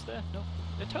there a box there? No.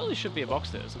 There totally should be a box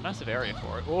there. There's a massive area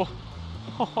for it. Oh!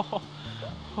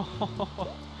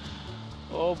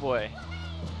 Oh boy.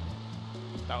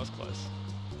 That was close.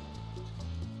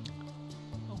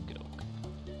 Okie doke.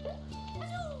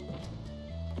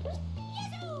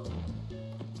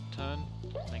 Turn.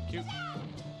 Thank you.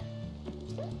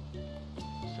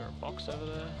 Is there a box over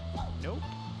there? Nope.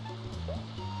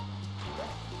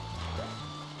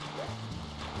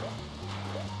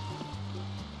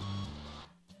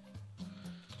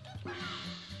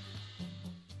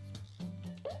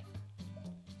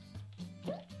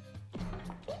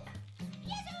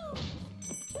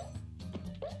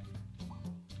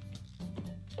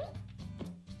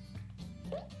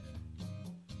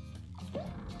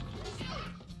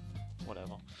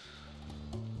 Whatever.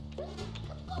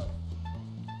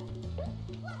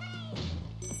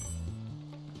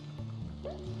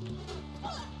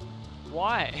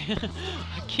 Why?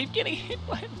 I keep getting hit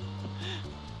by him.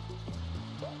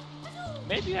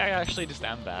 Maybe I actually just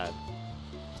am bad.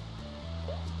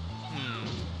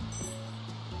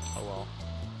 Oh well.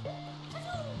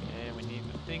 Okay, we need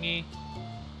the thingy.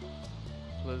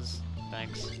 Please,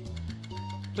 thanks.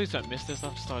 Please don't miss this. I'll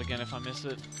have to start again if I miss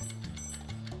it.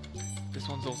 This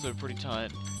one's also pretty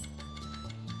tight.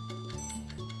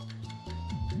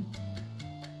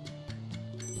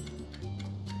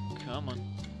 Come on.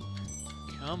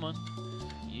 Come on.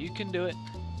 You can do it.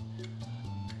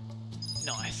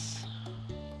 Nice.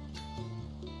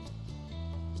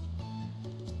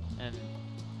 And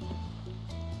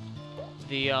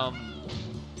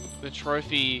the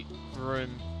trophy room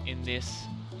in this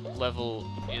level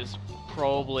is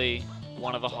probably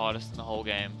one of the hardest in the whole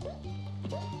game.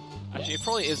 Actually, it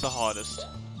probably is the hardest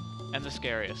and the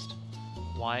scariest.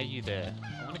 Why are you there?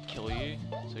 I'm gonna kill you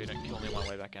so you don't kill me on my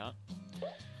way back out.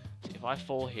 See, if I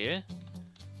fall here,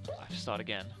 I have to start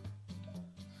again.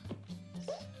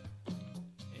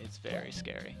 It's very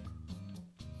scary.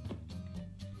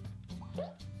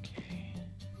 Okay,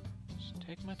 just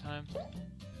take my time.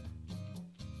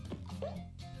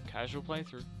 Casual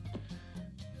playthrough.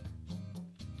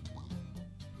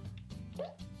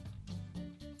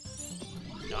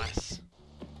 Nice.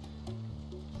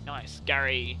 Nice,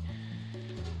 Gary.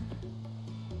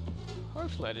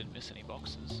 Hopefully I didn't miss any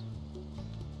boxes.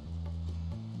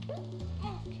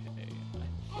 Okay,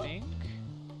 I think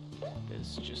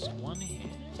there's just one here.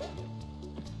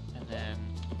 And then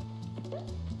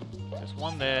there's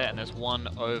one there, and there's one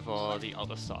over the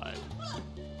other side.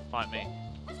 Fight me.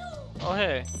 Oh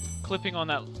hey, clipping on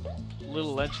that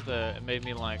little ledge there, it made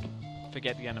me like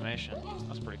forget the animation.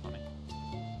 That's pretty funny.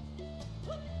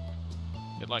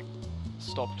 It like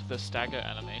stopped the stagger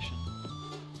animation.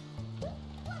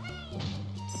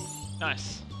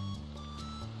 Nice.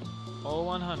 All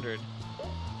 100.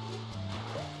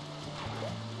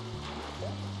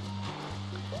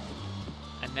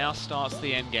 And now starts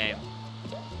the end game.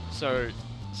 So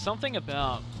something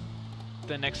about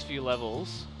the next few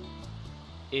levels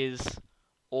is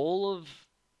all of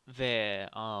their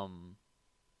what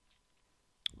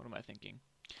am I thinking?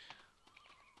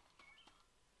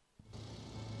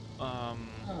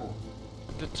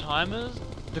 The timers,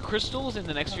 the crystals in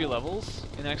the next few levels,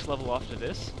 in the next level after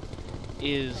this,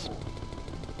 is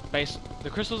based, the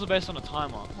crystals are based on a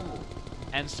timer.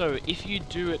 And so if you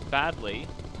do it badly,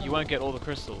 you won't get all the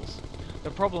crystals. The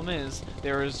problem is,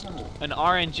 there is an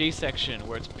RNG section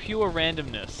where it's pure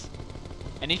randomness.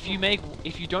 And if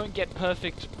you don't get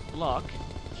perfect luck,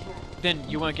 then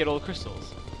you won't get all the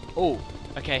crystals. Oh,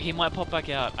 okay, he might pop back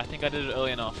out. I think I did it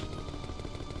early enough.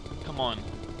 Come on.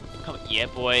 Come on. Yeah,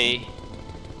 boy.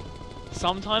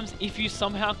 Sometimes, if you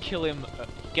somehow kill him,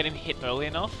 get him hit early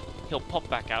enough, he'll pop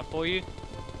back out for you.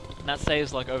 And that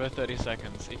saves like over 30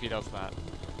 seconds if he does that.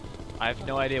 I have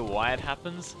no idea why it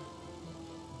happens.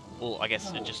 Well, I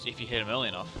guess just if you hit him early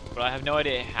enough. But I have no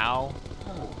idea how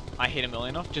I hit him early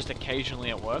enough. Just occasionally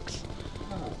it works.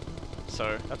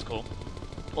 So, that's cool.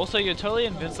 Also, you're totally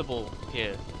invincible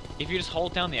here. If you just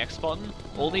hold down the X button,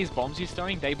 all these bombs you're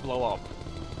throwing, they blow up.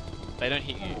 They don't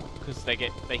hit you, because they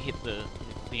hit the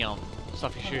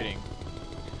stuff you're shooting.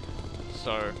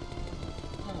 So,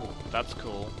 that's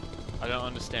cool. I don't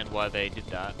understand why they did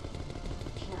that.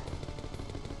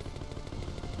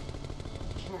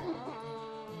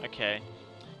 Okay,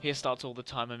 here starts all the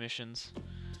timer missions.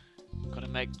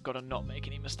 Gotta not make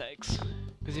any mistakes.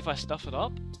 Because if I stuff it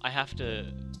up, I have to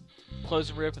close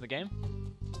and reopen the game,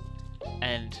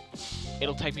 and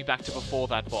it'll take me back to before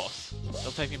that boss.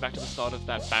 It'll take me back to the start of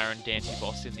that Baron Dante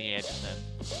boss in the edge, and then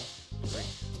 3,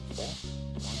 4,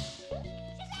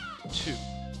 1, 2.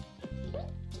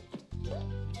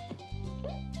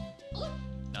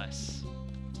 Nice.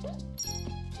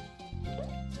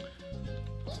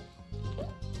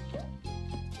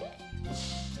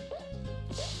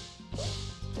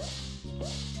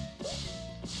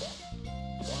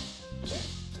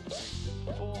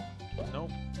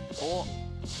 Nope. 4.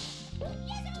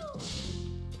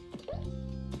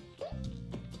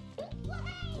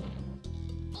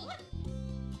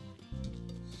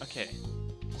 Okay.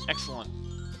 Excellent.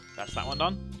 That's that one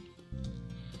done.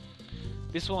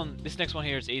 This next one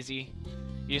here is easy.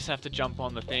 You just have to jump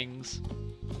on the things.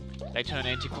 They turn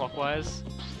anti-clockwise,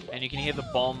 and you can hear the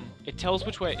bomb. It tells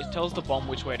the bomb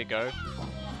which way to go.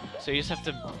 So you just have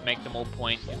to make them all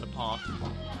point in the path.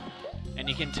 And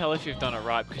you can tell if you've done it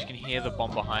right because you can hear the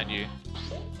bomb behind you.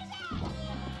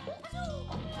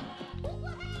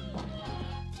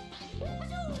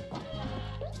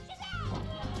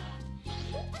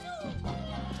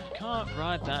 Can't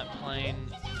ride that plane.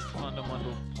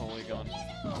 Fundamental polygon.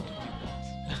 20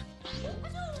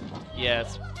 points. Yeah,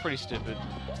 it's pretty stupid.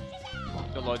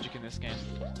 The logic in this game.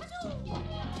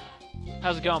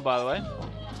 How's it going, by the way?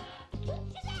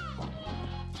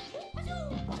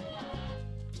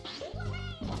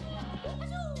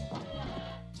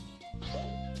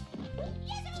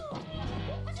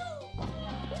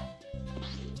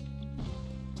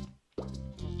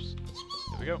 Oops.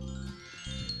 There we go.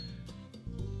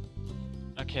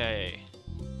 Okay.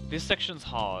 This section's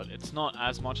hard. It's not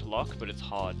as much luck, but it's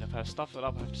hard. And if I stuff it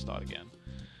up, I have to start again.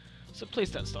 So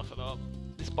please don't stuff it up.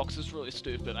 This box is really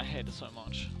stupid. I hate it so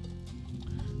much.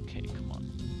 Okay, come on.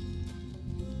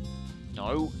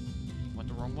 No! Went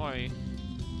the wrong way.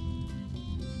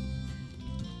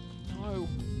 No!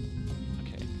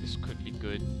 Okay, this could be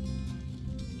good.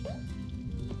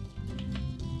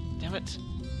 Damn it!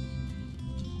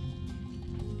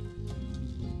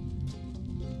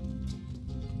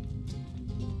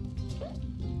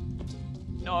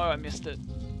 No, I missed it.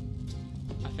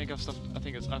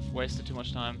 I've wasted too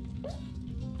much time.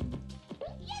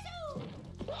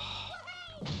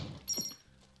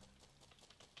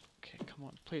 Okay, come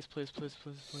on. Please, please, please,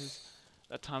 please, please.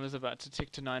 That time is about to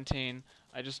tick to 19.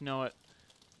 I just know it.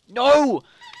 No!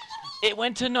 It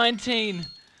went to 19!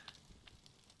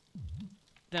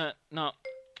 Damn it. No.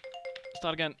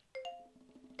 Start again.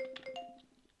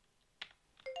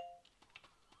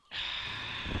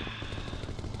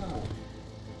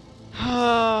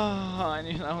 I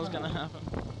knew that was gonna happen.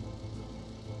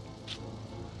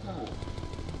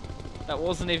 That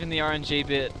wasn't even the RNG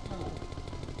bit.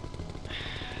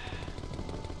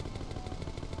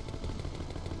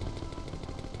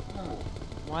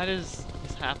 Why does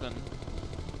this happen?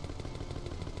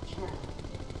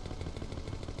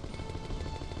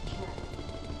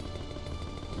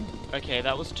 Okay,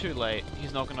 that was too late.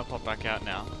 He's not gonna pop back out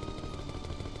now.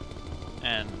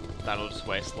 And that'll just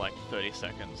waste like 30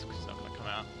 seconds because it's not gonna come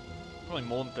out. Probably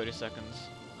more than 30 seconds.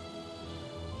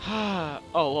 Oh,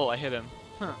 lol, I hit him.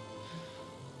 Huh.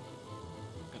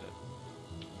 Got it.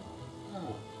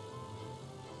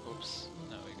 Oops.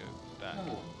 Now we go back.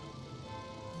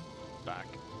 Back.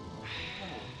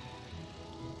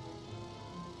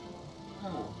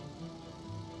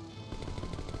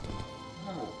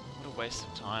 What a waste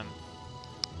of time.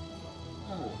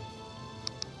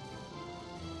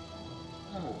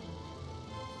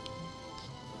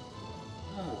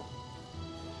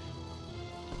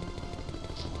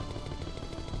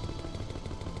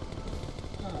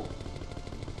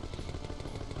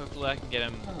 Hopefully I can get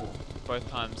him both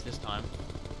times this time.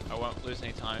 I won't lose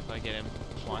any time if I get him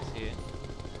twice here.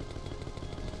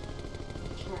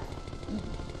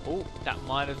 Oh, that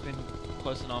might have been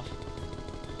close enough.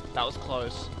 That was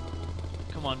close.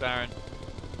 Come on, Baron.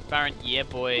 Baron, yeah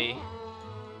boy.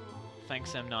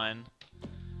 Thanks, M9.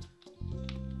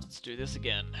 Let's do this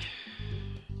again.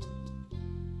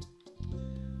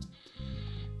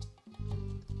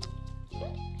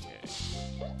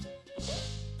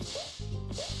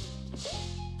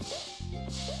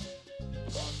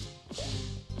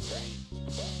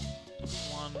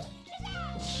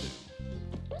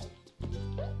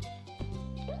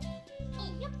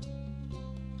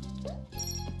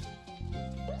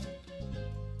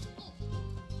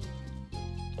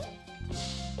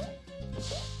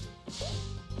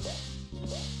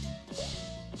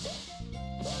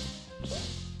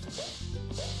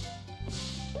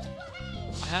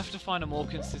 I have to find a more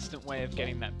consistent way of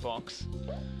getting that box,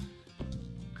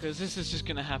 because this is just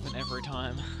gonna happen every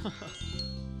time.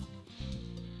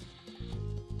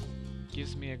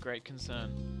 Gives me a great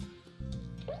concern.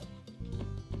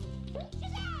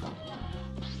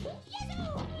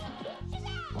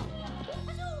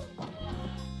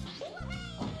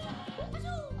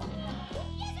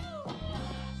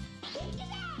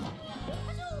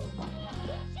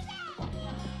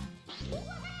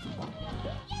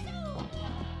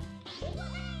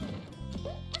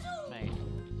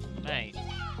 Mate.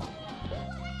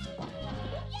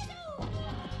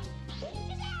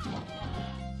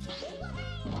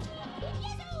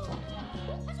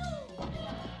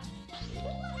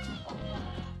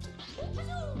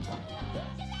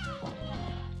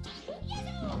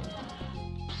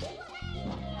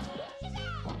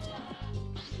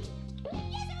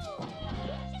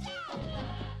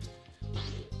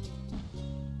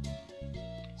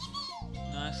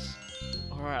 Nice.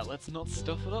 Alright, let's not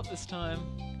stuff it up this time.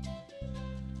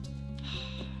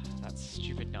 That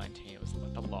stupid 19, it was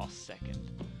like the last second.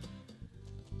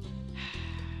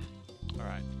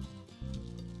 Alright.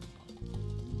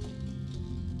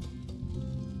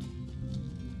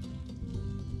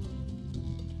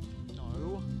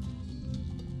 No.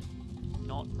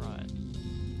 Not right.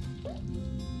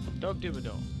 Dog dibba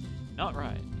Not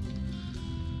right.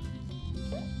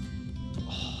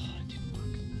 Oh, it didn't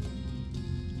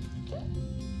work.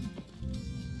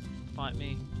 Fight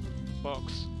me.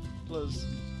 Box. Please.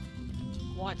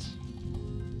 What?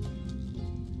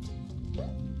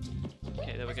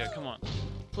 Okay, there we go. Come on.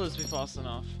 Please be fast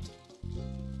enough.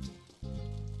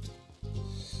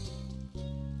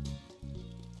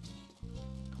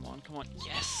 Come on, come on.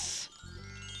 Yes!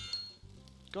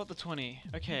 Got the 20.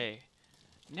 Okay.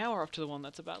 Now we're up to the one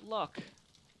that's about luck.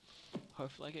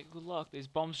 Hopefully I get good luck. These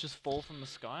bombs just fall from the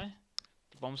sky.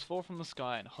 The bombs fall from the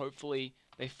sky and hopefully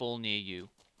they fall near you.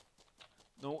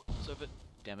 No, it's over.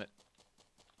 Damn it.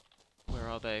 Where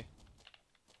are they?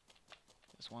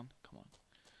 There's one. Come on.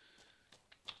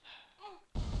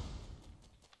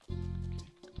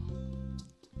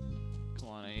 Come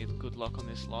on, I need good luck on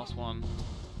this last one.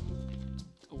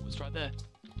 Oh, it's right there.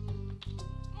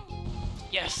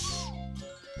 Yes!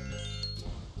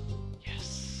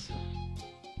 Yes!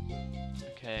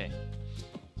 Okay.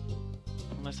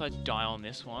 Unless I die on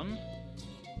this one,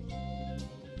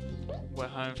 we're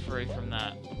home free from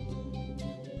that.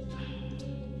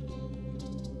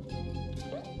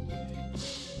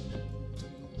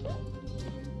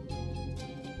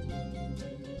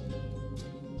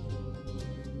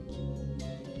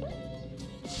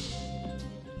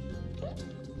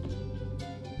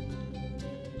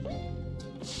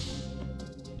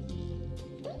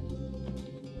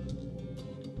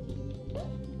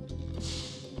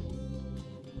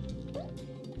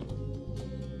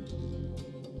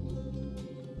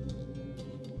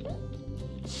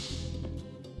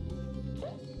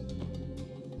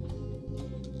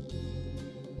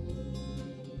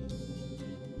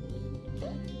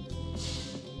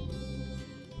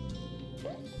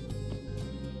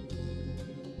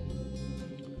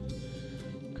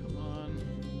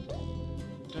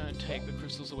 Take the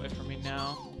crystals away from me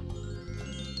now.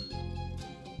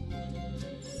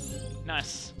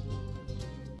 Nice.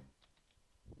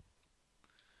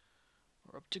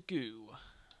 We're up to Goo.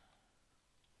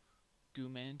 Goo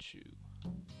Manchu.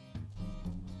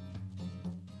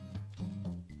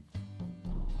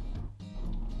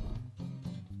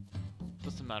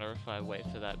 Doesn't matter if I wait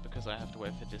for that because I have to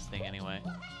wait for this thing anyway.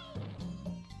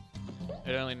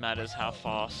 It only matters how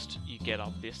fast you get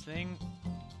up this thing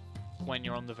when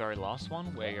you're on the very last one,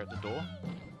 where you're at the door,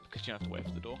 because you don't have to wait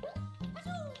for the door.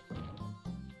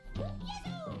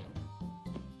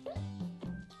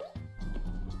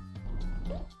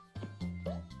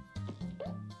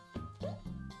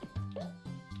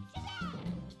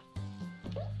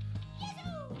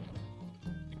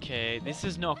 Okay, this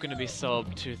is not going to be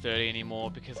sub 230 anymore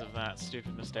because of that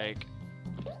stupid mistake,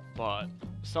 but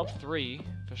sub 3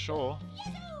 for sure,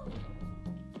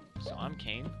 so I'm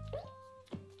keen.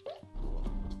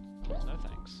 No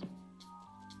thanks.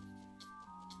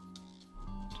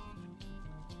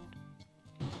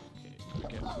 Okay, we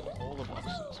get all the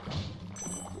boxes.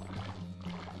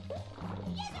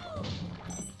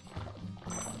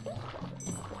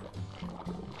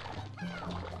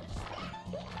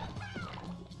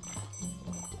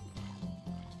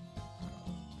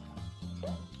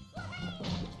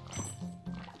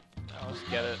 I'll just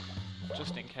get it,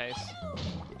 just in case.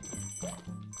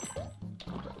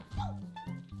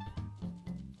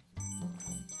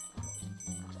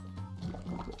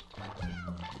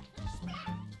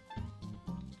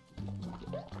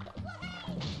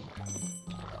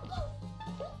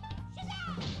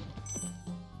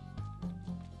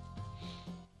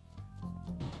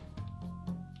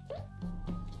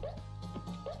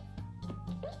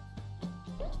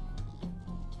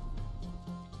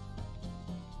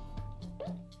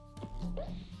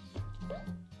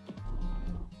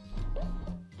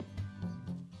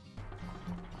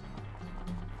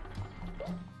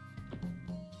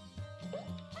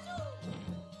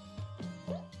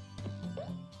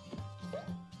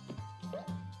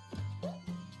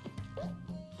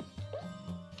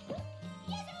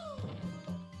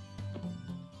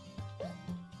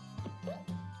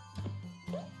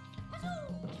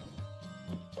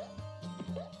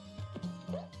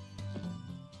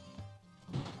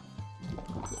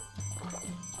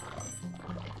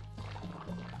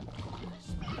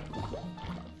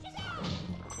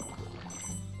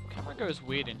 Goes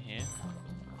weird in here.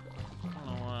 I don't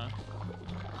know why.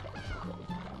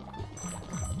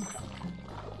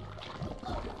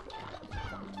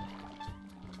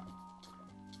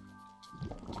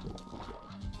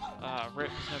 Ah, rip,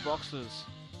 there's no boxes.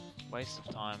 Waste of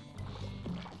time.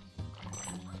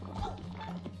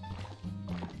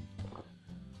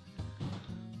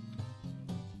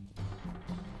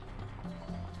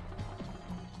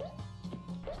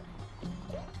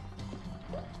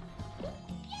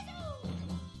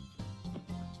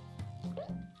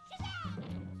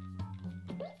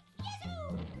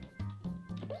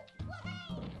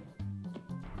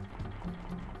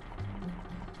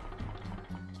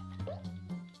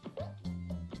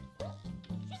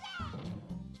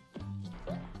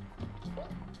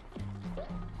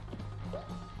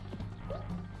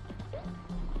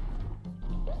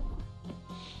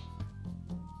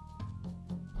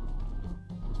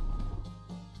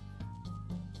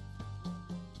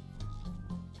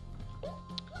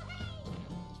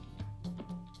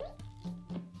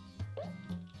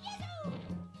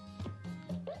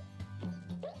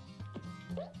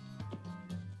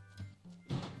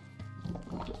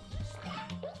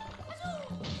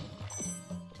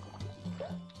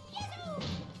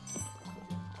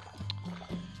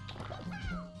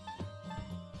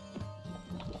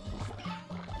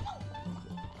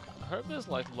 hope there's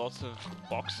like lots of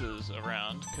boxes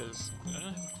around, because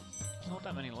there's not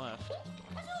that many left.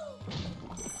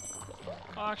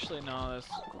 Oh, actually, no,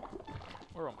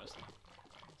 we're almost there.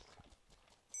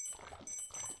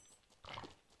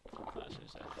 So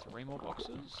is there 3 more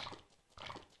boxes?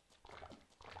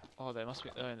 Oh, there must be.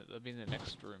 They'll be in the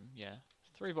next room. Yeah,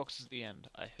 3 boxes at the end.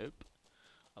 I hope.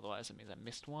 Otherwise, it means I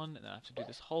missed one, and then I have to do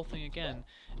this whole thing again.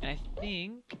 And I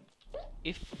think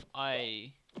if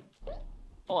I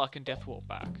can death walk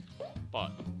back,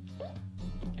 but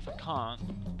if I can't,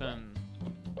 then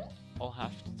I'll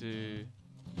have to do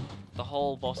the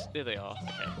whole boss. There they are.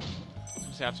 Okay.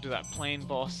 So I have to do that plain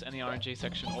boss and the RNG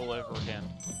section all over again.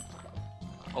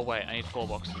 Oh wait, I need 4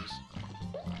 boxes.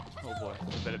 Oh boy,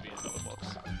 there better be another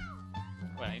box.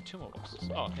 Wait, I need 2 more boxes.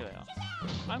 Oh, here they are.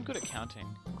 I'm good at counting.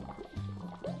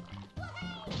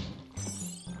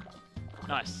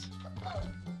 Nice.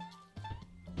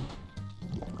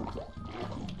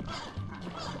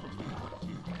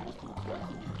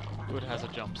 Good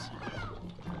hazard jumps.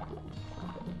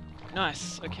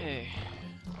 Nice, okay.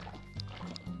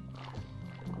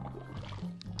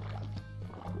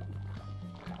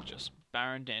 Just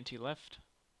Baron Dante left.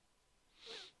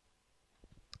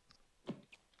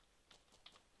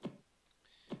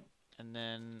 And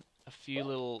then a few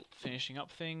little finishing up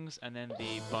things, and then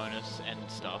the bonus end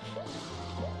stuff.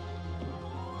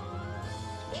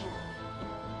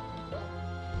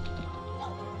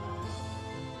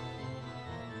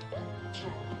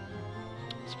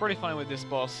 It's pretty funny with this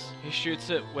boss. He shoots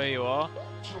it where you are,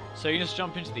 so you just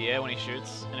jump into the air when he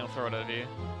shoots, and he'll throw it over you.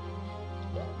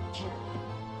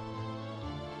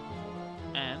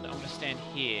 And I'm going to stand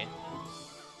here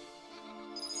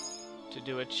to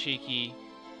do a cheeky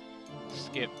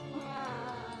skip,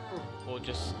 or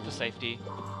just for safety.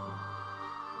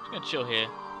 Just gonna chill here.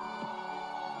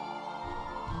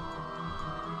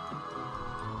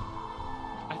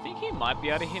 I think he might be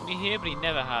able to hit me here, but he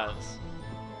never has.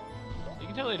 You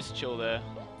can totally just chill there.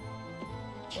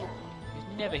 He's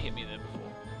never hit me there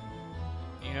before.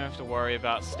 You don't have to worry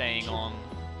about staying on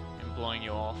and blowing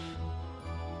you off.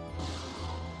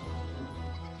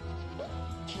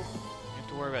 You have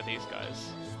to worry about these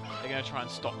guys. They're gonna try and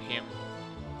stop him.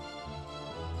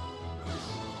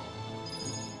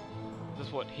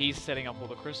 That's what he's setting up all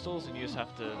the crystals, and you just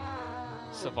have to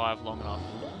survive long enough.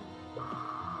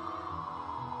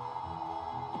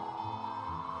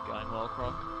 Going well,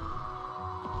 Croc.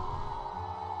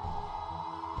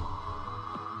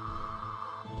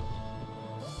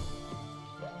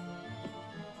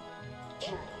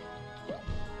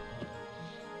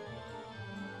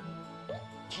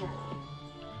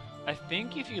 I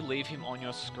think if you leave him on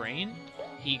your screen,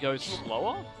 he goes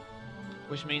slower,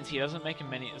 which means he doesn't make as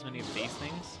many of these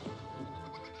things.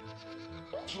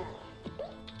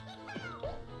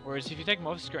 Whereas if you take him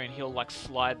off screen, he'll like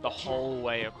slide the whole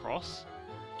way across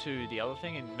to the other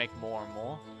thing and make more and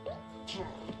more,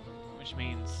 which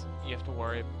means you have to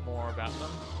worry more about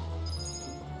them.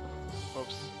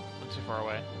 Oops, I'm too far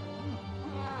away.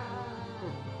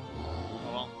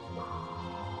 Oh well.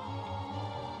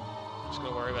 Just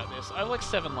gotta worry about this. I have like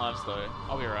 7 lives though.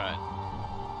 I'll be right.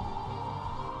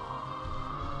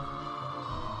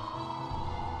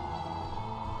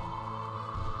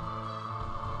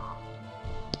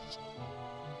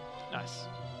 Nice.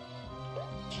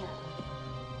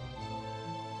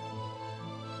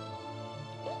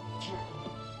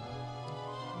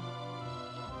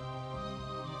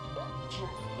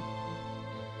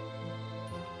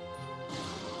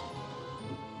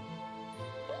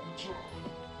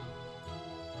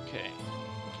 Okay,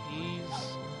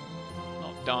 he's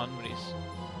not done, but he's...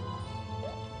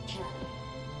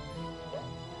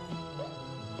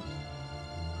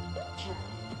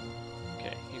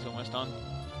 Okay, he's almost done.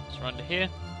 Let's run to here.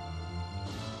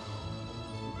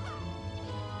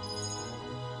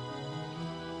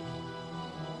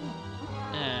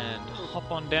 And hop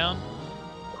on down.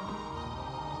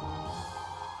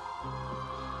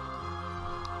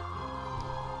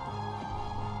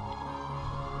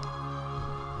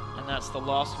 And that's the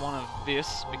last one of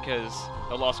this, because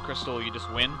the last crystal you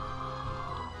just win.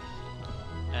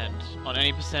 And on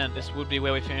any percent, this would be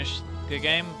where we finish the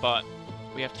game, but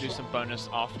we have to do some bonus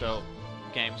after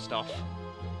game stuff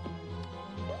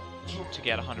to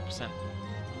get 100%.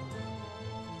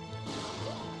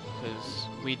 Because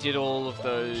we did all of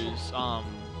those,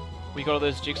 we got all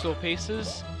those jigsaw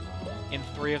pieces in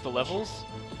 3 of the levels.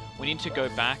 We need to go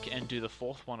back and do the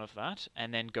 4th one of that,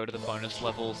 and then go to the bonus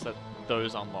levels that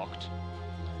those unlocked.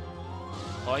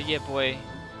 Oh yeah, boy.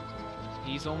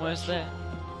 He's almost there.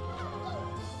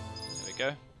 There we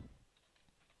go.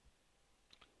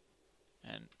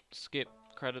 And skip,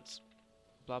 credits,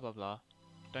 blah blah blah.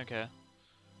 Don't care.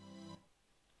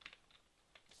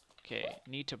 Okay,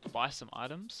 need to buy some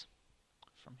items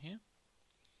from here.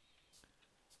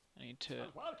 I need to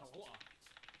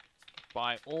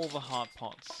buy all the heart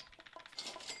pots.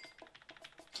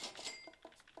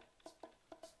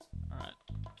 Alright,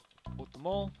 bought them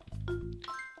all. And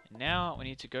now we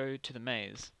need to go to the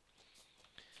maze.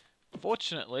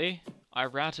 Fortunately, I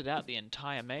routed out the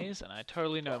entire maze and I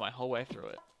totally know my whole way through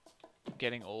it.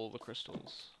 Getting all the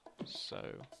crystals. So,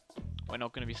 we're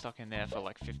not going to be stuck in there for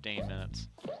like 15 minutes.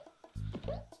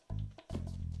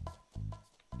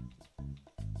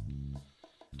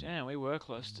 Damn, we were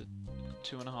close to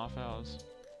 2.5 hours.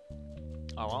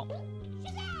 Oh well.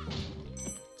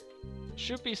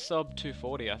 Should be sub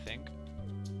 240, I think.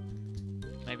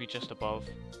 Maybe just above.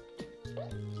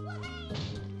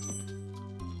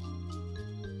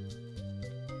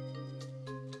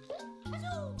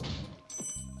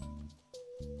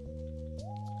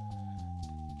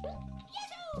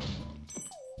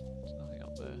 There's nothing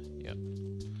up there. Yep.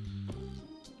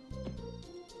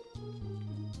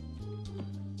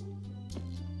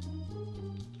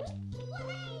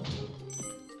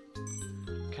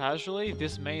 Casually,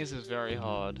 this maze is very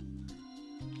hard.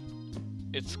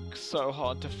 It's so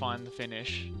hard to find the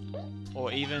finish,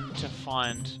 or even to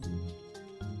find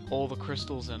all the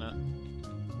crystals in it.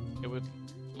 It would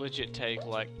legit take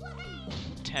like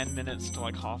 10 minutes to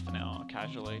like half an hour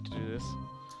casually to do this.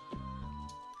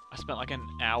 I spent like an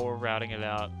hour routing it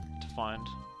out to find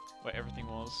where everything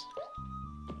was.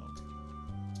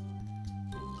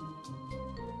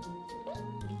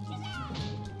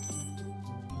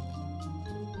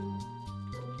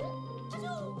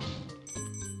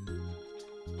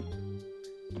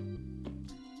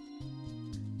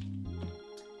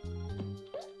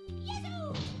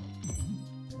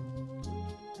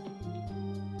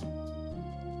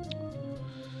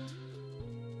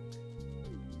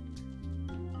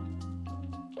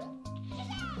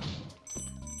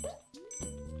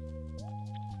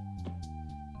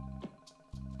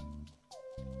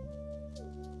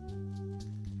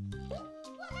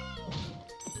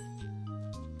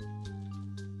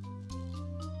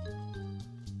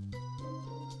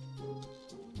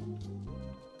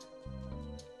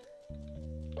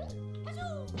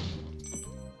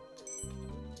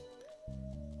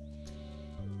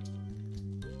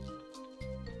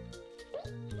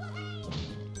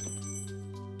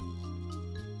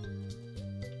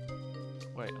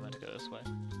 Wait, I'm meant to go this way.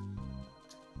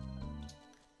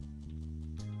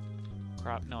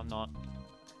 Crap, no I'm not.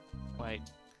 Wait.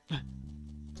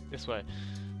 This way.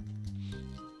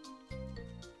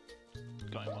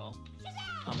 Going well.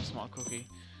 I'm a smart cookie.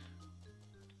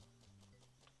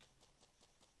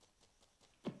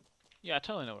 Yeah, I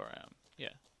totally know where I am.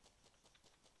 Yeah.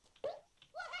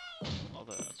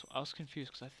 Although, I was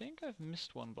confused because I think I've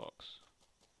missed one box.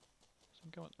 So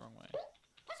I'm going the wrong way.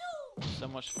 So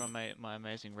much for my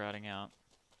amazing routing out.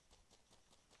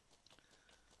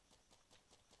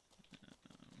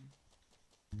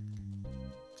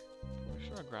 I'm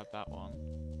sure I grabbed that one.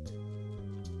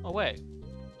 Oh wait,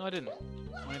 no I didn't.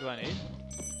 How many do I need?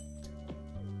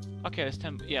 Okay, there's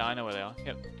 10. Yeah, I know where they are.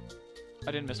 Yep,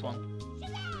 I didn't miss one.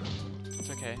 It's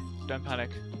okay. Don't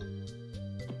panic.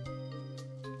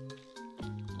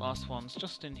 Last one's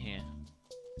just in here.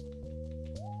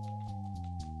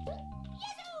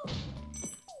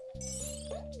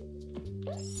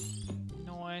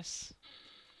 Nice.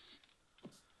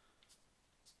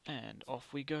 And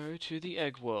off we go to the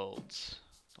egg worlds.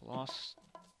 The last...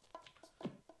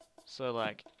 So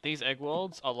like, these egg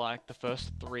worlds are like the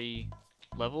first 3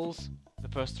 levels, the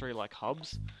first 3 like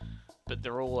hubs, but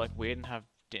they're all like weird and have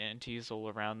deities all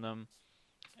around them,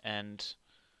 and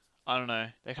I don't know,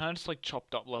 they kind of just like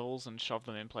chopped up levels and shoved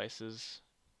them in places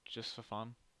just for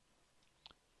fun.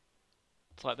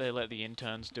 It's like they let the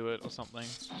interns do it or something.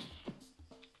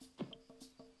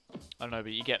 I don't know,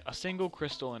 but you get a single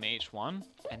crystal in each one,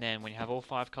 and then when you have all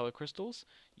 5 color crystals,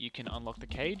 you can unlock the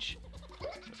cage,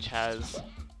 which has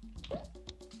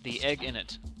the egg in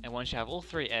it. And once you have all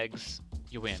 3 eggs,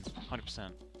 you win,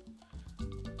 100%.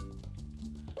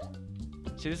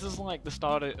 See, this is like the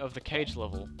start of the cage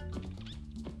level.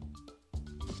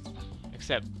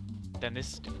 Except, then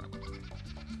this is different,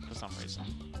 for some reason.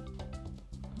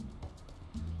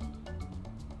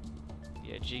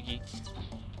 Yeah, Jiggy.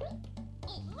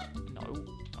 No,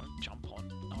 don't jump on.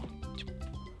 No.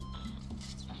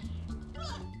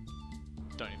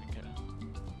 Don't even care.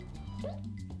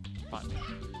 Find me.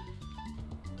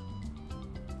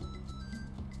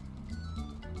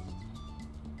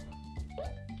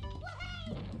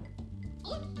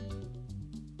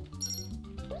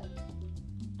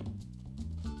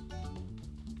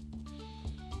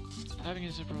 Having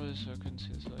his brother so I couldn't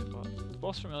see this earlier, but the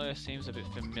boss from earlier seems a bit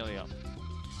familiar.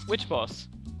 Which boss?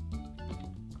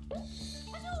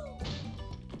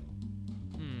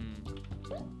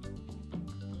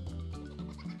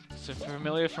 So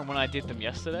familiar from when I did them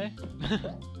yesterday?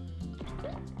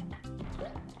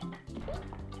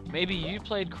 Maybe you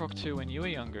played Croc 2 when you were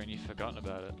younger and you've forgotten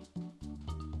about it.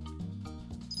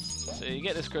 So you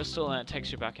get this crystal and it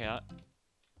takes you back out.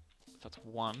 That's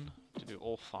 1 to do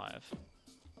all 5.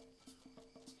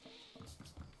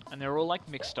 And they're all like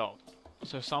mixed up.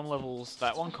 So some levels,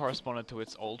 that one corresponded to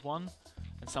its old one,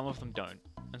 and some of them don't.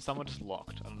 And some are just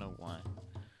locked, I don't know why.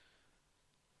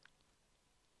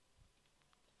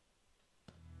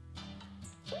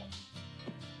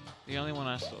 The only one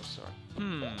I saw, sorry.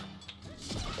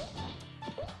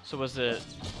 So was it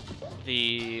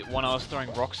the one I was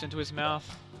throwing rocks into his mouth?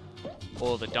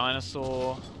 Or the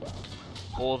dinosaur?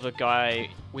 Or the guy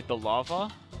with the lava?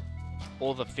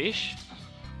 Or the fish?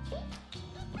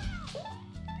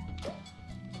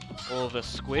 Or the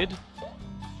squid?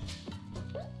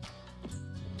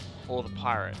 Or the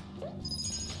pirate?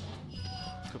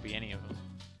 Could be any of them.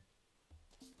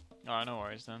 Alright, no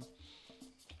worries then.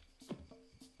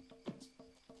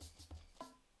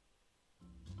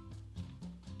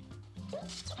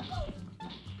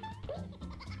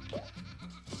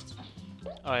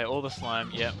 Oh yeah, all the slime,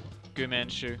 yep. Goo Man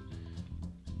shoe.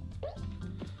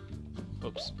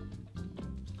 Oops.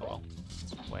 Oh well.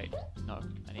 Wait, no,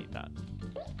 I need that.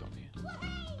 Go up here.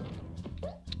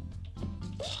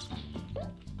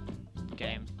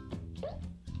 Game. There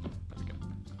we go.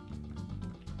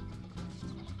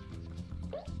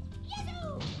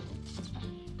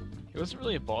 He wasn't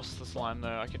really a boss, the slime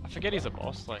though. I forget he's a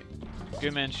boss. Like, Goo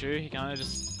Man shoe, he kind of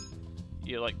just...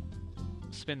 You like,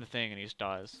 spin the thing and he just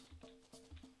dies.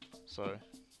 So,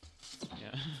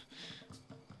 yeah.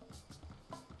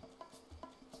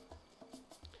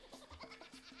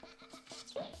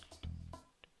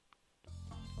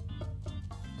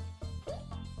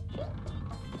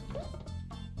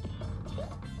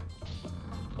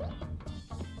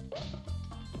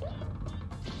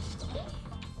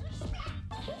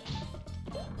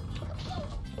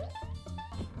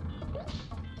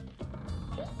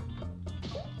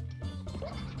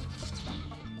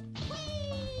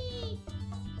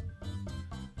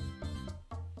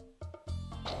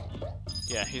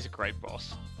 Yeah, he's a great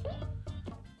boss.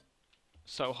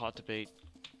 So hard to beat.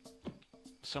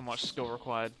 So much skill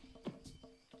required.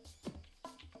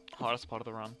 Hardest part of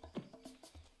the run.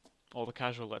 Or the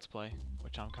casual let's play,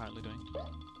 which I'm currently doing.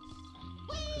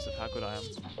 Because of how good I am.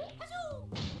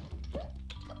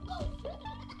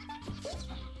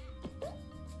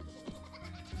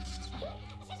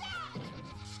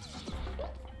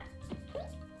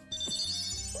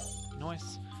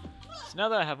 Nice. So now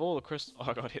that I have all the crystals... Oh,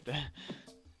 I got hit there.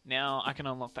 Now I can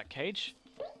unlock that cage.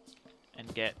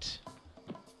 And get...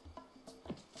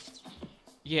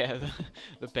 Yeah,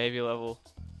 the baby level.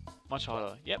 Much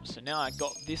harder. Yep, so now I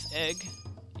got this egg.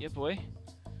 Yeah, boy.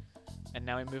 And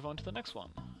now we move on to the next one.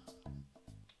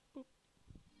 Boop.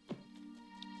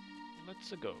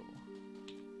 Let's go.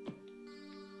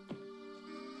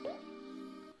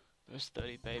 Those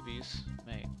 30 babies,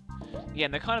 mate. Yeah,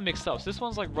 and they're kind of mixed up. So this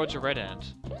one's like Roger Red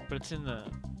Ant, but it's in the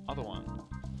other one.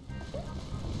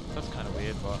 That's kind of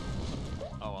weird, but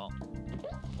oh well.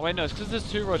 Oh wait, no, it's because there's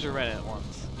 2 Roger Red Ant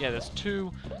ones. Yeah, there's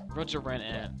 2 Roger Red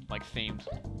Ant, like, themed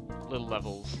little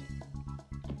levels.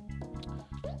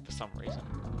 For some reason.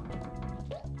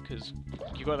 Because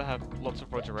you gotta have lots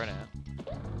of Roger Red Ant.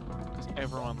 Because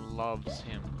everyone loves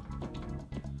him.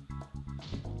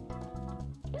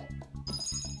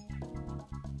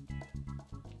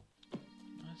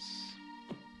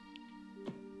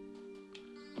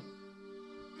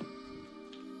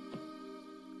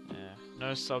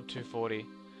 No sub 240,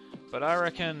 but I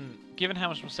reckon, given how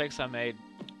much mistakes I made,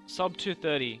 sub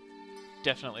 230,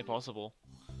 definitely possible.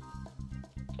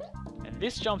 And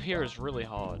this jump here is really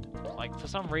hard. Like, for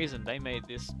some reason, they made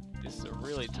this a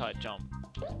really tight jump.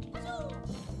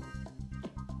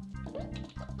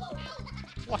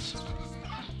 What?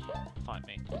 Fight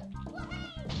me.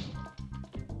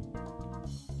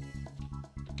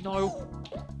 No!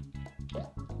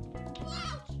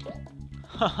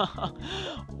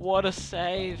 What a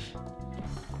save!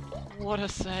 What a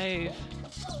save!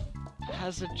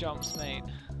 Hazard jumps, mate.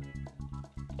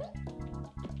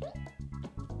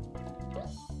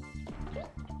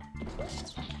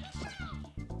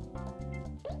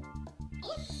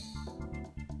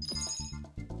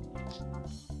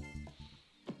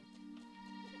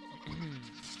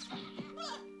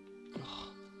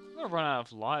 I'm gonna run out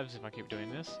of lives if I keep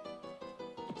doing this.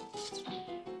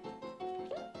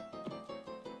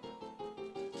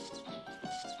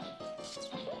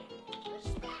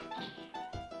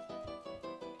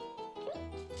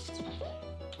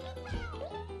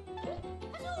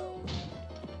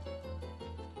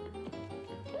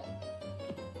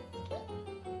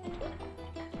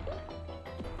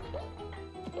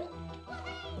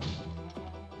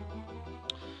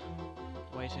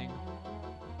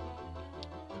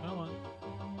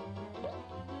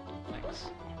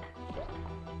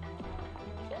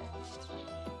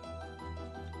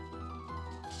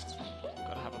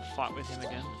 fight with him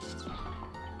again.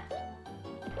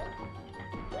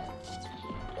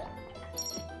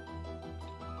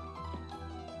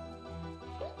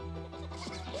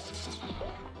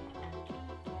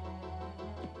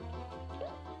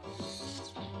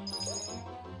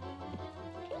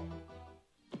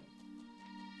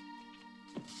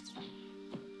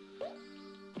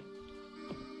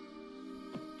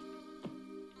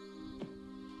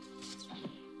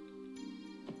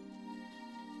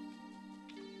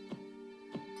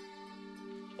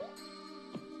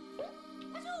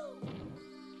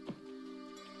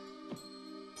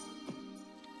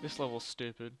 This level's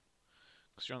stupid,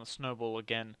 because you're on the snowball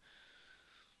again.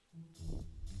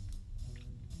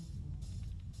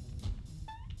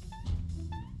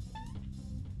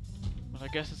 But I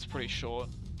guess it's pretty short.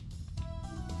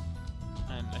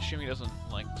 And assuming it doesn't,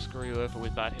 like, screw you over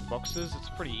with bad hitboxes, it's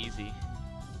pretty easy.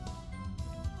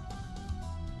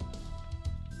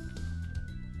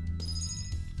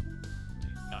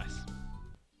 Nice.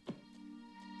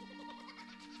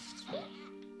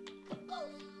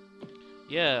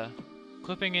 Yeah,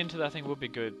 clipping into that thing would be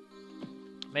good.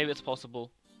 Maybe it's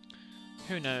possible.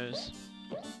 Who knows?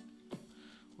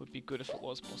 Would be good if it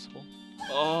was possible.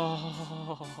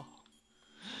 Oh!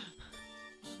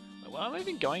 Wait, why am I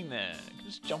even going there? I can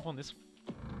just jump on this.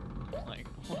 Like,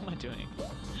 what am I doing?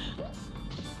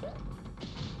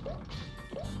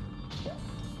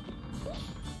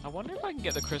 I wonder if I can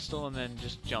get the crystal and then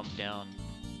just jump down.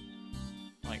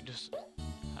 Like, just...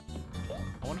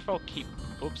 I wonder if I'll keep...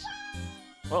 Oops.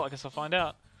 Well, I guess I'll find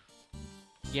out.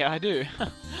 Yeah, I do.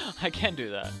 I can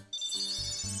do that.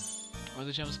 Or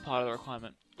the gem's part of the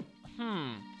requirement.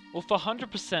 Well, for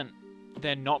 100%,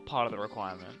 they're not part of the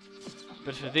requirement.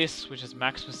 But for this, which is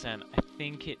max percent, I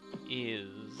think it is...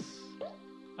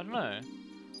 I don't know.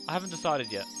 I haven't decided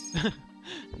yet.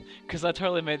 Because I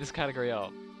totally made this category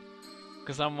up.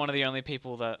 Because I'm one of the only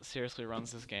people that seriously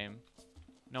runs this game.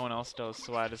 No one else does,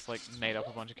 so I just, like, made up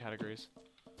a bunch of categories.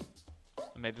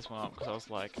 I made this one up because I was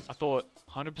like, I thought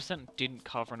 100% didn't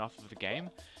cover enough of the game,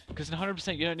 because in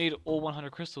 100% you don't need all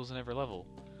 100 crystals in every level.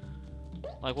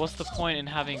 Like, what's the point in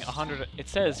having 100? It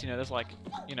says, you know, there's like,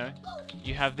 you know,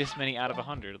 you have this many out of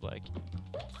 100. Like,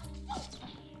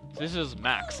 so this is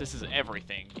max. This is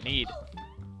everything. You need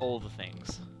all the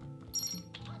things.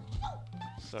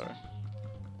 So.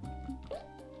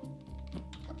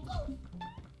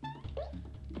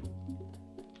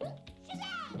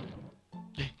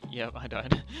 Yep, I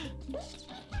died.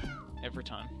 Every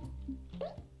time.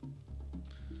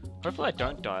 Hopefully I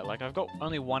don't die, like I've got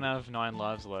only 1 out of 9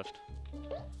 lives left.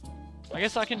 I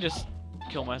guess I can just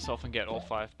kill myself and get all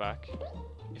 5 back,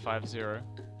 if I have 0.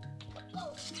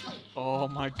 Oh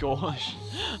my gosh.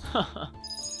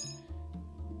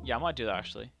 Yeah, I might do that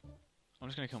actually. I'm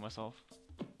just gonna kill myself.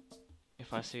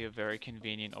 If I see a very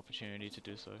convenient opportunity to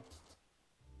do so.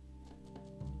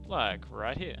 Like,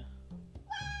 right here.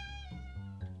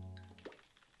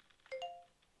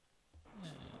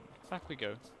 Back we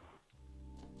go.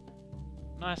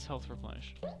 Nice health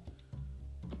replenish.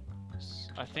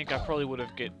 I think I probably would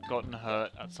have gotten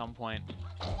hurt at some point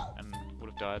and would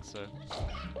have died, so...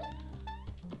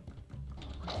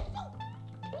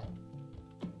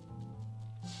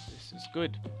 This is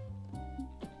good.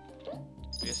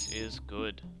 This is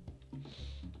good.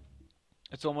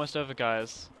 It's almost over,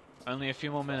 guys. Only a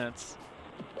few more minutes.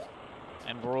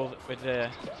 And we're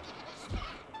there.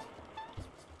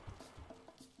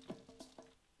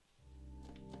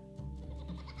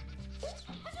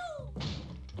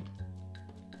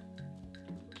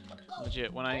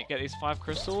 Legit, when I get these 5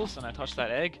 crystals and I touch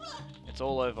that egg, it's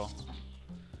all over. Oops,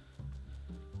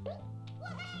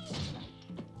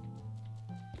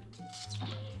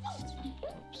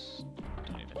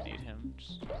 don't even need him.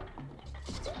 Just...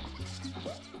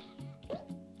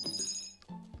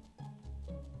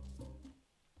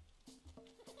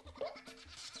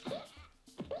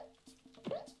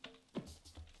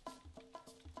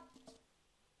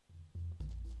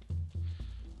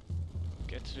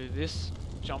 Get to do this.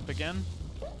 Jump again.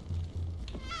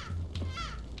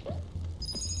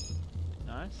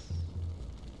 Nice.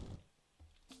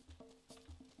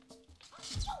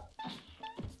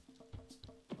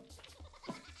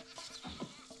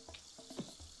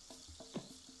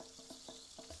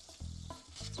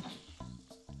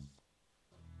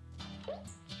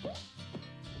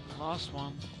 Last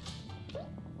one.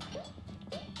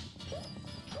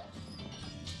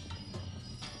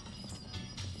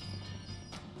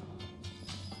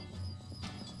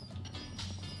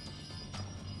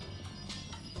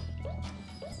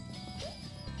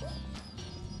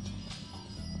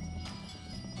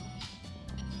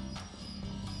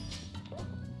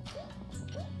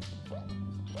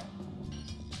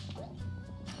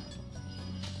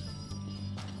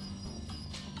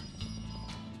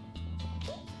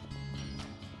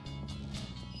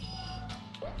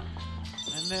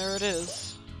 there it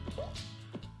is.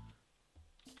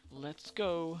 Let's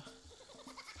go.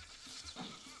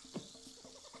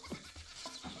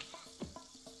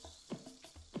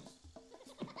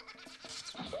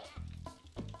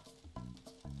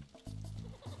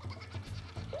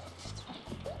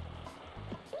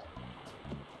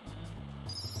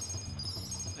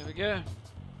 There we go.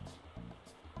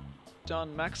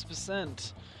 Done, max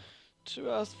percent. 2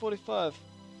 hours 45.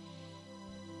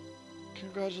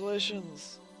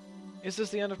 Congratulations. Is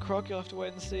this the end of Croc? You'll have to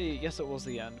wait and see. Yes, it was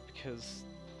the end, because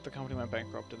the company went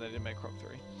bankrupt and they didn't make Croc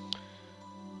 3.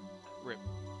 RIP.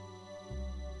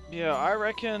 Yeah, I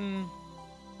reckon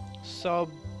sub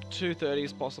 230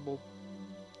 is possible.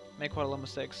 Made quite a lot of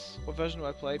mistakes. What version do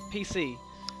I play? PC.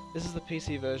 This is the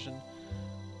PC version.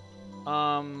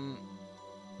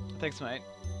 Thanks, mate.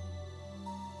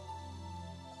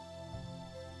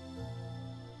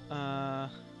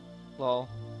 Lol.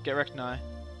 Get wrecked now.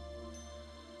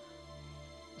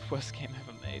 Worst game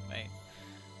ever made, mate.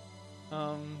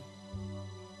 Oh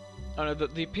no,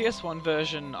 the PS1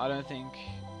 version, I don't think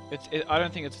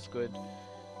it's as good.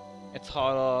 It's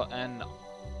harder, and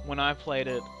when I played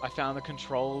it, I found the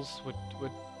controls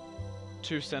were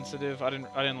too sensitive. I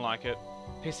didn't like it.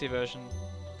 PC version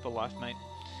for life, mate.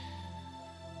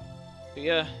 But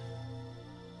yeah,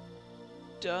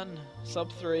 done.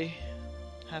 Sub 3.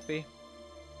 Happy.